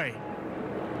Raceway.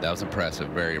 That was impressive,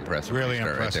 very impressive. Really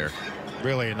impressive. Right there.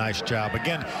 Really a nice job.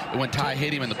 Again, when Ty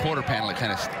hit him in the quarter panel, it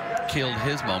kind of killed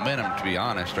his momentum, to be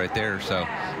honest, right there. So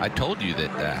I told you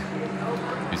that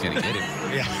he's going to get it.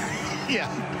 Yeah.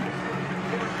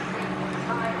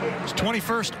 His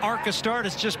 21st ARCA start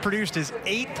has just produced his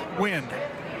 8th win.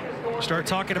 Start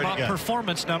talking about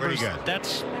performance numbers.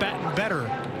 That's batting better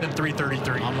than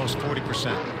 333. Almost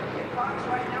 40%.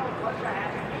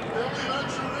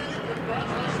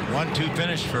 1-2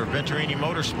 finish for Venturini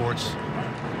Motorsports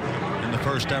in the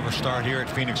first ever start here at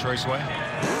Phoenix Raceway.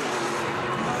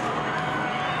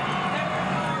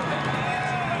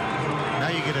 Now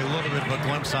you get a little bit of a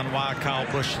glimpse on why Kyle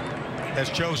Busch has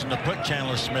chosen to put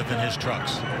Chandler Smith in his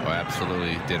trucks. Oh,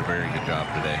 absolutely. Did a very good job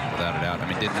today, without a doubt. I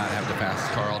mean, did not have the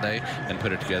fastest car all day and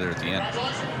put it together at the end.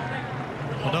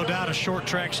 Well, no doubt a short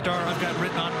track star. I've got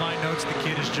written on my notes the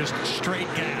kid is just straight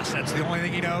gas. That's the only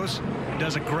thing he knows. He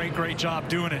does a great job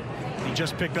doing it. He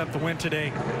just picked up the win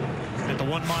today at the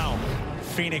 1 mile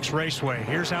Phoenix Raceway.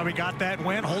 Here's how he got that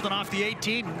win, holding off the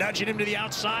 18, nudging him to the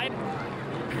outside,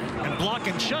 and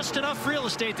blocking just enough real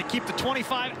estate to keep the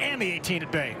 25 and the 18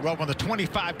 at bay. Well, when the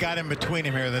 25 got in between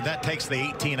him here, that takes the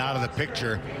 18 out of the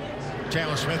picture.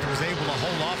 Chandler Smith was able to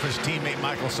hold off his teammate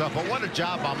Michael Self. But what a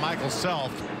job by Michael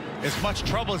Self. As much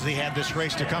trouble as he had this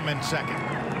race to come in second.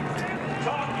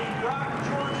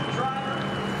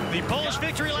 The Polish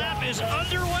victory lap is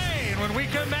underway, and when we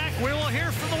come back, we will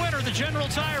hear from the winner, the General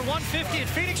Tire 150 at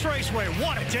Phoenix Raceway.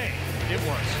 What a day it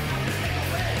was.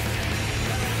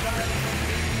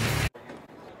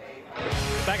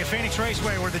 Back at Phoenix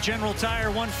Raceway, where the General Tire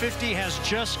 150 has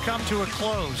just come to a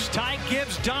close. Ty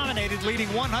Gibbs dominated,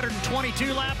 leading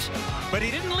 122 laps, but he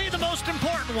didn't lead the most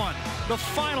important one, the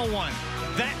final one.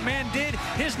 That man did.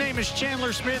 His name is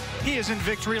Chandler Smith. He is in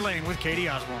victory lane with Katie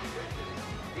Osborne.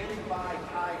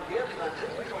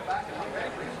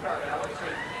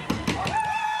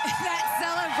 That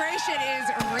celebration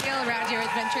is real around here with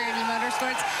Venturini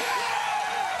Motorsports.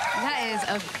 That is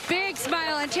a big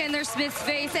smile on Chandler Smith's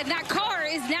face, and that car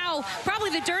is now probably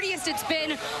the dirtiest it's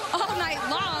been all night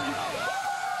long.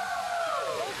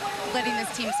 Letting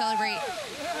this team celebrate.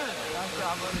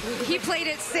 He played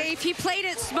it safe, he played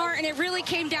it smart, and it really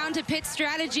came down to pit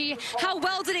strategy. How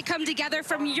well did it come together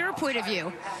from your point of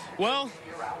view? Well,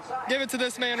 give it to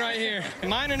this man right here.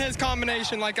 Mine and his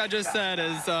combination, like I just said,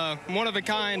 is one of a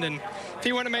kind, and if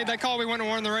he wouldn't have made that call, we wouldn't have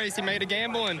won the race. He made a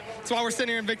gamble, and that's why we're sitting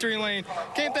here in victory lane.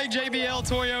 Can't thank JBL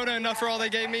Toyota enough for all they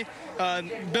gave me.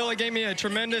 Billy gave me a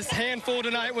tremendous handful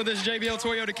tonight with his JBL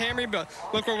Toyota Camry, but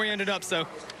look where we ended up. So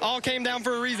all came down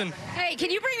for a reason. Hey,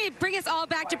 can you bring us all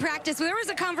back to practice? There was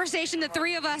a conversation the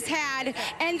three of us had,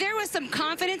 and there was some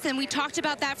confidence, and we talked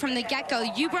about that from the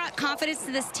get-go. You brought confidence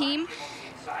to this team.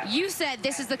 You said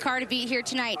this is the car to beat here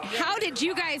tonight. How did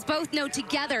you guys both know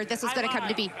together this was going to come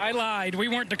to be? I lied. We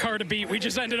weren't the car to beat. We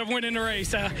just ended up winning the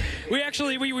race. We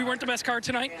weren't the best car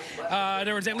tonight.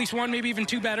 There was at least one, maybe even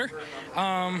two better.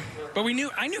 But I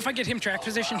knew if I get him track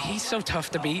position, he's so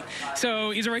tough to beat. So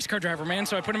he's a race car driver, man.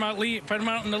 So I put him out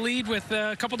in the lead with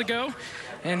a couple to go,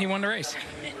 and he won the race.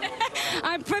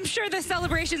 I'm sure the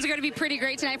celebrations are going to be pretty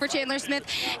great tonight for Chandler Smith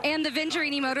and the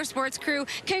Venturini Motorsports crew.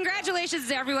 Congratulations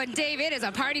to everyone. Dave, it is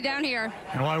a party down here.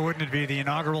 And why wouldn't it be? The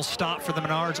inaugural stop for the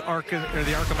ARCA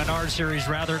Menards Series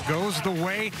rather goes the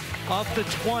way of the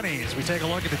 20s. We take a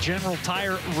look at the General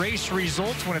Tire race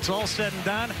results when it's all said and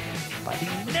done. By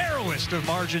the narrowest of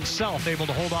margins, Self able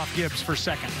to hold off Gibbs for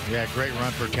second. Yeah, great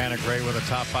run for Tanner Gray with a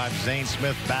top 5. Zane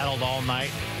Smith battled all night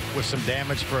with some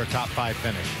damage for a top 5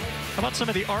 finish. How about some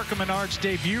of the ARCA Menards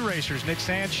debut racers? Nick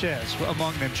Sanchez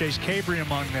among them, Chase Cabri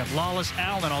among them, Lawless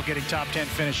Allen all getting top 10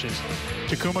 finishes.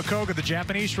 Takuma Koga, the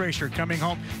Japanese racer, coming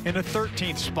home in the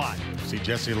 13th spot. See,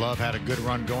 Jesse Love had a good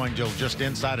run going, just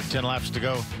inside of 10 laps to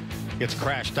go. Gets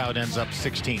crashed out, ends up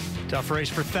 16th. Tough race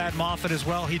for Thad Moffitt as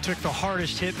well. He took the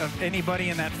hardest hit of anybody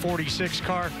in that 46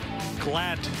 car.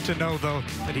 Glad to know, though,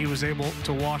 that he was able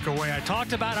to walk away. I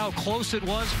talked about how close it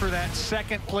was for that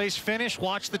second place finish.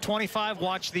 Watch the 25,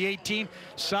 watch the 18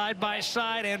 side by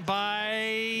side, and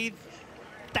by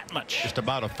that much. Just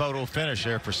about a photo finish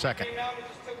there for second.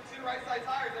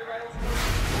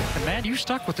 And man, you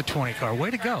stuck with the 20 car.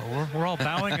 Way to go. We're all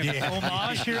bowing in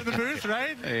homage here in the booth,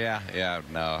 right? Yeah,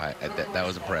 no, that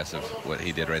was impressive what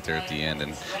he did right there at the end,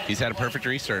 and he's had a perfect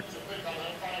restart.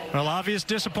 Well, obvious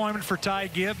disappointment for Ty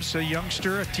Gibbs, a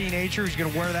youngster, a teenager. He's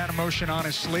going to wear that emotion on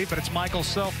his sleeve, but it's Michael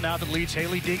Self now that leads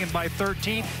Hailie Deegan by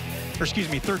 13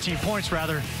 points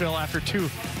rather, Phil, after 2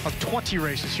 of 20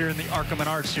 races here in the ARCA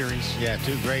Menards Series. Yeah,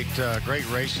 2 great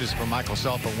races for Michael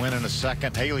Self, a win in a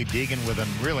second. Hailie Deegan with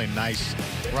a really nice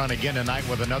run again tonight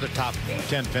with another top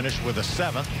 10 finish with a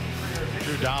 7th.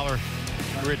 Drew Dollar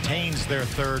retains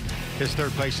his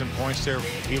third place in points there,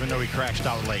 even though he crashed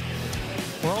out late.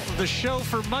 Well, the show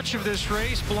for much of this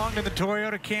race belonged to the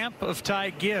Toyota camp of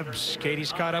Ty Gibbs.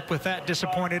 Katie's caught up with that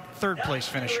disappointed third-place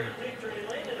finisher.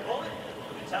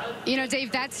 You know,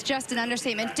 Dave, that's just an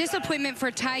understatement. Disappointment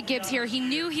for Ty Gibbs here. He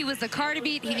knew he was the car to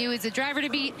beat. He knew he was the driver to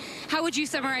beat. How would you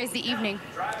summarize the evening?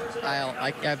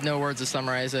 I have no words to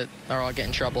summarize it, or I'll get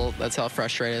in trouble. That's how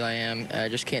frustrated I am. I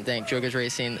just can't thank Jogas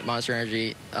Racing, Monster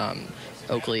Energy,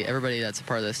 Oakley, everybody that's a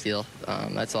part of this deal.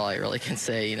 That's all I really can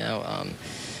say, you know.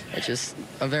 It's just,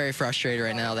 I'm very frustrated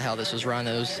right now how this was run.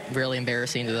 It was really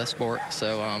embarrassing to the sport.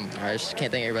 So I just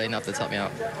can't thank everybody enough that's helped me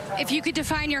out. If you could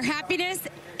define your happiness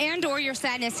and or your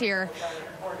sadness here,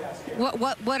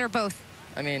 what are both?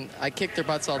 I mean, I kicked their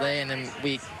butts all day, and then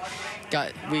the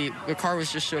car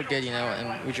was just so good, you know,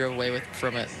 and we drove away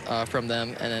from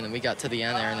them, and then we got to the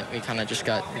end there, and we kind of just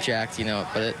got jacked, you know.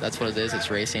 But that's what it is.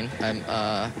 It's racing.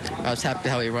 I was happy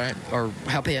how we ran, or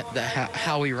happy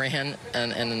how we ran,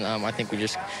 and I think we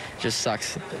just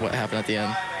sucks what happened at the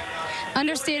end.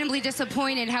 Understandably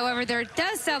disappointed. However, there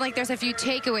does sound like there's a few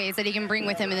takeaways that he can bring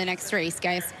with him in the next race,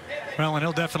 guys. Well, and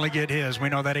he'll definitely get his. We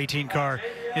know that 18 car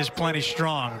is plenty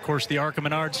strong. Of course, the ARCA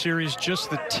Menards Series, just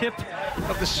the tip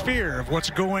of the sphere of what's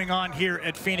going on here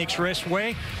at Phoenix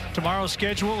Raceway. Tomorrow's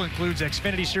schedule includes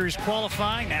Xfinity Series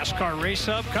qualifying, NASCAR Race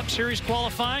Hub, Cup Series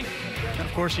qualifying, and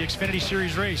of course the Xfinity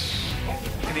Series race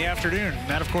in the afternoon. And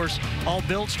that, of course, all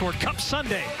builds toward Cup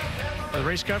Sunday. The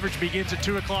race coverage begins at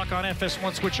 2 o'clock on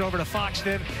FS1. Switch over to Fox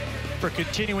then for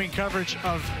continuing coverage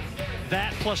of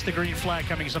that, plus the green flag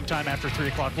coming sometime after 3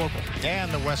 o'clock local.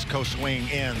 And the West Coast swing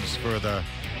ends for the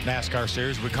NASCAR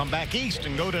Series. We come back east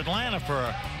and go to Atlanta for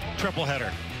a triple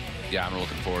header. Yeah, I'm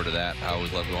looking forward to that. I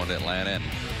always love going to Atlanta, and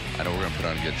I know we're going to put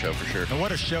on a good show for sure. And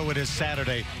what a show it is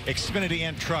Saturday. Xfinity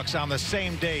and trucks on the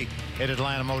same day at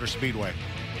Atlanta Motor Speedway.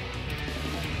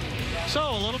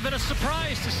 So, a little bit of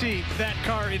surprise to see that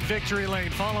car in victory lane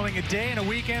following a day and a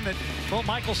weekend that, well,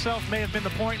 Michael Self may have been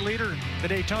the point leader, the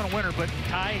Daytona winner, but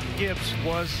Ty Gibbs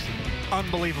was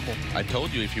unbelievable. I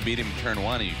told you if you beat him in turn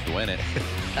 1, you could win it.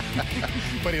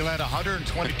 But he led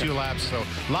 122 laps, so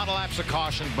a lot of laps of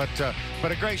caution, but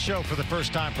a great show for the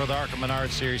first time for the ARCA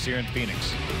Menards Series here in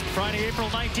Phoenix. Friday, April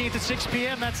 19th at 6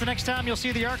 p.m. That's the next time you'll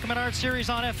see the ARCA Menards Series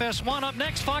on FS1. Up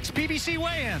next, Fox PBC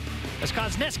weigh-in as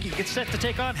Kosneski gets set to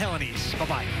take on Helenies.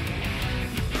 Bye-bye.